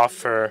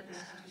offer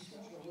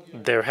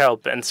their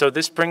help. And so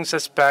this brings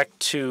us back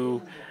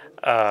to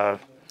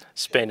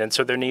Spain. And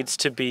so there needs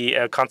to be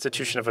a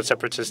constitution of a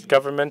separatist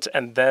government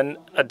and then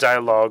a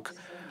dialogue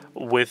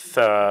with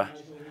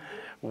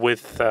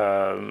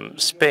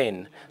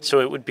Spain. So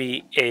it would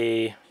be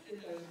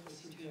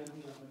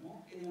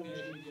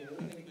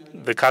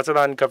the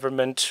Catalan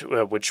government,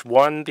 which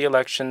won the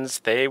elections,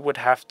 they would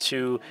have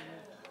to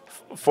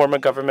form a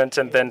government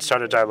and then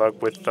start a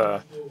dialogue with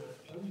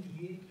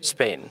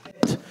Spain.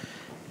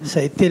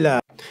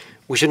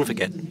 We shouldn't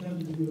forget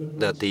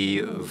that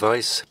the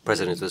vice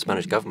president of the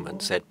Spanish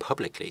government said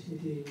publicly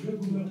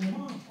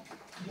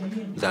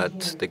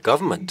that the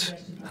government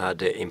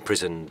had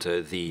imprisoned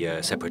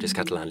the separatist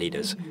Catalan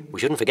leaders. We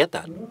shouldn't forget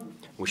that.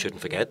 We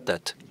shouldn't forget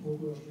that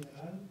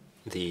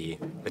the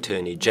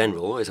Attorney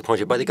General is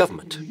appointed by the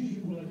government.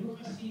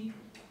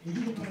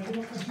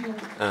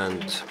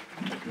 And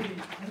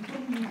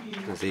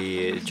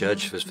the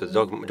judge for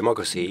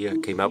democracy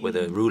came out with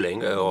a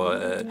ruling or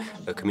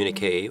a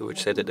communique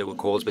which said that there were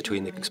calls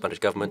between the Spanish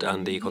government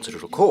and the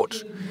Constitutional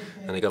Court,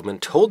 and the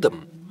government told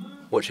them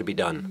what should be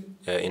done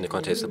in the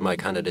context of my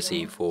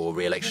candidacy for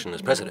re-election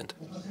as president.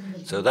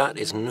 So that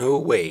is no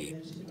way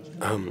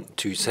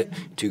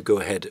to go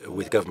ahead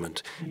with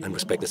government and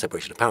respect the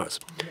separation of powers.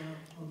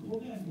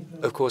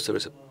 Of course, there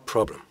is a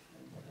problem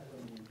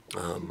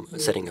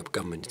setting up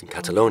government in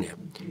Catalonia.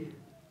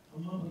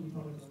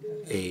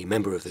 A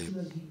member of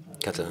the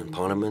Catalan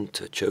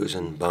parliament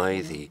chosen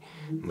by the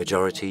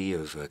majority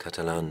of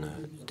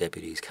Catalan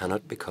deputies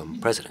cannot become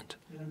president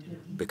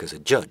because a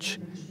judge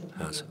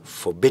has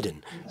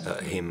forbidden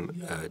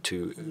him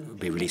to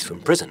be released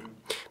from prison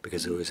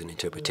because there was an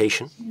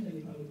interpretation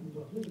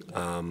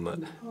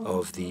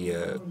of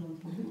the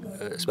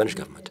Spanish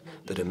government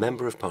that a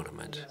member of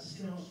parliament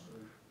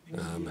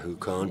who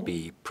can't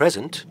be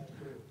present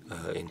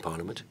in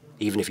parliament,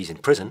 even if he's in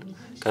prison,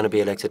 cannot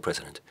be elected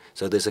president.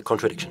 So there's a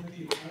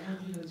contradiction.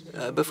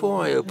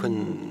 Before I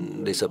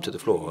open this up to the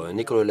floor,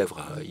 Nicolas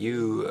Levra,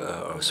 you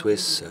are a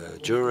Swiss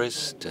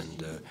jurist,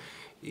 and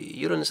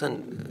you'll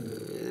understand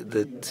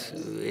that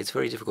it's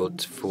very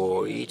difficult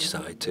for each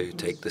side to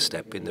take the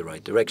step in the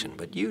right direction.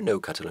 But you know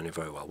Catalonia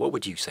very well. What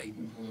would you say?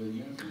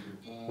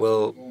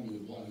 Well,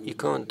 you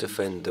can't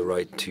defend the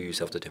right to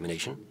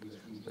self-determination,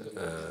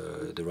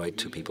 the right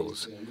to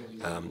peoples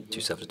to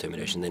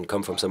self-determination, then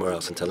come from somewhere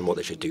else and tell them what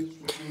they should do.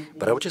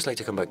 But I would just like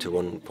to come back to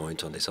one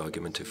point on this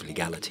argument of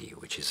legality,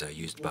 which is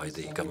used by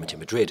the government in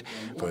Madrid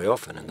very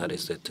often, and that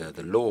is that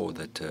the law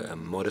that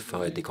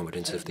modified the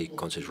competence of the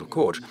Constitutional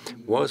Court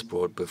was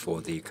brought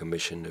before the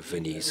Commission of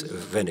Venice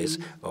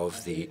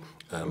of the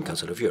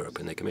Council of Europe,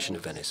 and the Commission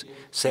of Venice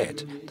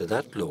said that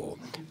that law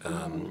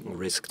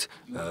risked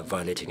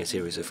violating a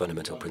series of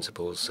fundamental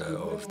principles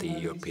of the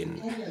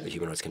European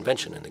Human Rights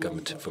Convention, and the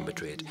government from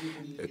Madrid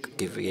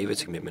gave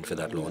its commitment for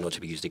that law not to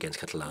be used against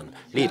Catalan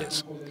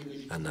leaders,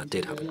 and that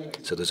did happen.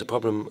 So there's a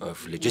problem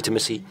of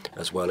legitimacy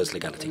as well as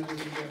legality.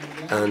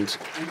 And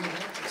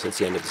since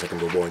the end of the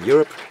Second World War in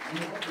Europe,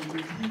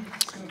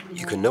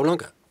 you can no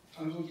longer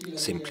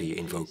simply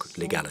invoke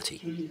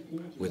legality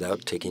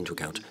without taking into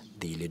account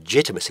the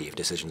legitimacy of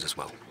decisions as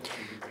well.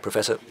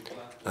 Professor,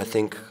 I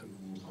think,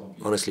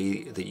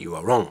 honestly, that you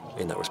are wrong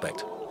in that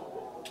respect.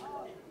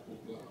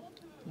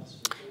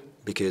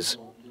 Because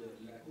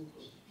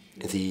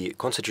the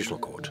Constitutional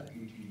Court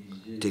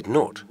did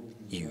not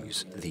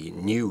use the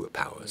new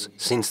powers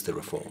since the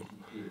reform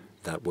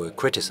that were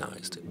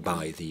criticized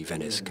by the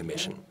Venice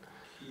Commission.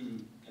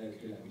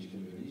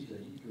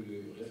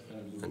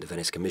 And the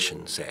Venice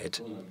Commission said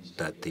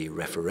that the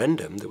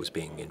referendum that was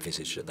being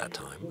envisaged at that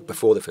time,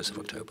 before the 1st of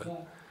October,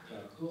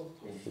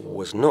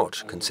 was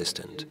not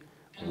consistent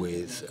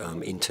with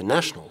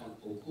international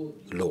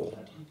law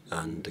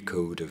and the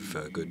Code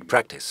of Good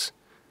Practice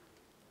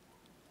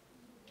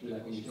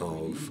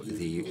of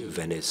the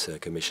Venice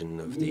Commission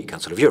of the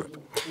Council of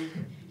Europe.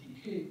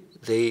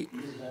 They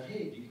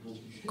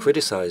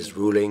criticized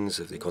rulings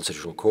of the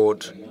Constitutional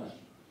Court,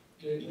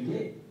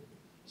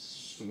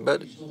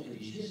 but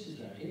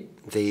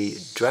they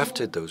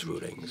drafted those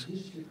rulings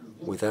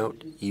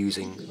without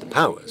using the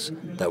powers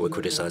that were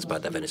criticized by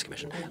the Venice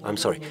Commission. I'm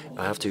sorry,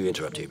 I have to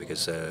interrupt you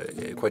because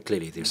quite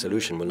clearly the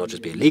solution will not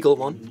just be a legal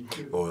one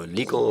or a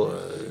legal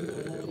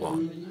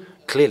one.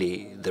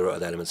 Clearly, there are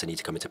other elements that need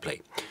to come into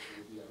play.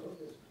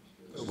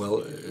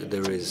 Well,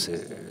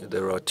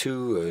 there are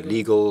two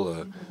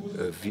legal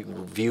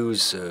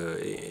views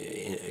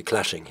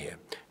clashing here.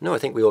 No, I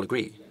think we all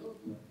agree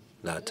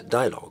that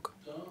dialogue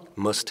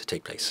must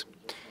take place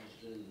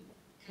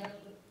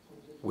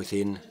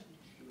within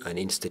an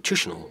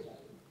institutional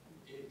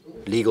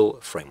legal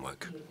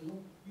framework.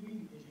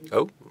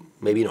 Oh,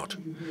 maybe not.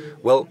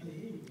 Well,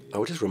 I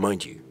will just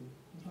remind you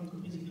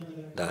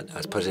that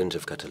as President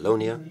of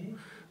Catalonia,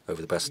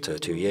 over the past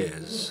 2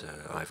 years,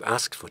 I've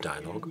asked for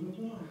dialogue.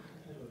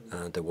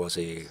 There was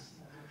a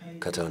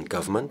Catalan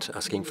government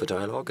asking for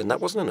dialogue, and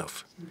that wasn't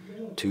enough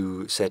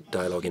to set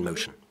dialogue in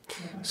motion.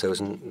 So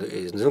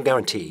there's no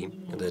guarantee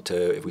that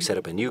if we set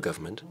up a new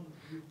government,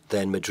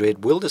 then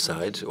Madrid will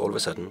decide all of a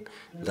sudden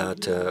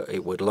that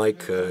it would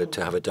like to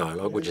have a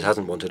dialogue, which it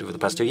hasn't wanted over the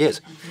past 2 years.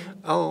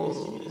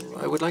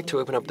 I would like to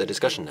open up the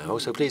discussion now,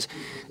 so please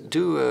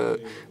do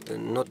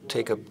not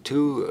take up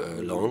too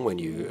long when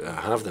you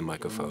have the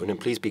microphone, and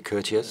please be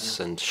courteous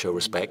and show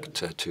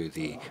respect to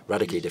the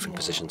radically different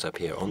positions up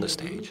here on the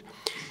stage.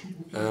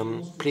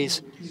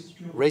 Please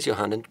raise your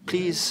hand, and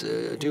please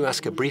do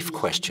ask a brief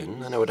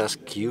question, and I would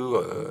ask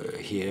you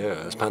here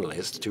as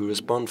panelists to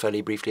respond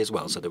fairly briefly as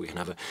well, so that we can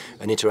have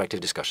an interactive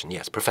discussion.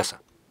 Yes, Professor,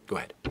 go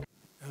ahead.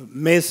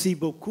 Merci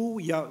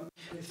beaucoup.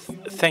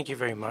 Thank you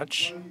very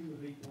much.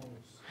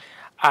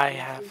 I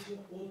have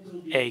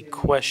a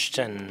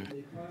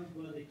question.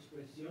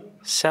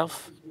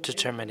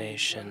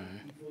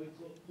 Self-determination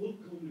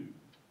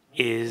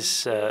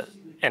is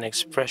an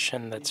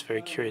expression that's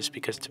very curious,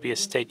 because to be a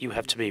state, you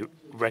have to be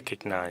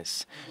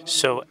recognized.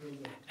 So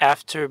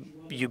after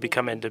you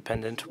become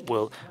independent,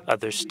 will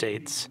other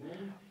states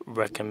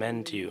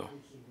recommend you?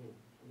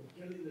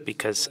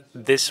 Because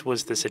this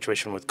was the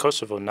situation with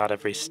Kosovo. Not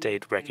every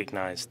state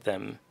recognized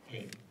them.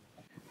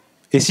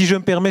 Et si je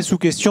me permets, sous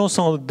question,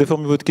 sans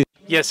déformer votre question.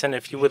 Yes, and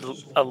if you would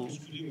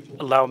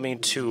allow me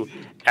to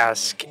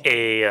ask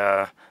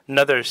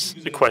another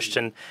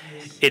question,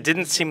 it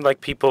didn't seem like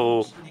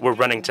people were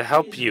running to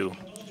help you.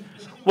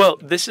 Well,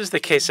 this is the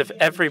case of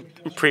every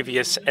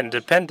previous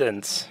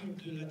independence.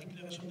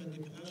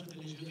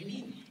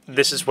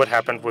 This is what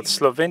happened with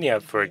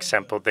Slovenia, for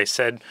example. They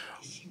said,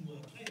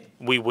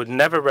 we would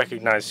never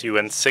recognize you,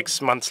 and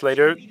 6 months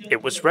later,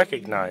 it was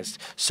recognized.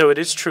 So it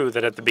is true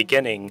that at the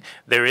beginning,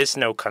 there is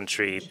no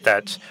country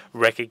that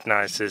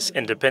recognizes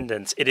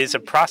independence. It is a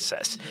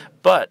process.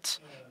 But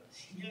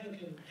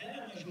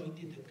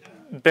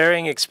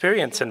bearing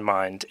experience in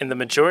mind, in the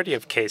majority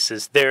of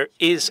cases, there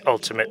is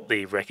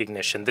ultimately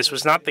recognition. This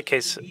was not the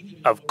case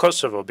of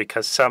Kosovo,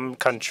 because some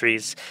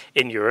countries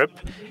in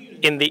Europe,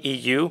 in the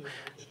EU,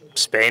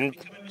 Spain,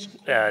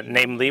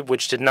 namely,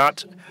 which did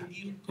not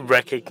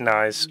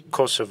recognize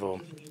Kosovo.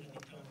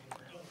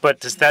 But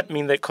does that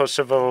mean that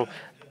Kosovo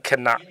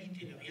cannot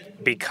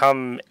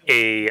become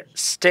a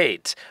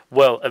state?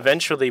 Well,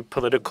 eventually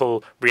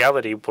political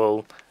reality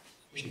will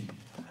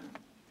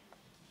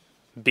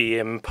be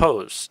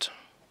imposed,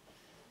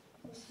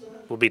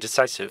 will be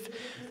decisive.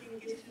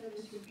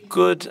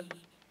 Good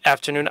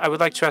afternoon. I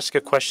would like to ask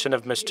a question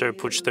of Mr.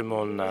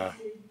 Puigdemont.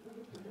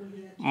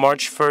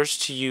 March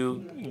 1st,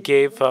 you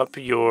gave up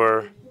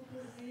your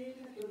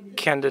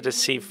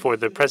candidacy for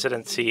the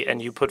presidency,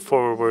 and you put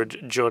forward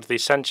Jordi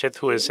Sanchez,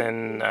 who is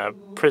in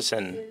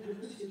prison,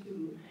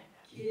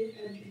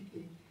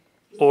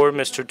 or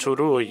Mr.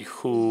 Turull,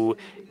 who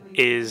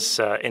is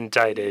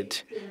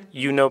indicted.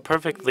 You know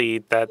perfectly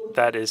that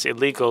that is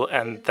illegal,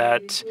 and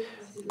that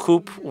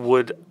coup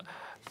would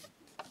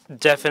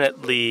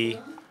definitely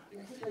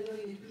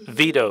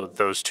veto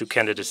those two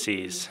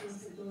candidacies.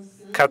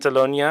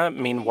 Catalonia,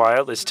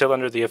 meanwhile, is still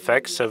under the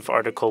effects of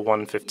Article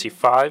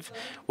 155,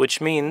 which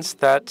means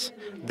that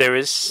there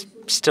is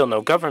still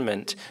no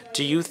government.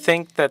 Do you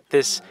think that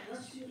this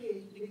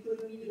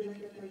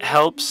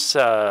helps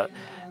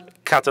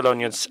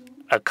Catalonia's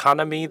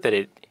economy, that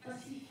it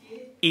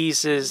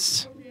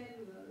eases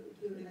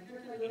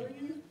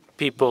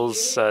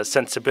people's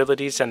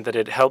sensibilities, and that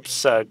it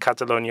helps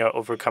Catalonia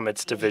overcome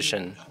its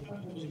division?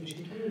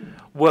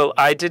 Well,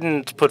 I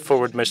didn't put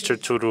forward Mr.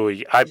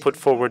 Turull. I put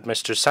forward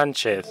Mr.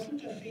 Sanchez.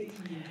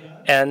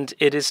 And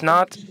it is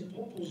not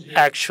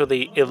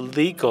actually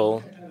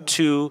illegal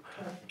to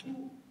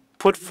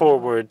put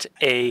forward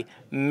a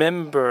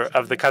member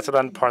of the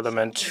Catalan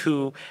parliament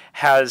who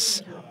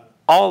has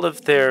all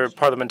of their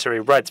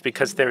parliamentary rights,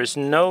 because there is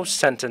no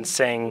sentence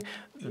saying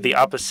the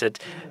opposite.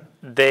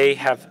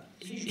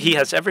 He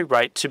has every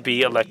right to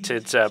be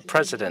elected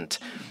president.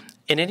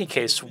 In any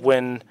case,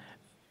 when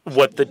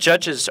what the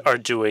judges are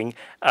doing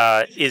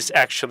is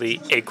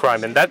actually a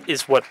crime, and that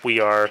is what we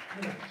are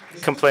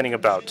complaining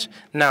about.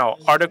 Now,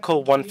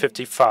 Article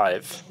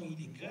 155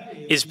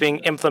 is being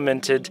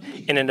implemented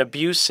in an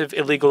abusive,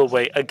 illegal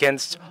way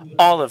against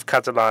all of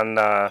Catalan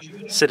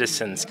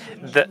citizens.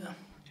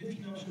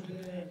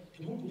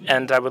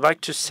 And I would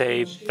like to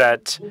say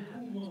that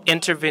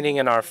intervening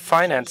in our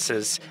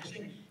finances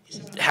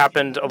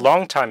happened a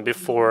long time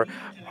before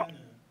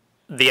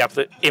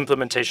the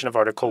implementation of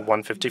Article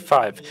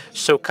 155.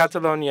 So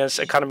Catalonia's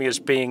economy is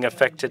being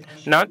affected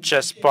not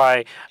just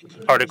by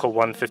Article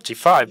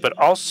 155, but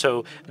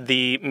also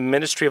the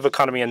Ministry of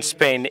Economy in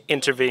Spain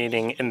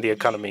intervening in the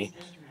economy.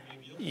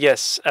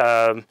 Yes,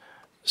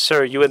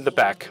 sir, you in the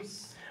back.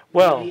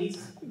 Well,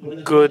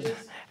 good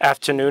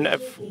afternoon,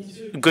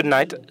 good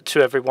night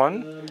to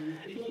everyone.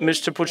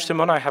 Mr.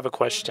 Puigdemont, I have a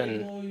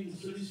question.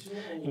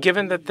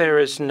 Given that there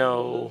is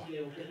no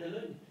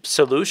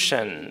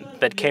solution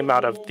that came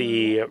out of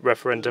the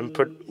referendum,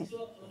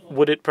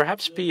 would it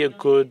perhaps be a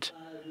good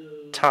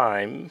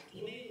time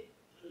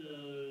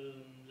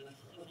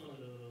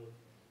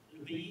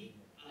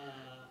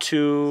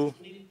to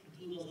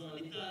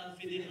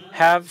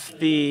have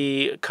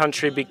the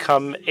country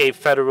become a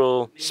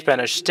federal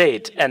Spanish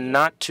state, and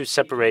not to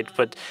separate,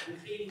 but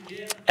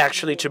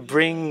actually to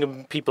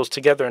bring peoples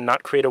together and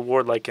not create a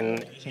war like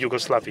in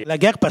Yugoslavia.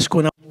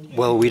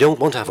 Well, we don't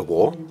want to have a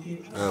war.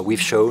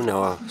 We've shown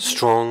our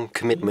strong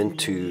commitment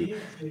to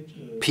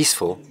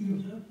peaceful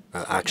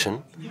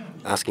action.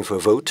 Asking for a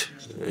vote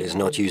is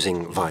not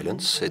using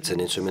violence. It's an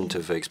instrument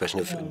of expression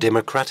of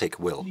democratic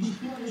will.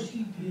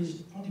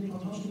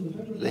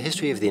 The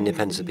history of the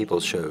independence of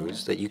peoples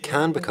shows that you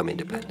can become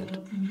independent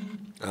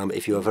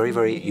if you are very,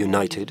 very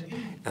united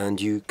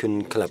and you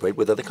can collaborate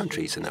with other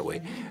countries in that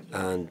way.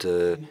 And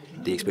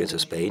the experience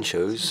of Spain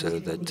shows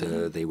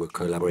that they were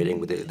collaborating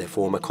with their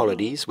former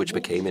colonies, which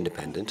became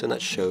independent, and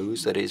that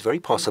shows that it is very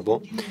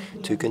possible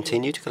to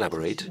continue to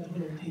collaborate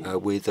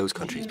with those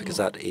countries, because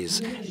that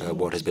is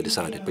what has been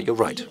decided. But you're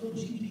right.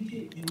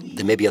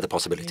 There may be other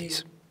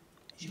possibilities.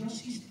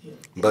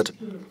 But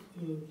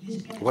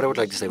what I would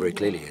like to say very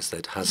clearly is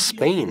that has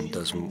Spain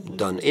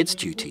done its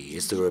duty?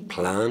 Is there a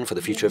plan for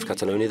the future of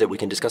Catalonia that we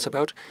can discuss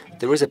about?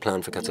 There is a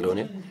plan for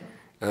Catalonia.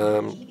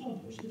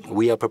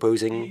 We are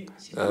proposing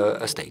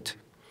a state.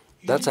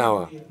 That's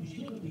our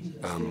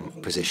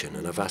position.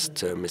 And I've asked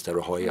Mr.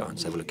 Rajoy on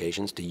several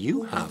occasions, do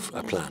you have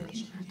a plan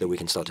that we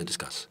can start to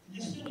discuss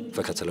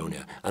for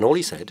Catalonia? And all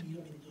he said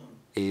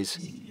is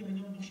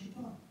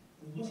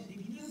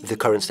the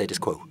current status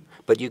quo.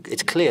 But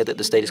it's clear that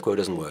the status quo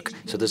doesn't work.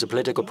 So there's a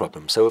political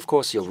problem. So, of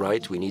course, you're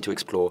right. We need to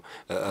explore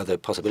other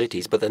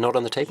possibilities, but they're not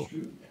on the table.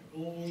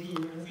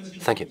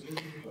 Thank you.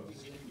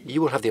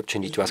 You will have the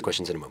opportunity to ask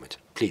questions in a moment.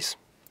 Please.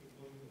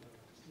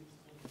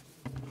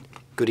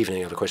 Good evening.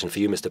 I have a question for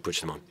you, Mr.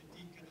 Puigdemont.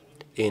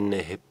 In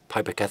a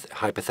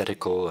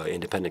hypothetical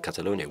independent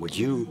Catalonia, would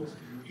you,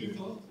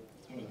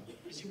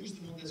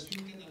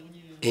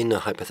 in a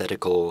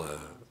hypothetical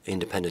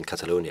independent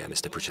Catalonia,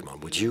 Mr.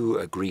 Puigdemont, would you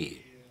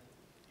agree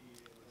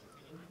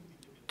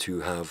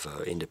to have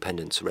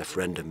independence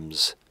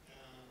referendums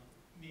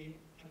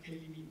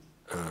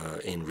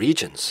in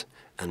regions?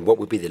 And what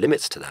would be the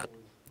limits to that?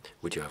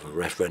 Would you have a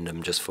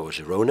referendum just for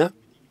Girona,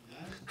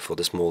 for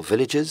the small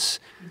villages,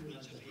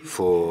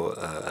 for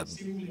a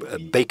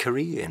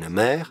bakery in a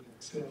maire?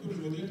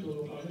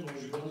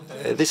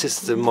 This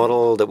is the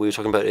model that we were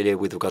talking about earlier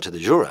with regard to the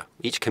Jura.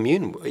 Each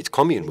commune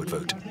would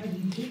vote.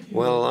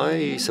 Well,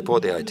 I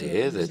support the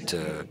idea that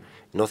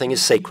nothing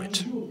is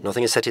sacred,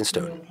 nothing is set in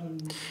stone.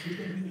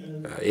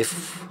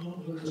 If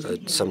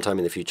sometime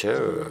in the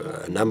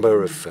future a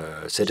number of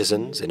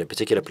citizens in a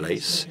particular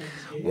place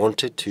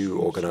wanted to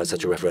organize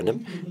such a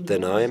referendum,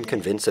 then I am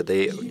convinced that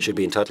they should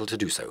be entitled to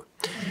do so.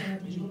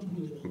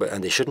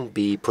 And they shouldn't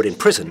be put in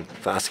prison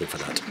for asking for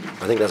that.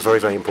 I think that's very,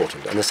 very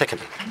important. And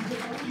secondly,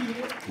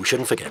 we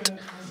shouldn't forget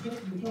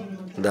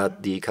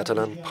that the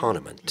Catalan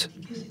parliament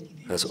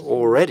has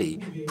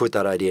already put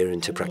that idea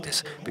into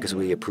practice, because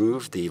we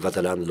approved the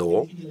Vidal-Folch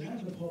law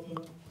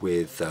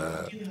with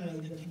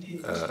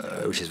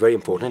which is very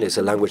important. It's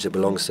a language that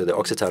belongs to the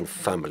Occitan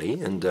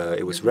family, and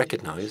it was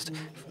recognized.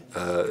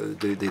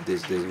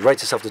 The right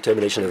to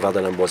self-determination of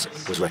Vidal-Folch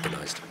was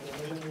recognized.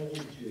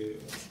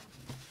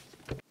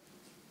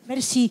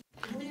 Merci.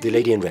 The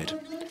lady in red.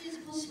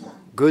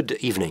 Good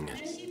evening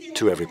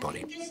to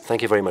everybody.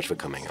 Thank you very much for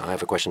coming. I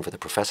have a question for the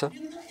professor.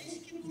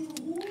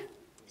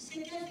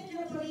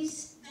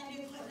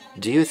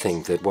 Do you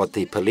think that what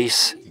the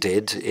police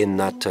did in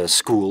that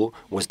school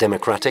was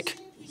democratic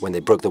when they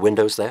broke the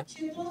windows there?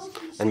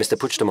 And Mr.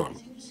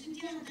 Puigdemont,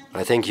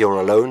 I think you're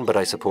alone, but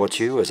I support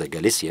you as a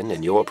Galician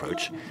in your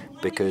approach,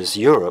 because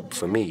Europe,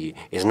 for me,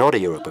 is not a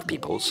Europe of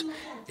peoples.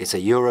 It's a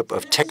Europe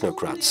of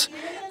technocrats.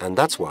 And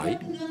that's why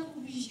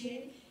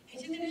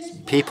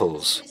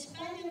peoples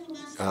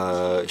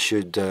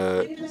should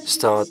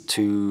start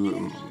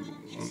to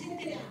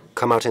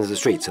come out into the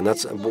streets. And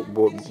that's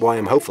why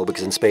I'm hopeful,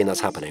 because in Spain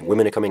that's happening.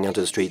 Women are coming out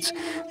to the streets,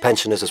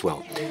 pensioners as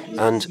well.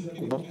 And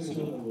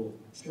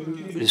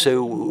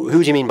so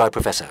who do you mean by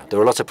professor? There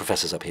are lots of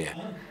professors up here.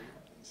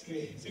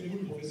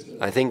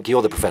 I think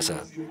you're the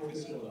professor,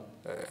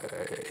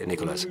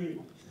 Nicolas.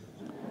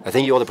 I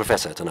think you're the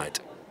professor tonight.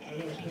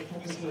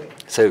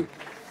 So,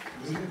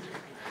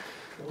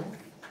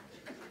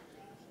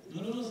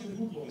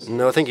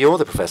 no, I think you're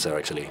the professor,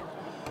 actually.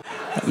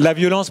 La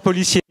violence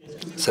policière.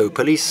 So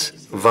police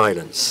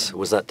violence,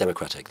 was that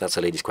democratic? That's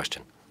a lady's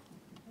question.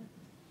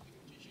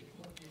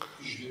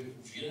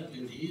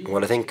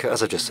 Well, I think,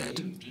 as I just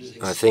said,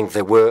 I think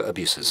there were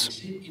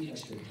abuses,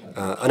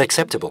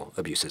 unacceptable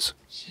abuses.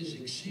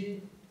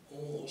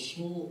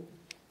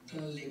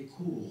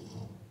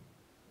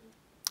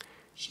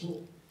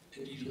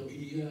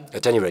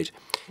 At any rate,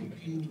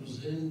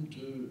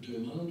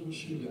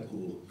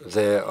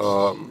 there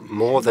are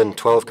more than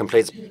 12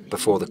 complaints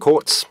before the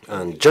courts,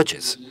 and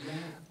judges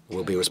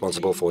will be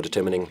responsible for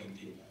determining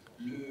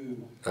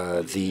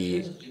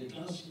the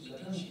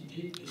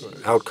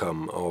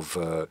outcome of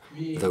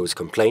those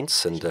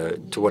complaints and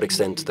to what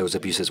extent those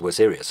abuses were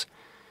serious.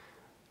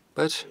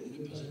 But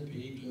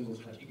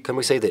can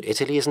we say that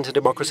Italy isn't a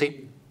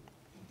democracy?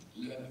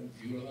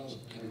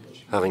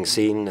 Having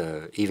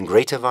seen even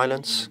greater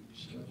violence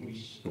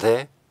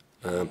there,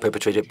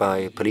 perpetrated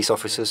by police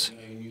officers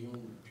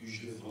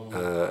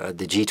at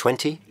the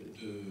G20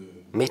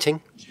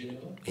 meeting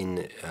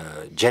in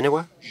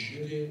Genoa.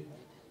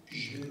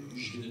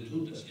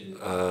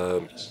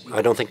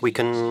 I don't think we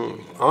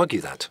can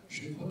argue that.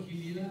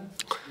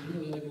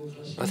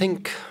 I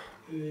think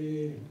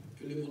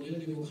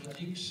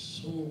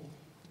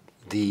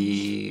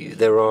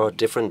there are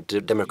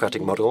different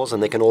democratic models,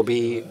 and they can all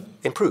be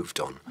improved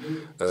on.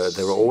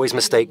 There are always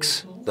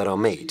mistakes that are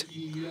made.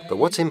 But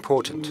what's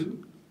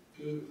important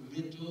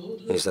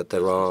is that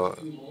there are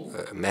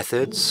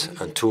methods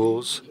and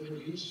tools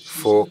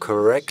for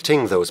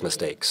correcting those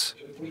mistakes,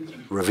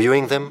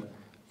 reviewing them,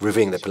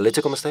 reviewing the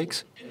political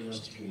mistakes,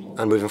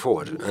 and moving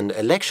forward. And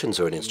elections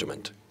are an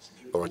instrument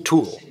or a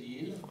tool.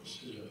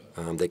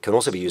 They can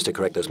also be used to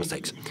correct those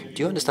mistakes.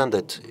 Do you understand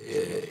that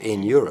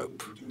in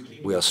Europe,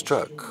 we are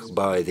struck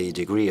by the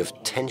degree of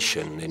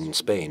tension in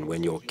Spain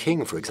when your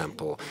king, for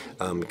example,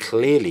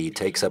 clearly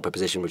takes up a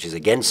position which is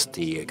against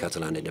the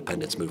Catalan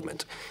independence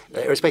movement?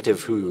 Irrespective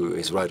of who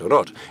is right or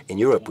not, in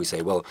Europe we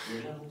say, well,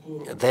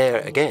 there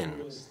again,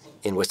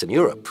 in Western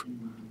Europe,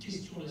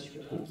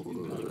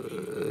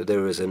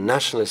 there is a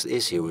nationalist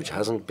issue which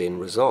hasn't been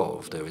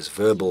resolved. There is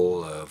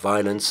verbal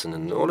violence,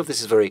 and all of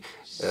this is very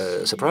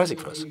surprising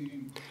for us.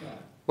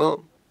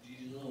 Well,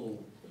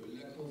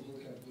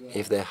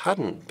 if there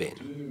hadn't been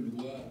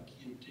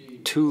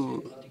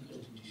two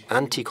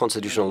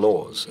anti-constitutional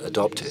laws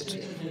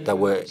adopted that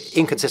were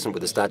inconsistent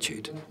with the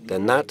statute,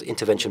 then that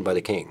intervention by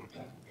the king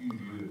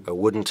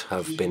wouldn't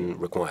have been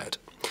required.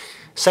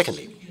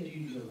 Secondly,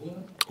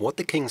 what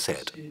the king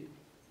said,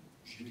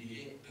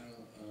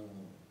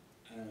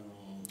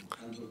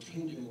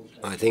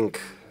 I think,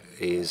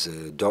 is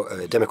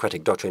a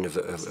democratic doctrine of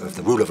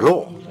the rule of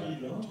law.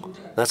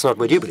 That's not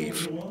what you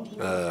believe,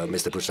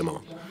 Mr.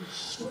 Puigdemont.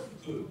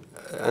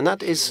 And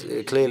that is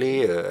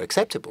clearly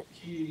acceptable.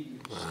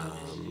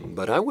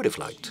 But I would have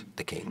liked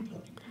the king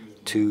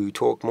to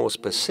talk more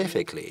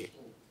specifically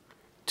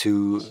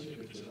to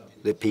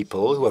the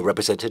people who are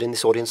represented in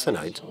this audience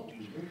tonight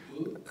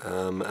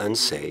and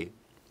say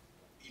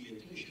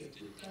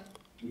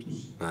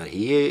that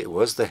he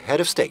was the head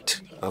of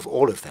state of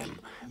all of them,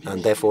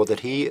 and therefore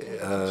that he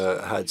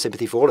had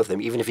sympathy for all of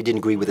them, even if he didn't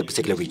agree with a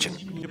particular region.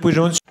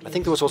 I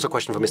think there was also a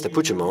question from Mr.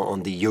 Puigdemont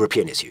on the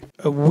European issue.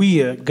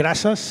 Oui,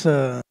 gracias.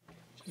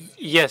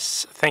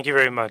 Yes, thank you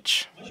very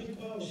much.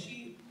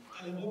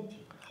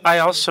 I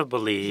also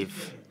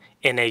believe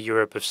in a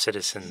Europe of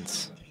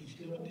citizens.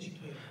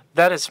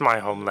 That is my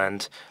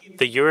homeland,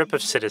 the Europe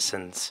of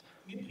citizens.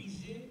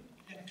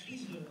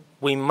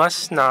 We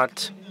must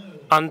not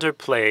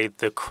underplay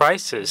the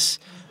crisis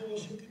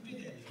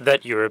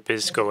that Europe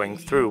is going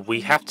through.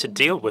 We have to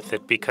deal with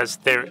it because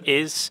there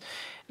is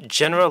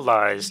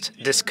generalized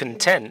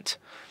discontent,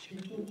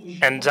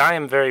 and I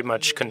am very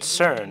much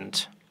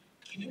concerned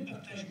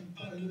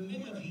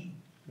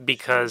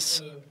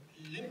because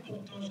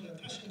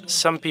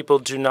some people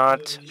do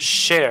not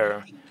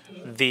share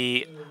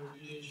the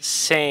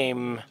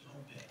same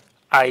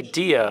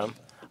idea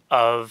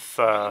of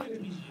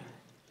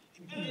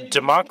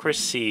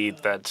democracy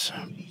that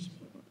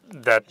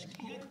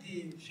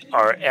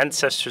our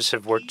ancestors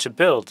have worked to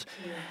build.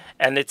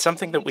 And it's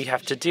something that we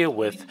have to deal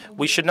with.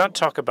 We should not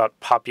talk about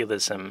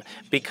populism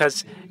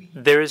because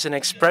there is an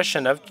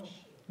expression of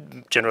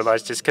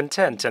generalized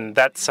discontent, and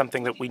that's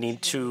something that we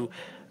need to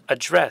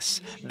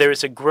address. There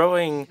is a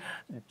growing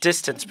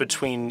distance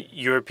between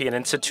European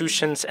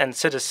institutions and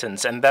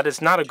citizens, and that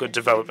is not a good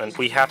development.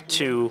 We have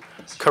to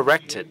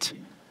correct it.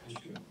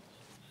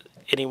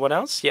 Anyone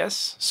else?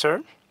 Yes,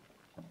 sir?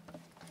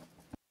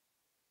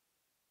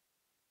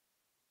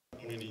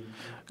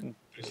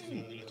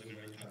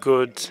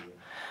 Good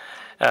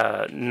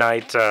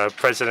night,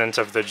 President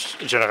of the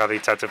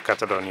Generalitat of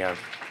Catalonia.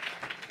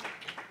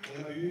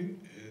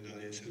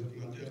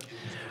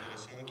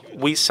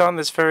 We saw in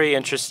this very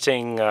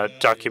interesting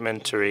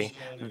documentary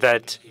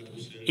that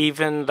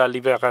even La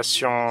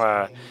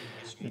Libération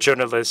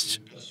journalist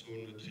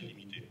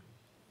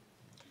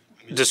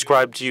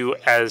described you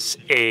as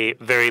a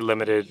very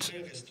limited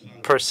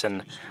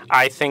person.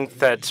 I think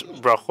that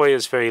Rajoy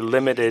is very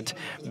limited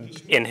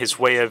in his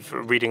way of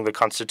reading the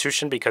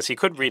Constitution because he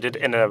could read it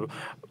in a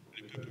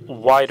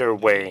wider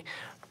way,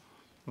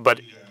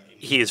 but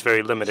he is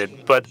very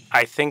limited. But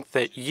I think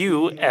that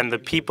you and the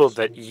people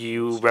that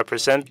you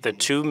represent, the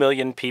 2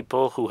 million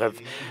people who have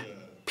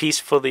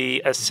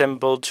peacefully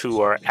assembled,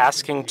 who are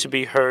asking to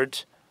be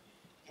heard,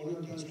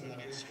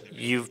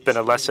 you've been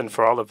a lesson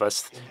for all of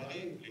us.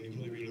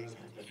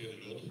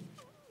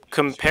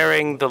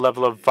 Comparing the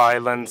level of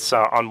violence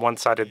on one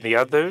side and the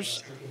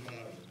others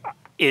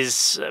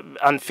is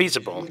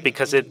unfeasible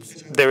because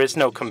there is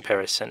no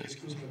comparison.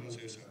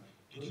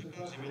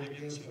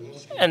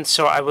 And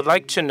so I would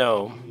like to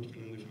know,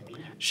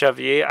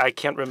 Xavier, I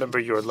can't remember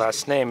your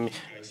last name,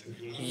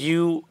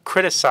 you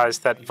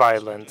criticized that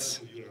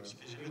violence,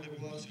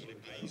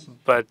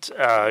 but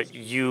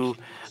you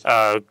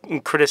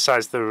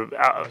criticized the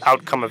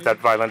outcome of that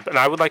violence. And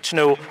I would like to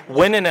know,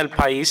 when in El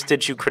País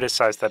did you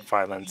criticize that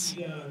violence?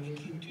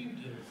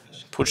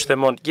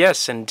 Puigdemont,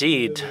 yes,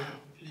 indeed.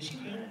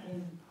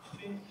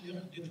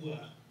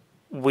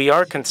 We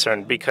are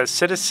concerned because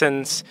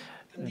citizens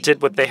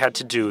did what they had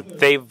to do.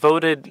 They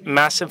voted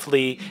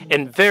massively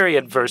in very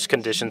adverse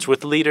conditions,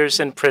 with leaders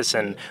in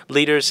prison,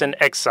 leaders in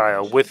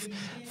exile, with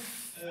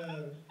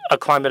a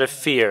climate of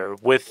fear,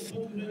 with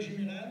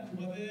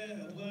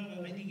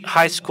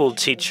high school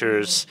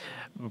teachers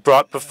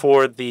brought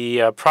before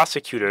the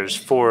prosecutors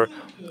for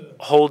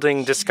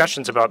holding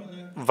discussions about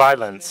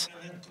violence.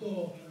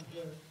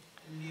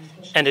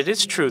 And it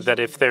is true that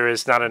if there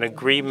is not an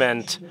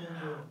agreement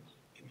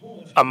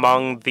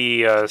among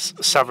the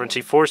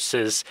sovereignty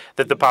forces,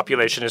 that the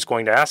population is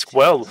going to ask,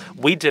 well,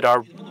 we did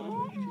our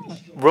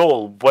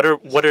role.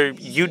 What are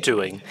you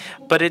doing?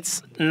 But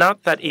it's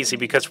not that easy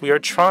because we are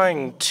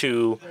trying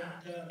to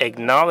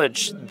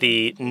acknowledge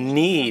the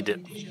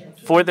need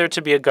for there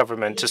to be a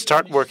government to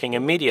start working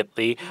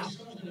immediately,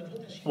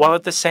 while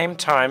at the same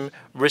time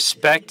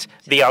respect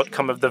the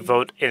outcome of the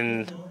vote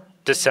in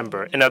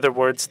December. In other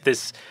words,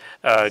 this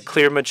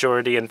clear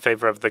majority in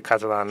favor of the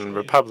Catalan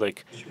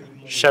Republic.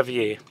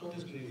 Xavier,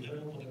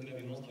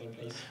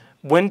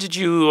 when did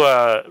you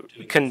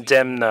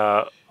condemn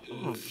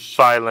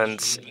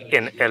violence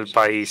in El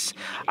País?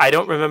 I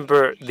don't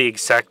remember the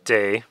exact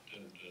day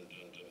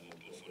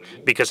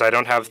because I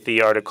don't have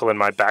the article in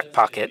my back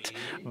pocket.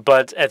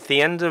 But at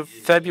the end of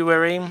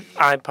February,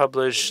 I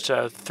published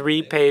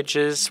 3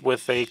 pages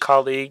with a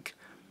colleague,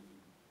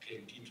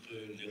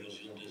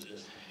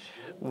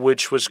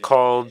 which was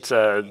called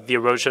The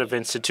Erosion of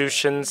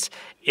Institutions.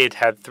 It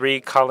had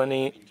 3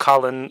 columns,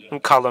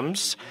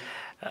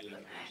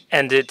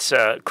 and it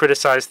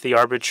criticized the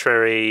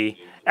arbitrary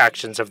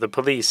actions of the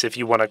police. If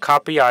you want a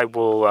copy, I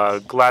will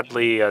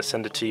gladly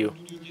send it to you.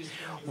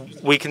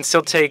 We can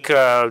still take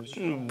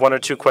 1 or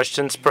 2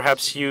 questions.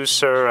 Perhaps you,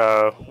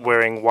 sir,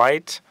 wearing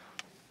white.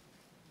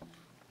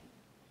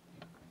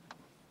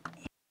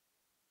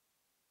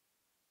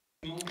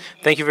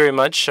 Thank you very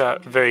much.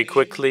 Very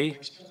quickly,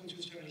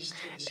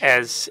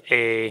 as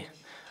a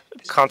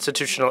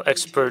constitutional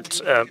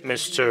expert,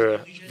 Mr.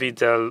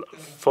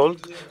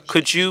 Vidal-Folch,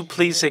 could you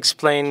please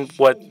explain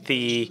what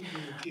the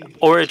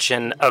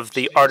origin of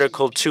the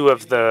Article 2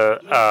 of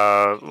the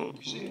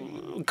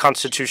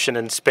Constitution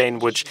in Spain,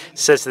 which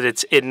says that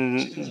it's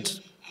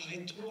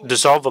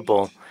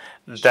indissoluble,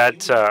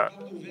 that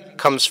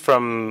comes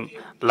from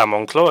La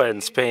Moncloa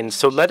in Spain.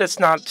 So let us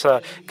not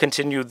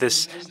continue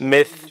this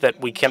myth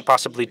that we can't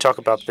possibly talk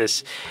about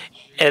this.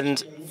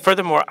 And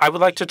furthermore, I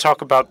would like to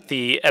talk about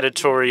the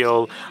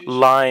editorial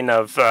line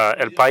of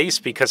El País,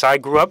 because I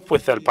grew up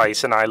with El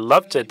País and I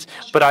loved it.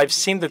 But I've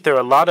seen that there are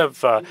a lot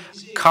of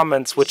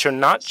comments which are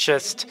not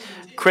just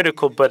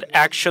critical, but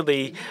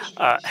actually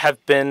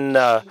have been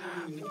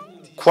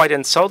quite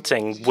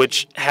insulting,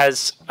 which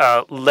has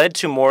led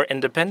to more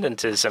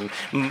independentism.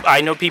 I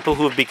know people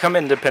who have become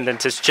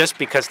independentists just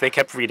because they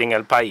kept reading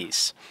El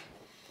País.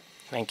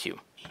 Thank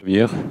you.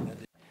 Xavier.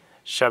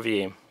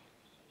 Xavier.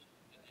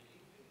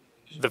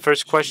 The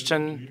first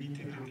question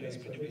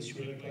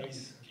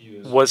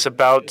was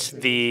about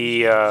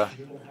the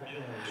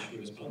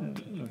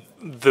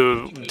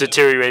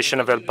deterioration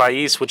of El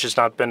País, which has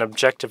not been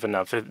objective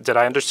enough. Did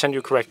I understand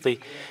you correctly?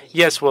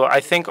 Yes, well,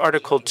 I think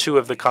Article 2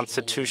 of the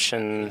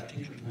Constitution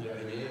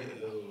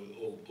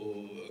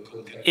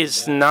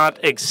is not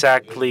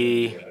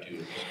exactly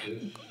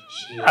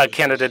a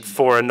candidate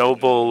for a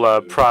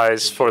Nobel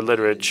Prize for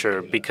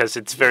literature because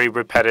it's very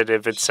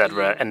repetitive,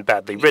 etc., and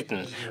badly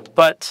written.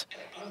 But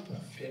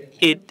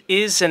it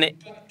is an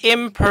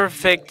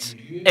imperfect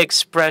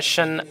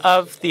expression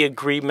of the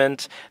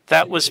agreement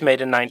that was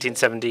made in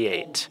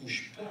 1978.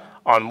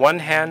 On one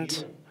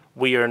hand,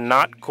 we are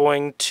not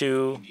going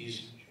to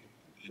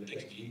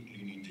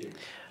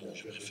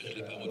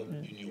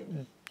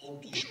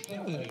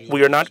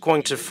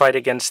fight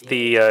against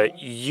the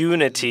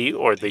unity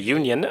or the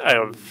union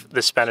of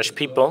the Spanish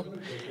people.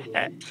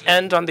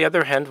 And on the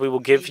other hand, we will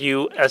give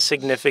you a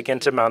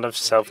significant amount of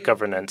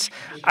self-governance.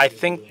 I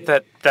think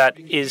that that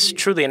is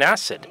truly an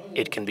asset.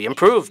 It can be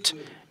improved,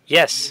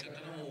 yes.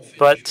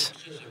 But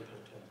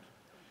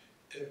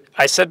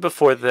I said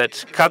before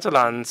that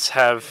Catalans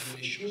have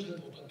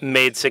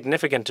made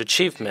significant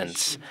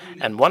achievements,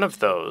 and one of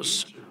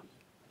those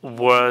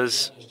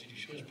was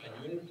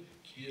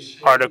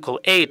Article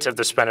 8 of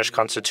the Spanish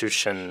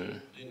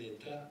Constitution,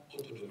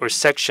 or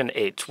Section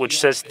 8, which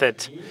says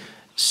that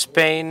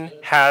Spain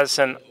has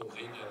a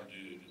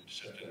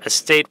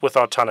state with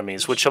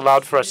autonomies, which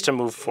allowed for us to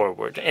move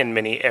forward in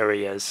many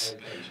areas.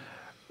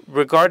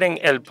 Regarding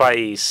El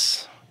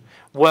País,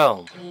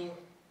 well,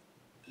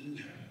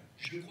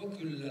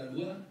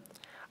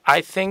 I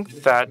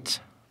think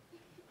that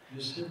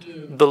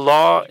the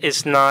law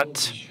is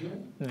not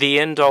the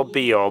end-all,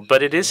 be-all,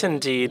 but it is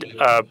indeed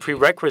a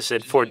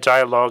prerequisite for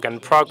dialogue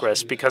and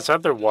progress, because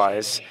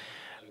otherwise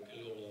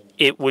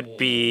it would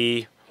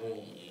be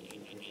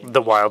the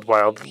wild,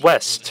 wild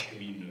west.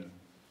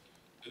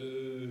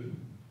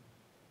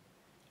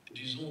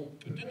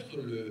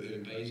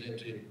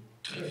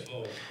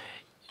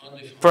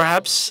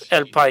 Perhaps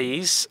El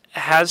País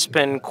has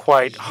been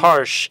quite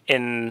harsh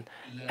in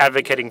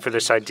advocating for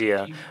this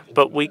idea,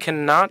 but we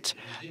cannot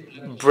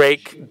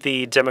break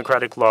the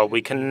democratic law.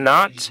 We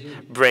cannot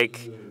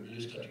break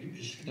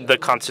the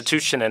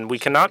Constitution, and we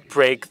cannot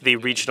break the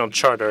regional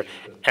charter.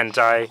 And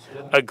I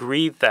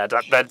agree that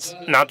that's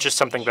not just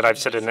something that I've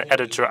said in an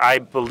editor. I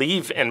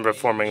believe in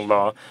reforming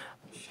law,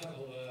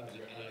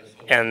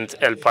 and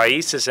El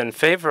País is in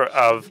favor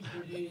of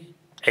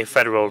a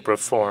federal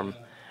reform.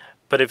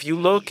 But if you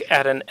look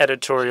at an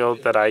editorial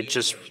that I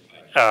just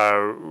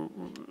came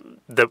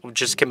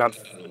out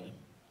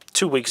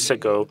 2 weeks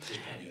ago,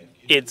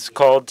 it's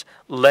called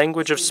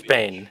 "Language of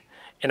Spain."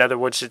 In other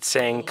words, it's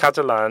saying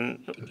Catalan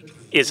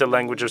is a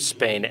language of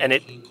Spain, and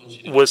it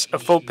was a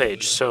full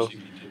page. So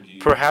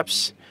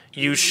perhaps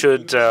you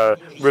should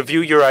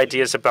review your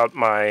ideas about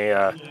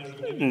my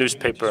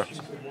newspaper.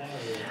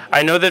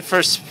 I know that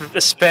for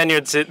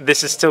Spaniards,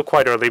 this is still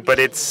quite early, but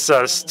it's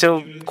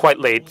still quite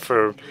late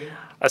for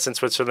us in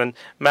Switzerland.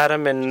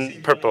 Madam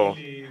in purple,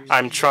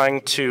 I'm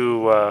trying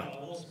to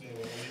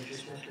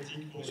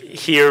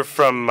hear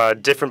from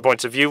different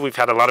points of view. We've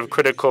had a lot of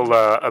critical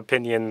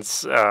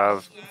opinions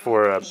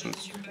for...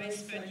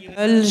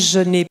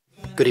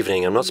 Good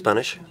evening. I'm not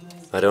Spanish.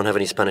 I don't have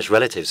any Spanish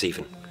relatives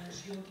even.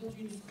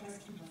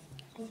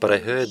 But I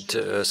heard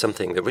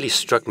something that really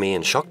struck me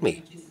and shocked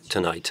me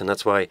tonight, and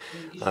that's why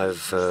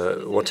I've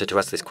wanted to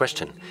ask this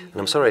question.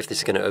 And I'm sorry if this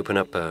is going to open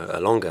up a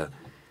longer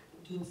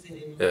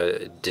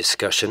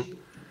discussion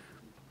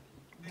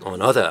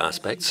on other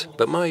aspects,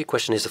 but my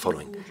question is the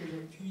following.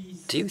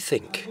 Do you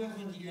think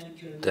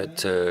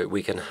that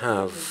we can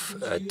have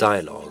a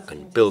dialogue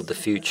and build the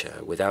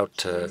future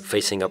without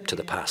facing up to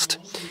the past?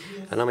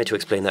 Allow me to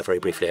explain that very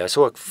briefly. I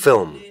saw a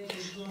film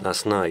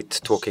last night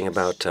talking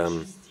about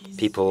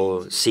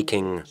people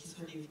seeking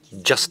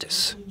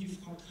justice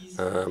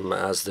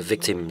as the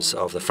victims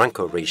of the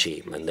Franco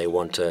regime, and they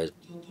want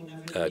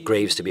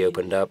graves to be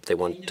opened up. They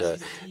want,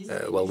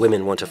 well,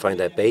 women want to find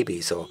their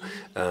babies or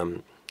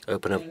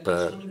open up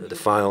the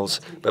files.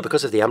 But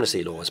because of the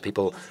amnesty laws,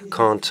 people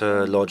can't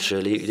lodge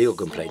legal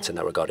complaints in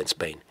that regard in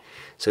Spain.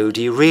 So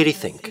do you really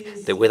think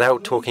that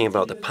without talking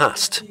about the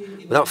past,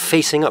 without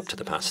facing up to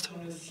the past,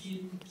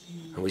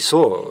 and we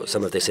saw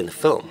some of this in the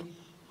film,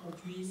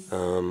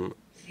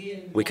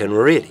 we can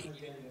really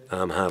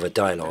have a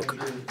dialogue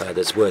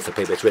that's worth the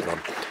paper it's written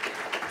on?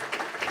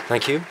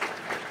 Thank you.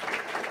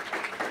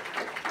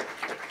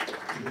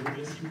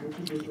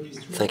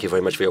 Thank you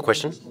very much for your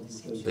question,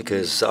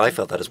 because I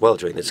felt that as well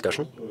during the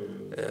discussion,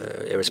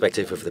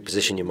 irrespective of the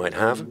position you might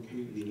have.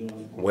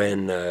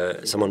 When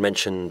someone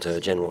mentioned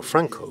General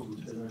Franco,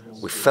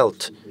 we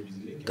felt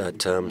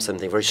that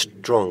something very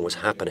strong was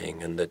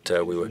happening, and that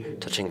we were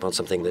touching upon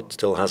something that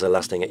still has a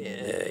lasting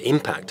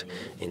impact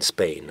in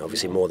Spain,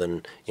 obviously more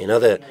than in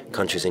other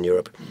countries in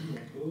Europe.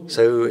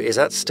 So is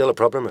that still a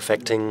problem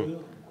affecting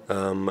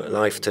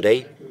life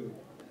today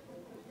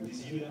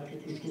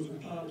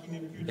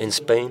in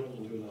Spain?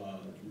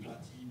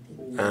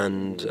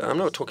 And I'm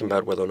not talking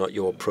about whether or not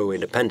you're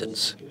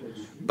pro-independence,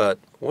 but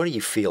what do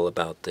you feel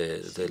about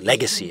the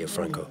legacy of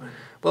Franco?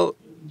 Well,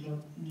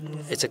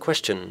 it's a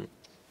question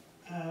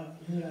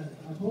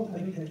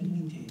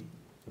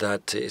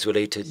that is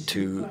related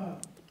to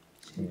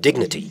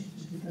dignity.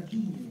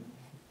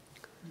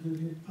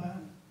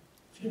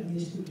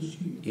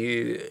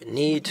 You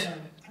need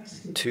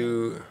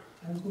to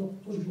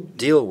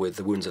deal with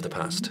the wounds of the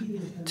past,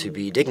 to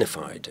be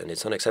dignified, and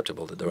it's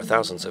unacceptable that there are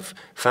thousands of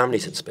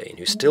families in Spain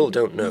who still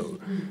don't know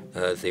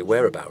the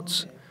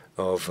whereabouts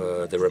of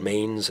the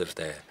remains of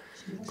their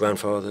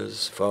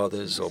grandfathers,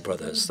 fathers, or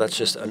brothers. That's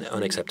just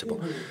unacceptable.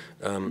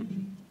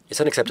 It's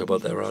unacceptable.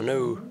 There are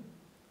no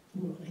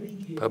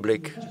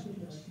public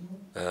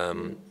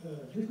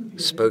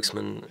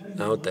spokesmen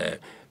out there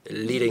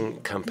leading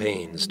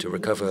campaigns to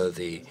recover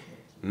the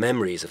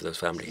memories of those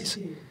families.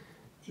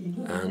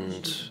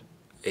 And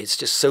it's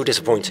just so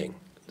disappointing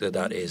that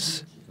that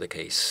is the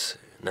case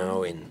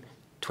now in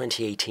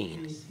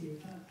 2018.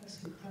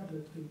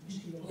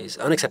 It's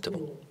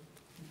unacceptable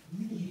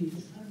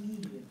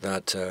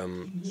that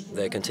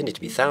there continue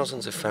to be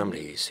thousands of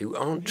families who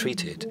aren't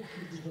treated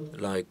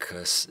like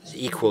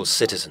equal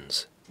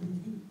citizens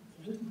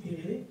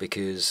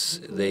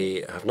because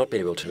they have not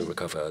been able to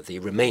recover the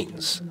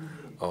remains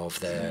of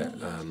their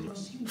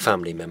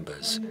family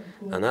members.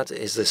 And that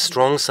is a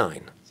strong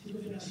sign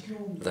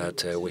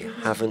that we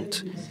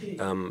haven't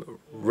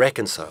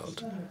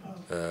reconciled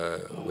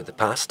with the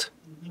past,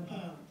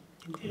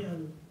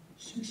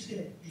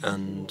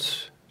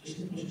 and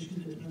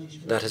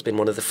that has been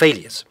one of the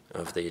failures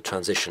of the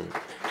transition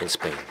in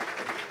Spain.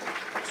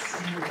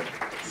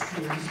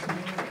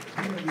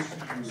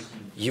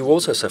 You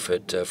also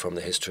suffered from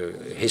the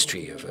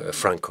history of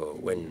Franco.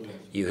 When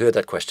you heard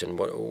that question,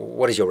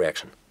 what is your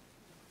reaction?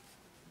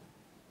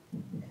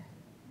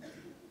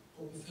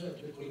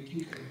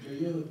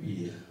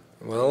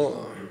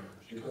 Well,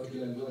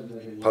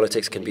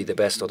 politics can be the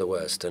best or the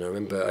worst.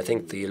 And I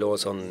think the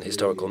laws on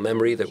historical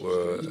memory that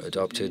were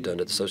adopted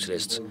under the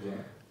socialists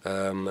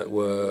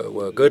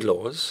were good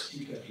laws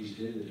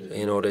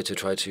in order to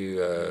try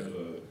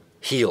to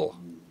heal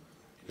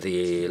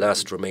the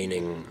last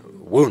remaining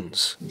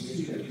wounds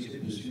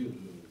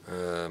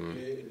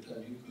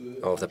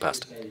of the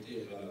past.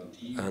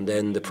 And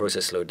then the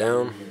process slowed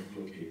down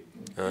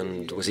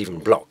and was even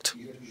blocked.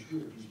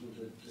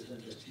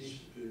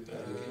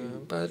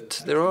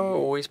 But there are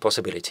always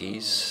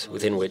possibilities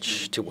within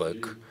which to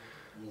work,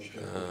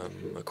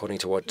 according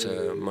to what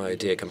my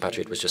dear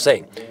compatriot was just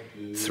saying,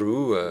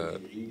 through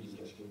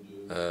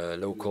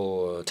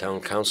local town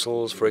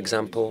councils, for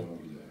example,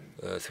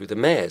 through the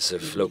mayors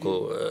of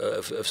local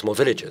of small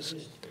villages.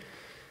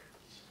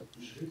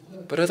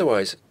 But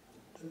otherwise,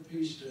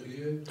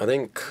 I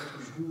think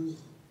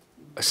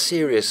a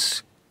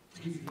serious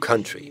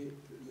country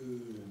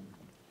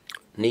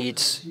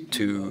needs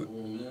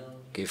to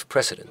give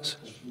precedence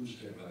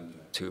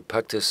to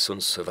pactus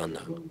sunt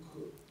servanda.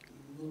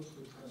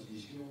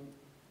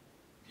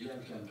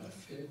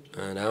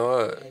 And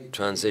our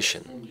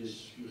transition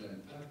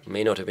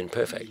may not have been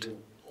perfect,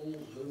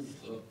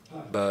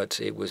 but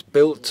it was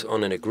built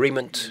on an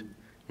agreement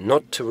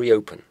not to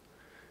reopen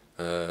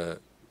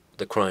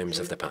the crimes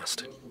of the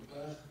past.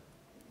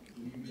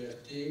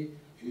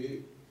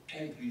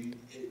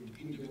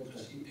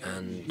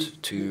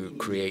 And to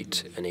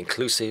create an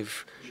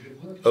inclusive,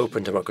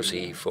 open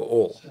democracy for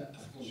all.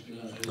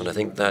 And I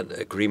think that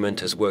agreement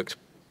has worked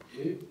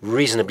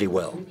reasonably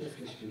well.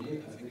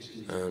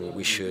 And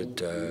we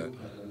should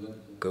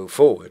go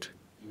forward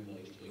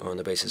on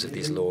the basis of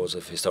these laws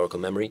of historical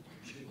memory.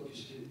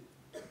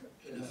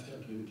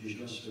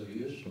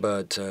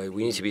 But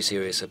we need to be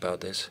serious about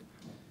this.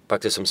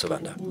 Pactus sunt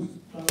servanda.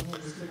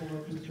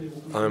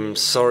 I'm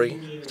sorry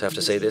to have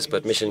to say this,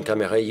 but Mission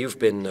Calmy-Rey, you've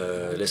been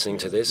listening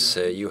to this.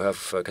 You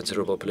have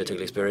considerable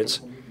political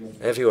experience.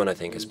 Everyone, I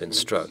think, has been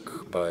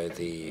struck by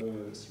the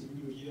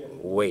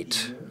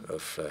weight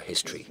of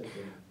history.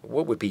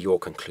 What would be your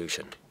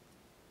conclusion?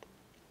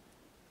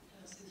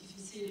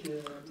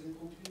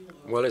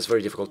 Well, it's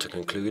very difficult to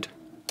conclude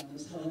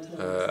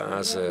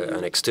as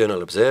an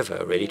external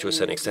observer, really, to a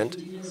certain extent.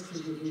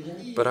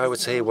 But I would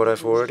say what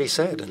I've already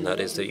said, and that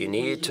is that you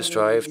need to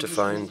strive to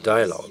find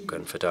dialogue,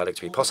 and for dialogue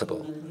to be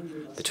possible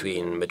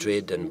between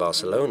Madrid and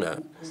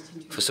Barcelona.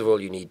 First of all,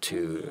 you need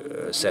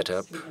to set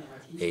up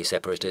a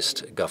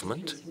separatist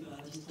government,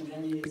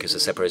 because the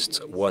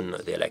separatists won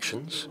the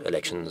elections.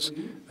 Elections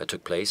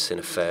took place in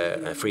a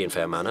free and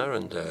fair manner,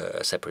 and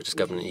a separatist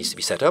government needs to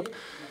be set up.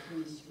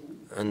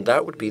 And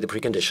that would be the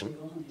precondition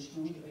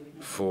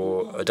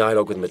for a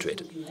dialogue with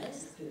Madrid.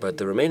 But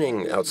the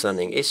remaining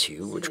outstanding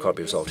issue, which can't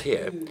be resolved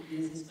here,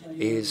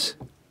 is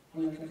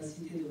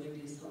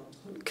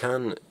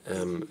can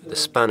the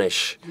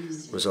Spanish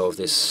resolve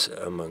this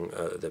among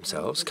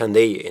themselves? Can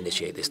they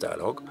initiate this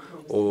dialogue?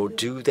 Or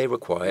do they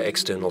require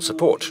external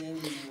support?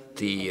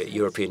 The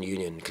European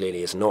Union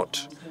clearly is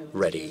not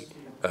ready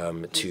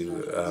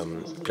to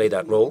play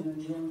that role.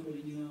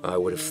 I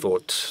would have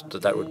thought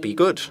that that would be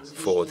good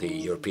for the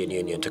European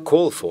Union to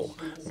call for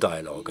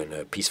dialogue and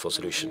a peaceful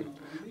solution.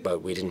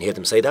 But we didn't hear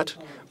them say that.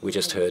 We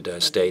just heard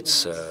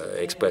states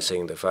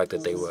expressing the fact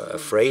that they were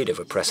afraid of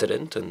a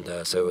precedent,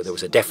 and so there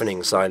was a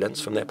deafening silence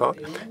from their part.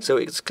 So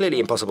it's clearly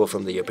impossible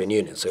from the European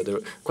Union. So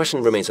the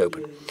question remains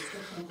open.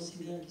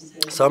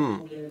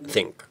 Some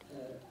think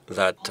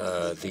that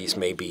these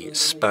may be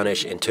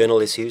Spanish internal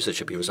issues that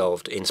should be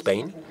resolved in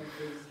Spain.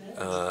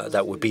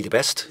 That would be the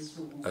best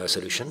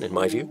solution, in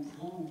my view.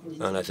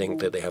 And I think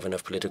that they have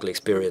enough political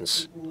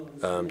experience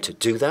to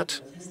do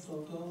that.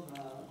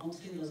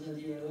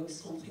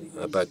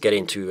 But get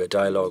into a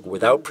dialogue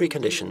without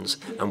preconditions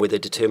and with a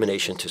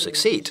determination to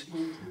succeed.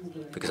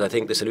 Because I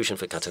think the solution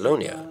for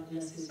Catalonia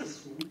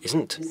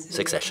isn't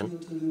succession,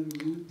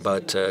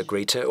 but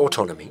greater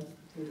autonomy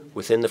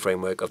within the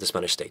framework of the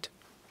Spanish state.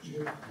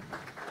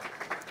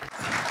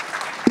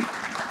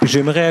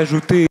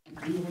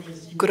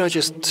 Could I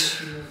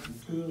just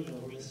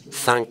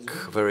thank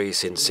very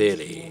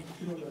sincerely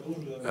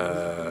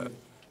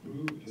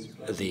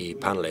the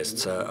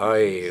panelists.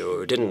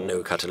 I didn't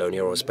know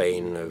Catalonia or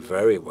Spain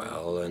very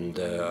well, and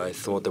I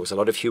thought there was a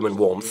lot of human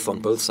warmth on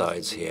both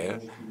sides here.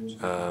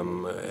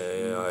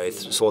 I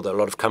saw a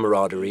lot of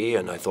camaraderie,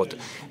 and I thought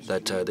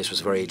that this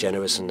was a very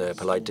generous and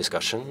polite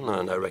discussion,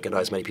 and I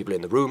recognized many people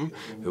in the room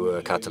who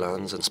were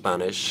Catalans and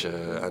Spanish,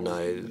 and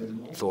I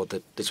thought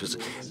that this was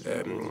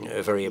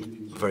a very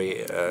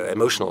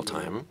emotional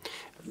time.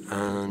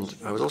 And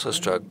I was also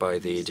struck by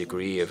the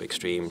degree of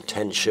extreme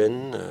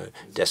tension.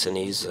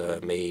 Destinies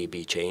may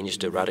be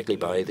changed radically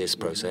by this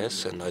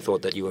process, and I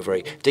thought that you were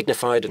very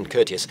dignified and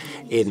courteous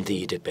in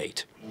the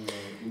debate.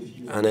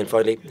 And then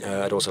finally,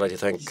 I'd also like to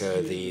thank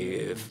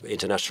the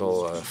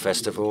International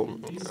Festival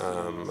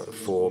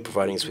for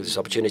providing us with this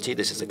opportunity.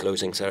 This is the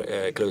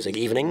closing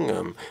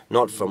evening,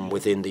 not from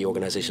within the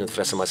organization of the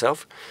festival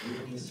myself,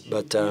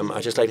 but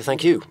I'd just like to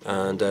thank you.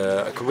 And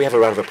could we have a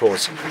round of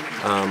applause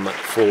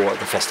for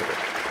the festival?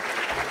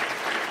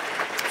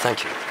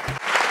 Thank you.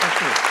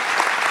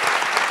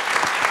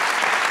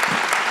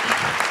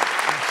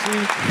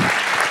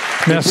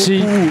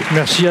 Merci.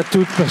 Merci à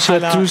toutes, merci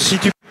à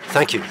tous.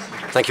 Thank you.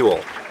 Thank you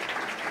all.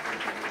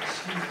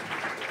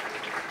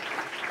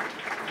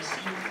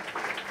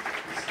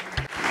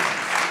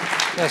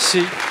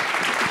 Merci.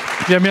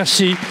 Bien,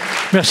 merci.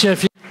 Merci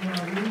infiniment.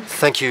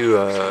 Thank you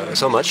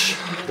so much.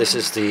 This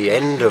is the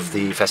end of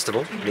the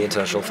festival, the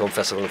International Film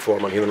Festival and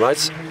Forum on Human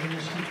Rights.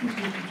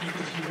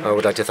 I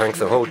would like to thank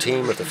the whole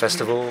team of the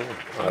festival.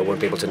 I won't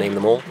be able to name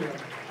them all,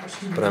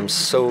 but I'm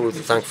so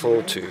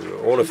thankful to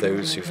all of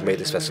those who've made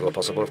this festival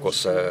possible. Of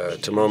course,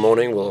 tomorrow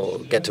morning we'll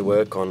get to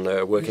work on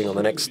working on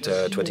the next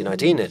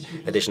 2019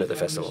 edition of the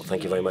festival.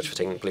 Thank you very much for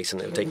taking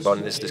part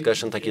in this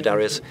discussion. Thank you,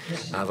 Darius.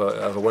 Have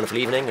a wonderful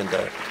evening, and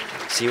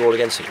see you all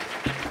again soon.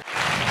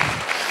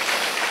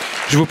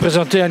 Je vous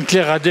présentais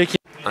Anne-Claire Adet.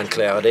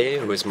 Anne-Claire Adet,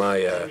 who is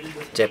my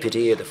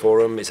deputy at the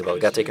forum, Isabel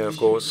Gatica, of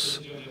course.